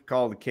flick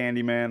called The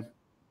Candy Man?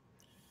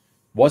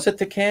 Was it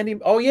the Candy?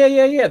 Oh,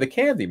 yeah. The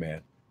Candy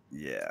Man.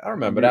 Yeah. I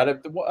remember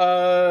that.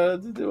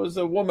 There was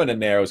a woman in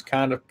there who was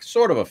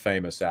sort of a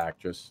famous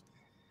actress.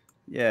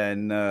 Yeah,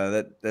 and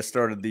that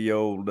started the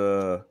old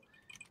I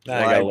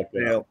gotta look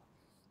it up.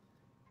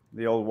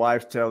 The old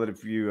wives' tale that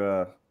if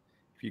you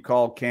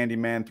call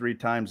Candyman 3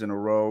 times in a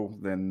row,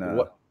 then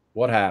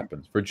what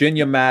happens?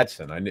 Virginia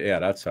Madsen. Yeah,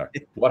 that's her.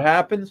 What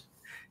happens?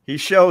 He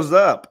shows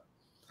up.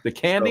 The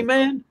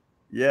Candyman?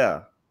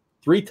 Yeah.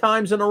 3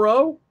 times in a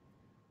row?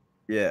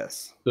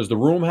 Yes. Does the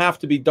room have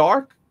to be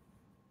dark?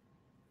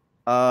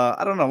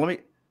 I don't know. Let me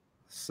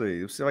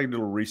see. Let's see if I can do a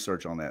little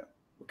research on that.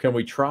 Can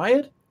we try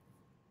it?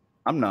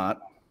 I'm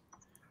not.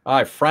 All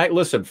right, Frank.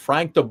 Listen,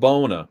 Frank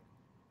DeBona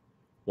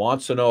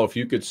wants to know if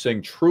you could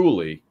sing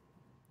 "Truly"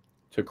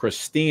 to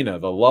Christina,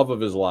 the love of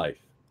his life.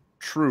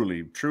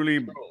 Truly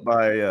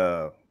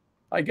by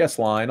I guess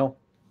Lionel.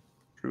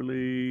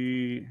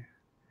 Truly.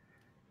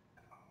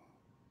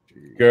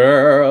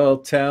 Girl,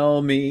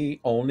 tell me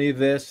only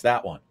this,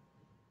 that one.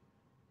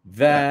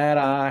 That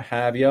I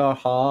have your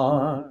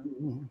heart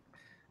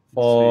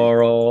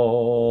for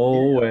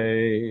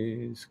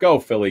always. Go,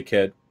 Philly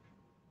kid.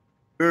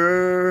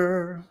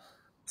 Girl,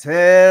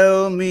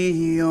 tell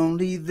me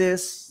only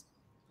this,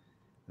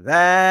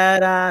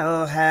 that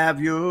I'll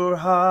have your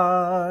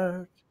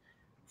heart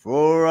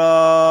for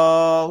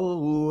always,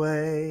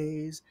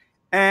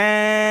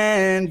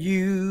 and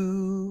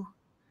you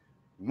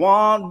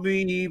want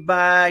me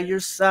by your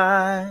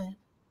side,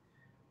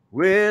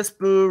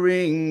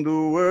 whispering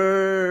the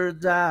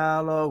words,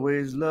 I'll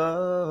always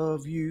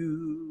love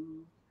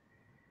you,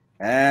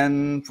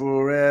 and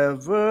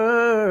forever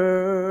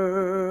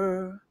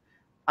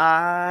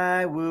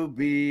I will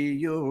be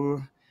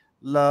your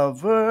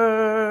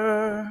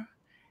lover.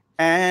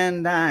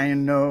 And I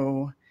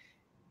know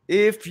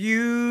if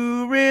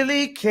you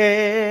really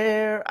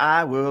care,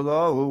 I will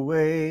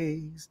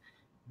always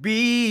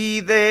be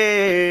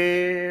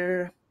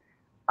there.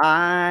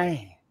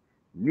 I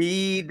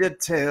need to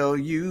tell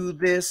you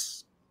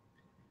this: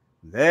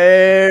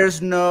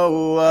 there's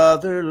no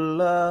other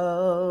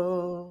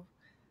love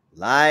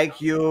like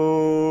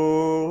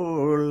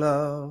your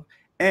love.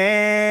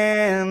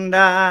 And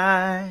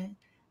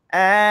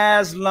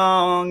as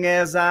long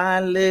as I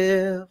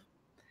live,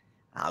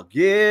 I'll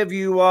give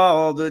you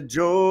all the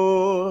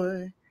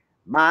joy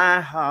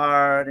my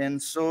heart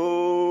and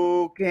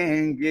soul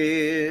can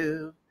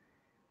give.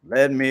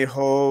 Let me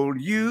hold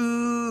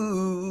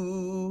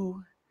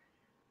you.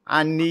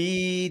 I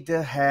need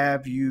to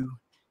have you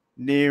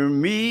near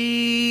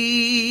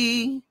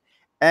me,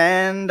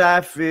 and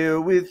I feel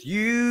with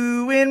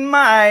you in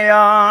my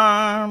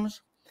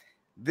arms,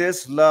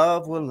 this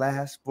love will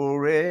last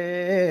forever.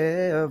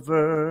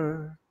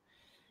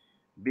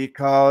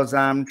 Because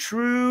I'm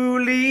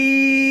truly,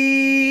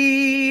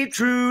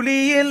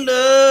 truly in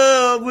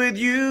love with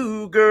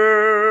you,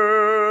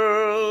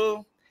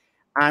 girl.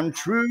 I'm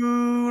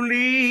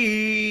truly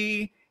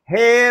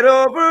head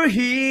over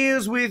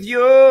heels with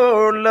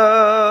your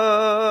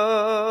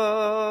love.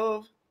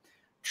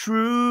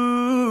 Truly.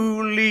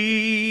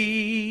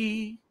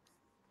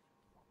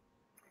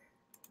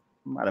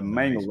 Might have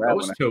mangled that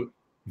one.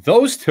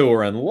 Those two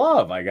are in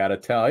love, I got to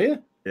tell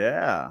you.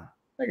 Yeah.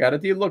 I got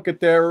it. You look at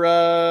their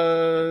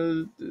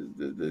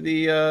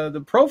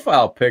the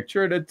profile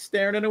picture, and it's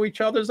staring into each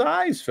other's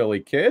eyes, Philly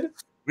kid.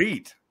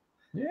 Sweet.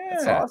 Yeah.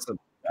 That's awesome.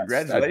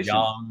 Congratulations. That's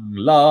young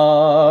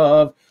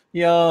love,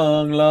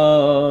 young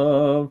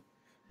love.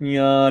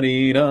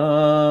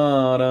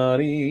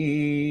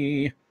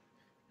 Yaddy-da-da-dee.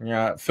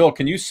 Yeah. Phil,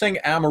 can you sing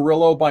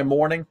Amarillo by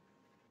Morning?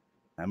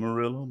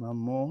 Amarillo by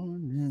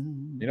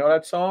Morning. You know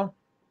that song?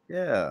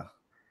 Yeah.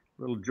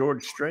 Little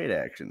George Strait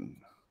action.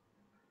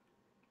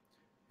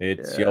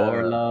 It's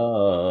your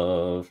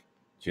love,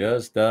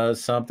 just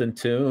does something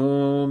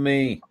to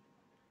me.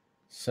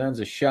 Sends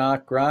a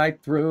shock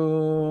right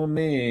through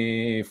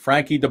me.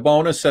 Frankie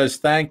DeBona says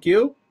thank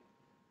you.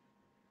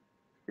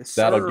 Yes,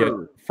 That'll get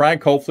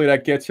Frank. Hopefully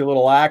that gets you a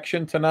little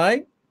action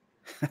tonight.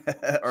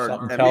 Or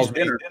something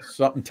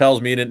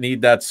tells me you didn't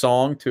need that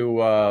song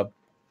to.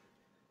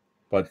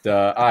 But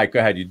all right, go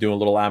ahead. You doing a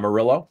little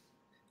Amarillo?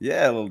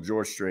 Yeah, a little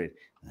George Strait.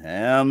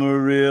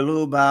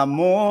 Amarillo by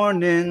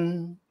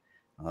morning,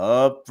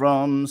 up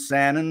from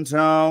San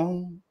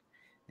Antonio.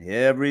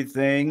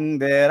 Everything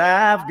that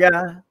I've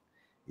got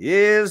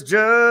is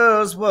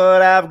just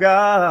what I've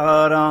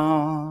got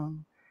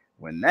on.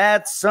 When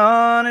that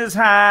sun is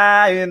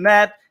high in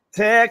that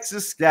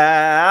Texas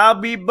sky, I'll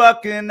be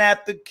bucking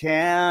at the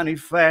county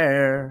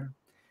fair.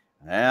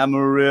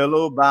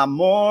 Amarillo by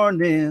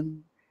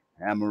morning,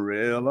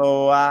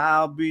 Amarillo,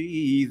 I'll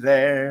be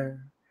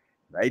there.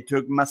 They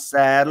took my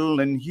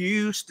saddle in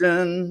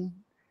Houston,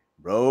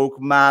 broke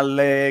my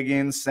leg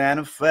in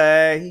Santa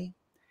Fe,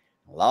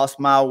 lost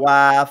my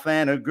wife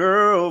and a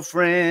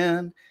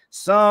girlfriend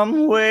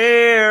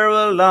somewhere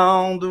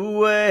along the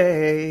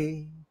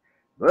way.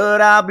 But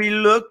I'll be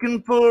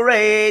looking for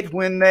 8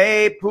 when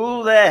they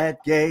pull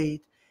that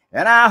gate,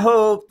 and I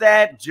hope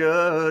that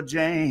judge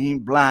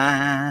ain't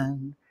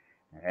blind.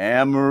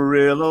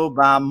 Amarillo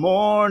by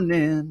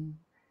morning,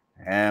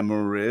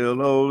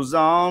 Amarillo's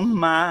on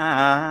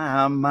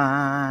my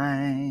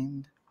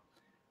mind.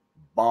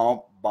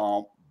 Bump,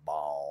 bump,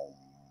 bump.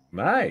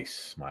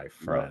 Nice, my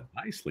friend.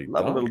 Nicely done.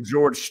 Love a little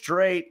George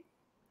Strait.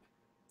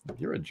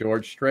 You're a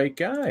George Strait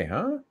guy,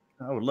 huh?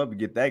 I would love to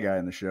get that guy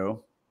in the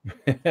show.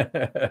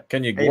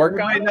 Can you work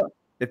on it?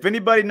 If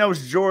anybody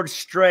knows George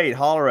Strait,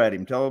 holler at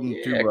him. Tell him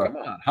to come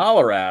on,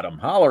 holler at him.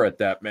 Holler at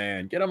that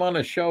man. Get him on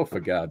the show,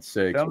 for God's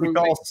sake. Tell him to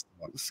call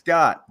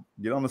Scott.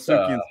 Get on the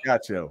Suki and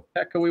Scott show.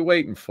 Heck are we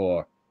waiting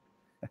for?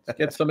 Let's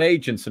get some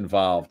agents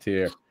involved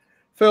here.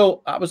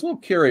 Phil, I was a little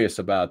curious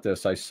about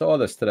this. I saw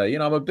this today. You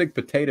know, I'm a big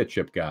potato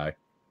chip guy.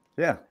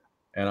 Yeah.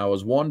 And I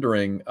was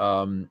wondering,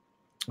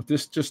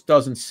 this just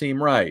doesn't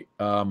seem right.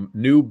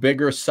 New,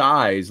 bigger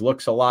size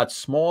looks a lot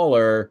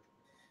smaller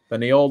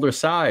than the older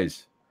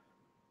size.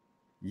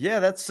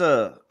 Yeah, that's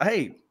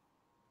hey,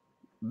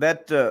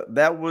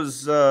 that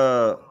was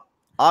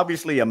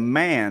obviously a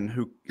man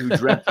who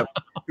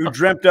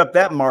dreamt up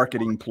that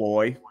marketing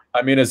ploy.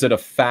 I mean, is it a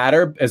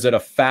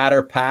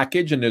fatter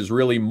package and there's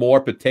really more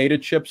potato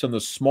chips in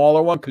the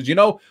smaller one? Because you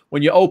know,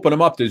 when you open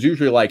them up, there's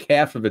usually like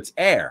half of it's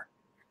air.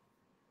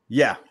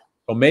 Yeah.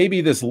 So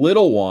maybe this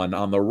little one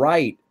on the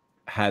right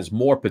has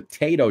more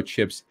potato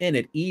chips in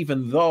it,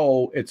 even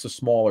though it's a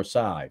smaller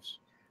size.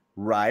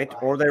 Right.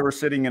 Or they were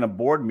sitting in a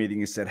board meeting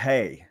and said,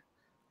 hey,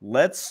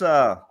 let's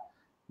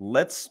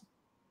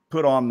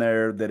put on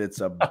there that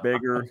it's a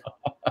bigger,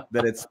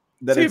 See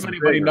if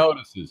anybody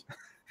notices.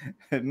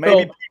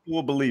 Maybe people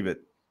will believe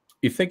it.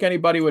 You think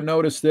anybody would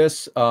notice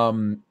this?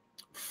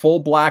 Full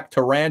black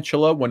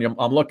tarantula when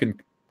I'm looking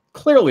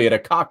clearly at a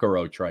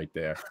cockroach right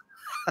there.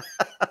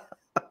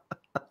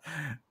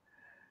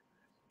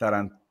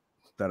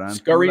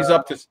 Scurries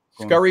up to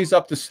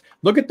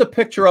look at the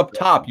picture up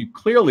top. You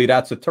clearly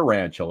that's a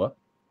tarantula.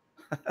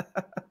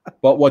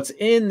 But what's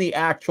in the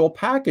actual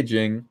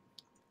packaging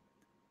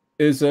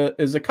is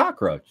a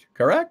cockroach,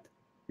 correct?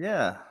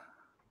 Yeah.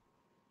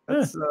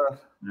 That's,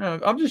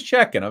 I'm just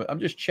checking. I'm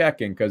just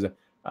checking because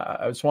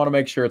I just want to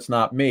make sure it's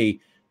not me.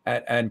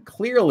 And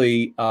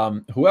clearly,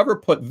 whoever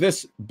put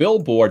this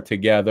billboard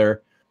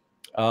together,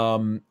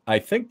 I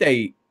think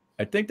they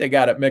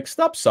got it mixed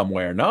up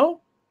somewhere.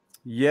 No?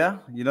 Yeah,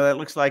 that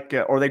looks like,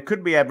 or they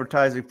could be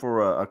advertising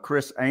for a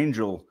Chris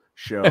Angel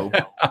show.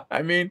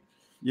 I mean,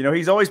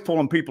 he's always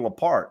pulling people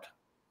apart.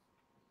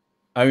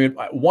 I mean,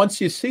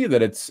 once you see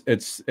that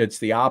it's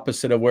the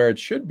opposite of where it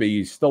should be,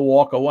 you still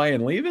walk away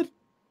and leave it.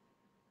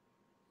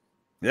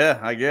 Yeah,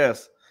 I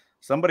guess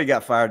somebody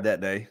got fired that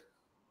day.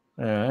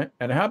 All right.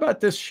 And how about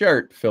this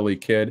shirt, Philly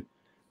Kid?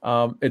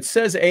 It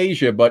says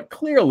Asia, but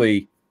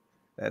clearly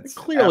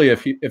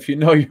if you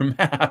know your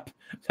map,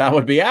 that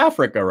would be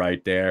Africa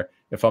right there.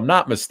 If I'm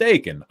not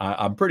mistaken,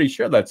 I'm pretty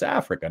sure that's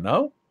Africa.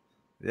 No?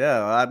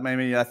 Yeah,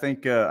 I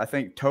think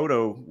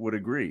Toto would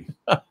agree.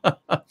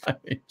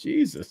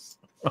 Jesus.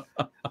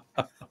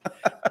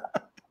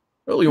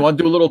 Well, you want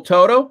to do a little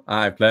Toto?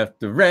 I've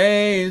left the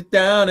rains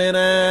down in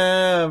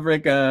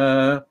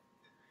Africa.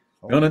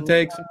 Gonna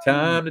take some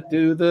time to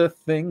do the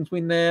things we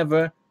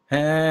never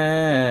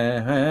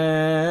had.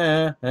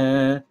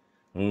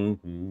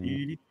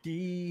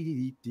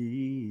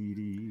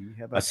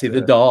 I see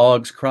the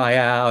dogs cry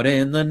out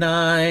in the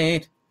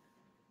night.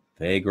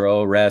 They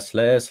grow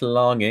restless,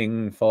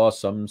 longing for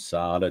some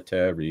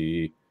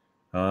solitary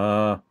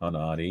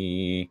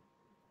honey.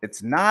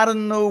 It's not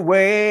in the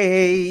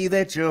way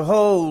that you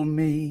hold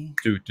me.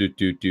 It's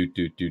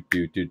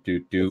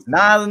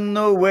not in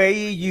the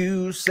way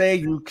you say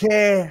you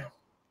care.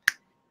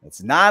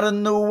 It's not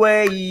in the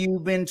way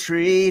you've been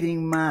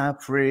treating my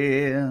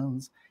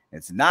friends.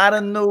 It's not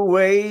in the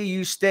way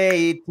you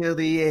stay till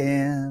the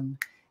end.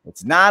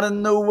 It's not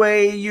in the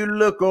way you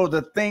look or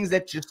the things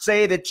that you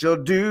say that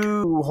you'll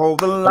do. Hold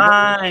the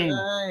line.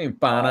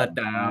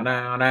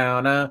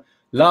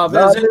 Love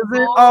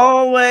isn't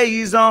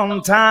always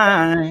on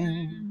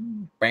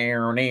time.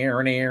 Hold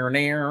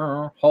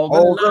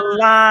the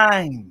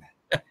line.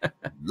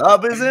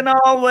 Love isn't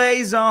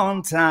always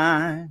on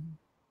time.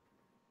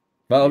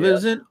 Love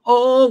isn't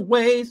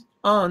always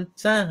on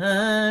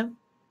time.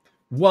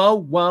 Whoa,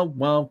 whoa,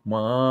 whoa,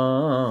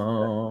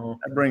 whoa.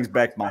 That brings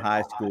back my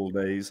high school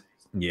days.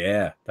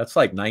 Yeah, that's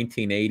like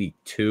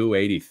 1982,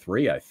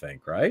 83, I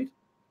think, right?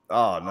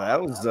 Oh, no,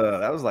 that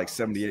was like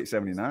 78,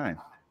 79.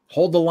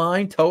 Hold the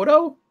line,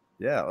 Toto?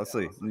 Yeah, let's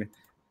see.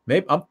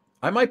 Maybe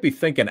I might be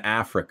thinking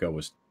Africa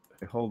was.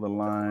 Hold the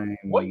line.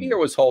 What year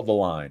was Hold the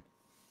Line?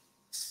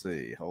 Let's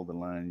see. Hold the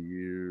line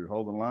year.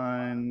 Hold the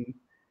line.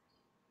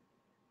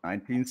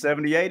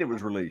 1978 it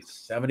was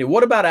released. 70.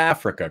 What about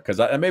Africa? Because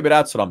maybe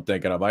that's what I'm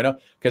thinking of. I know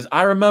because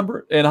I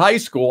remember in high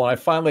school when I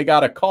finally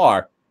got a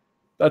car,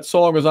 that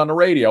song was on the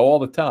radio all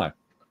the time.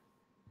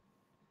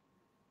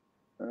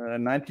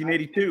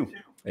 1982.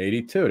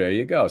 82. There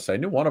you go. So I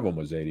knew one of them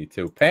was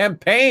 82. Pam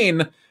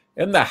Payne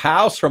in the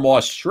house from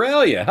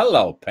Australia.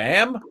 Hello,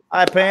 Pam.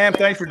 Hi, Pam.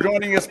 Thanks for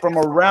joining us from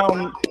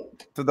around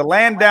to the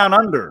land down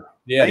under.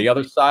 Yeah, the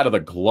other side of the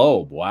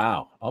globe.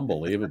 Wow.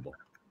 Unbelievable.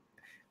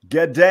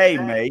 Good day,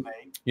 mate.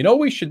 You know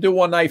what we should do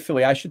one night,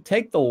 Philly? I should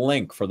take the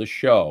link for the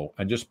show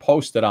and just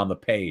post it on the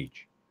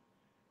page.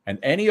 And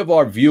any of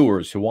our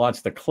viewers who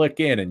wants to click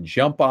in and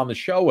jump on the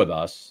show with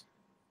us,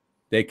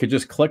 they could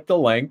just click the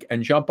link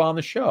and jump on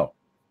the show.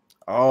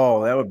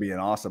 Oh, that would be an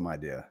awesome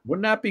idea.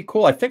 Wouldn't that be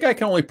cool? I think I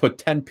can only put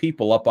 10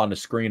 people up on the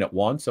screen at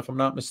once, if I'm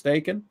not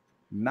mistaken.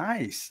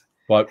 Nice.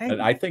 But hey,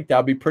 I think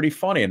that'd be pretty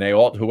funny. And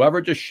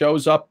whoever just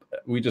shows up,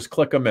 we just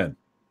click them in.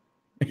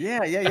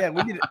 Yeah.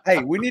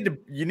 You need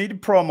to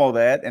promo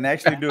that and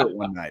actually do it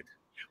one night.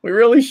 We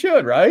really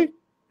should, right?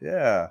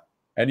 Yeah.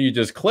 And you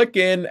just click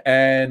in,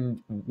 and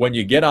when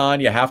you get on,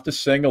 you have to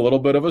sing a little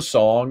bit of a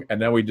song,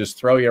 and then we just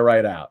throw you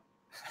right out.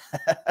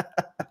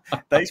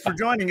 Thanks for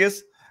joining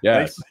us. Yes.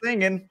 Thanks for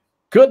singing.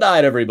 Good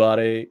night,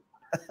 everybody.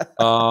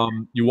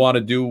 You want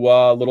to do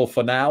a little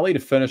finale to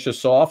finish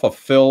us off, a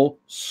Phil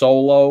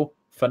solo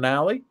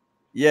finale?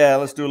 Yeah,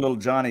 let's do a little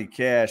Johnny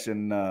Cash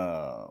and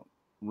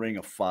Ring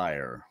of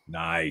Fire.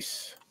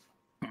 Nice.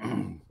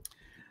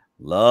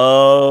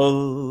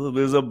 Love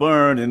is a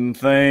burning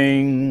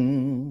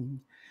thing,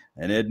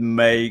 and it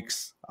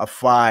makes a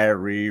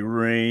fiery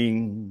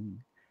ring.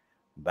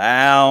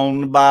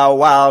 Bound by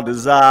wild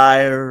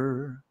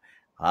desire,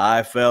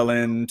 I fell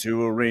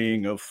into a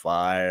ring of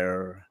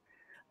fire.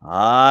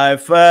 I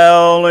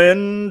fell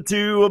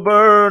into a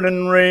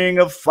burning ring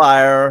of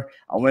fire.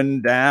 I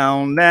went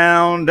down,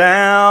 down,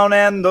 down,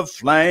 and the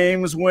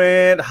flames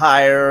went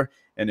higher.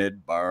 And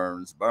it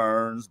burns,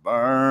 burns,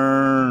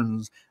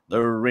 burns,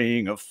 the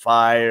ring of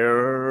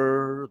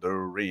fire, the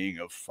ring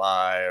of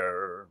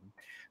fire.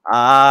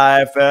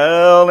 I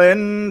fell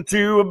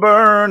into a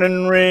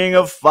burning ring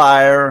of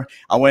fire.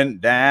 I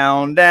went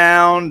down,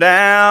 down,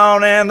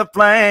 down, and the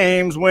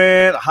flames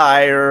went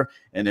higher.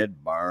 And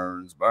it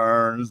burns,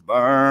 burns,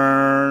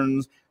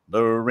 burns,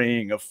 the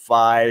ring of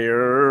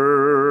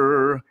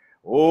fire.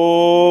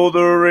 Oh,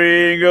 the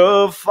ring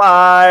of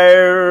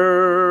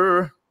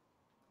fire.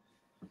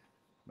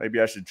 Maybe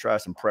I should try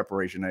some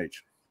Preparation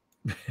H.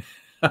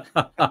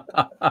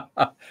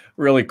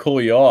 Really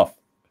cool you off.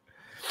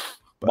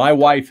 My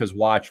wife has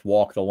watched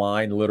Walk the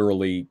Line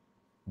literally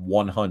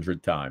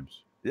 100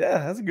 times. Yeah,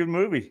 that's a good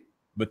movie.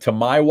 But to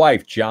my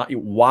wife,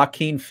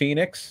 Joaquin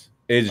Phoenix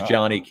is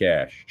Johnny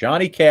Cash.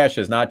 Johnny Cash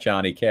is not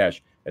Johnny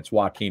Cash. It's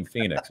Joaquin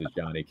Phoenix is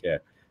Johnny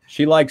Cash.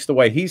 She likes the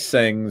way he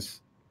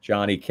sings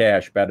Johnny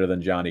Cash better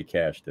than Johnny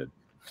Cash did.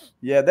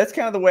 Yeah, that's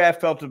kind of the way I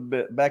felt a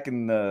bit back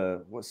in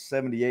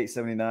 78,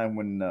 79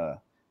 when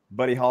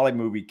Buddy Holly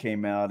movie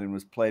came out and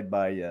was played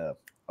by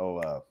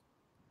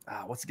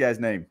what's the guy's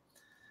name?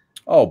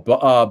 Oh,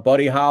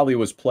 Buddy Holly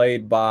was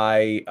played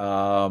by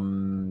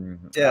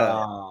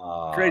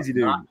crazy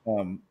dude.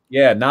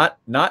 Not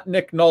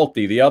Nick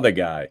Nolte, the other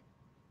guy.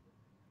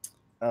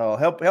 Oh,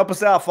 help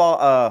us out,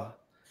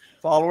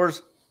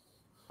 followers.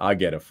 I'll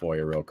get it for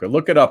you real quick.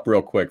 Look it up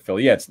real quick, Phil.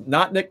 Yeah, it's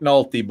not Nick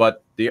Nolte,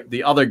 but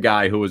the other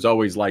guy who was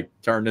always like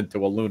turned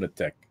into a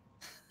lunatic.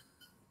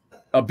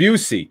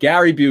 Busey,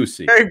 Gary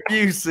Busey. Gary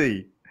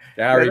Busey.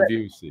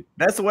 Busey.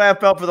 That's the way I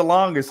felt for the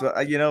longest.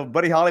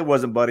 Buddy Holly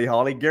wasn't Buddy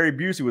Holly. Gary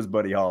Busey was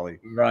Buddy Holly.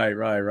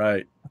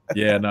 Right.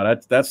 Yeah, no,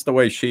 that's the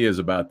way she is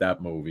about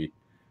that movie.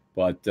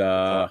 But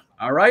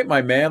all right,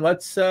 my man,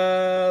 let's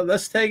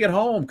take it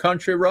home.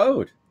 Country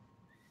Road.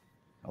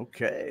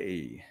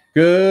 Okay.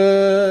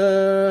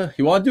 Good.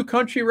 You want to do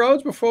Country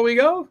Roads before we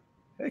go?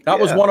 That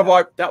was one of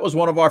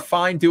our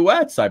fine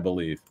duets, I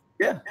believe.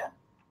 Yeah.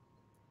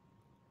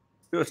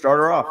 Do a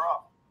starter off.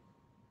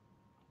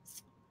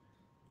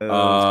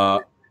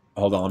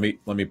 Hold on,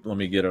 let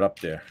me get it up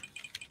there.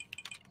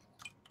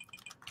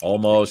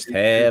 Almost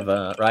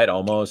heaven, right?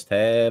 Almost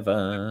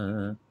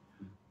heaven.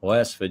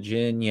 West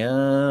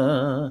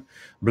Virginia,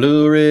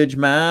 Blue Ridge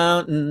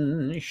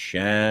Mountain,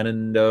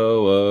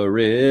 Shenandoah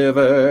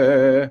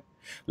River.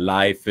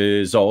 Life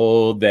is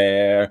old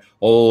there,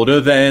 older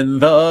than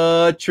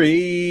the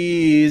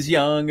trees,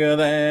 younger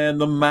than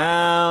the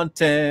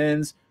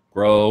mountains,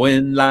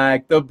 growing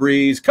like the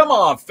breeze. Come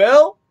on,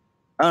 Phil.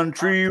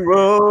 Country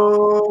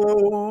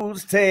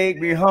roads take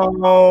me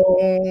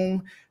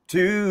home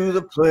to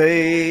the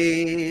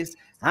place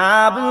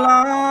I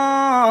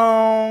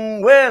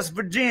belong. West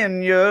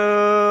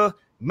Virginia,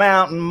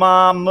 Mountain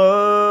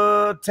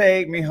Mama,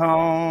 take me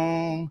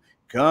home.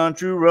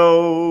 Country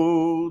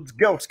roads.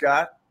 Go,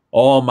 Scott.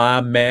 All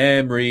my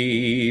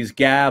memories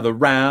gather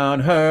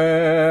round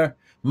her.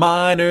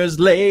 Miner's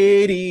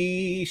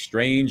lady,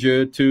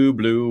 stranger to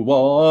blue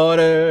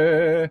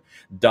water,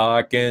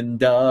 dark and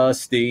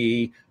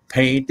dusty,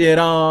 painted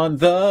on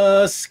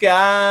the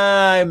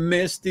sky,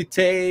 misty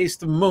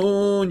taste of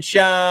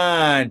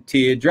moonshine,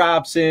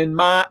 teardrops in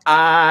my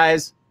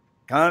eyes.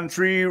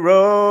 Country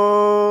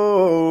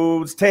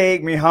roads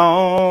take me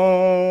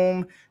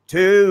home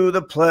to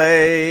the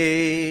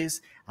place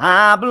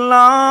I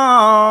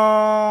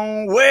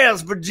belong.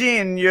 West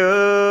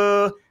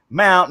Virginia,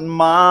 Mountain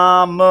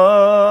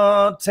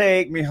Mama,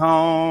 take me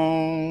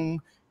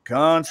home.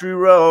 Country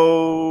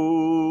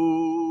roads.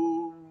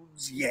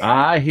 Yeah.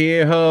 I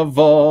hear her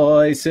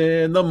voice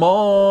in the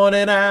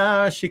morning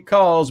hour. She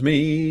calls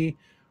me.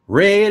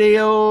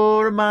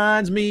 Radio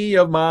reminds me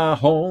of my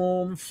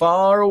home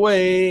far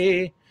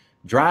away.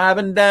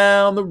 Driving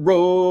down the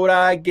road,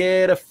 I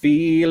get a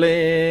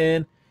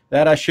feeling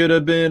that I should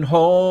have been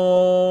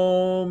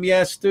home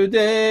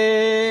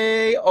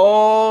yesterday.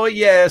 Oh,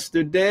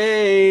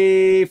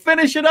 yesterday.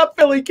 Finish it up,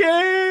 Philly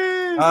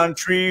King.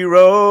 Country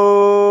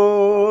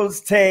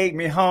roads take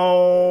me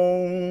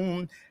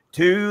home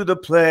to the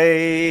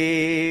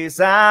place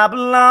I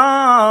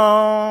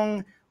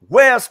belong.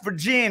 West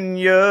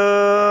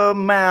Virginia,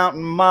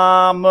 Mountain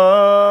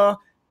Mama,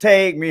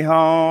 take me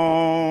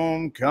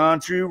home.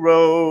 Country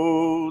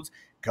roads.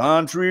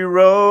 Country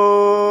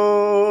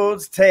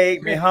roads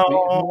take me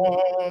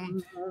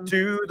home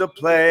to the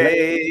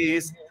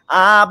place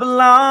I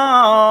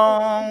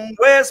belong.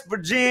 West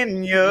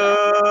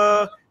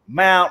Virginia,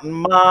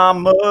 Mountain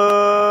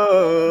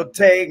Mama,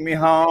 take me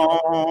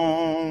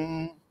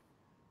home.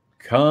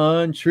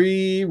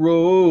 Country roads.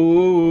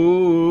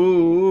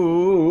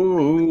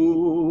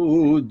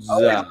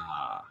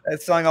 That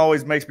song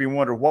always makes me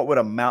wonder, what would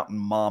a mountain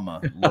mama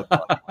look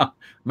like?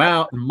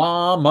 Mountain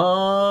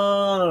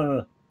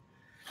Mama.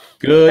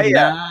 Good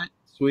night,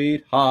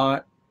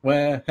 sweetheart.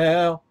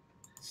 Well,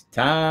 it's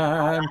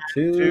time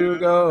to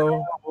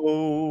go.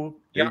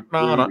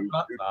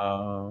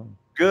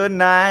 Good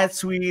night,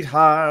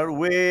 sweetheart.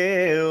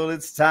 Well,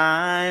 it's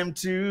time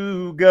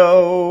to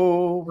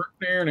go.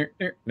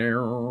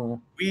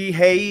 We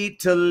hate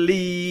to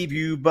leave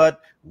you,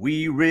 but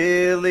we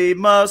really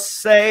must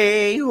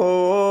say,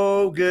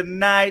 oh, good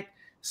night,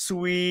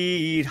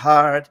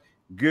 sweetheart.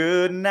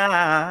 Good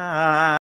night.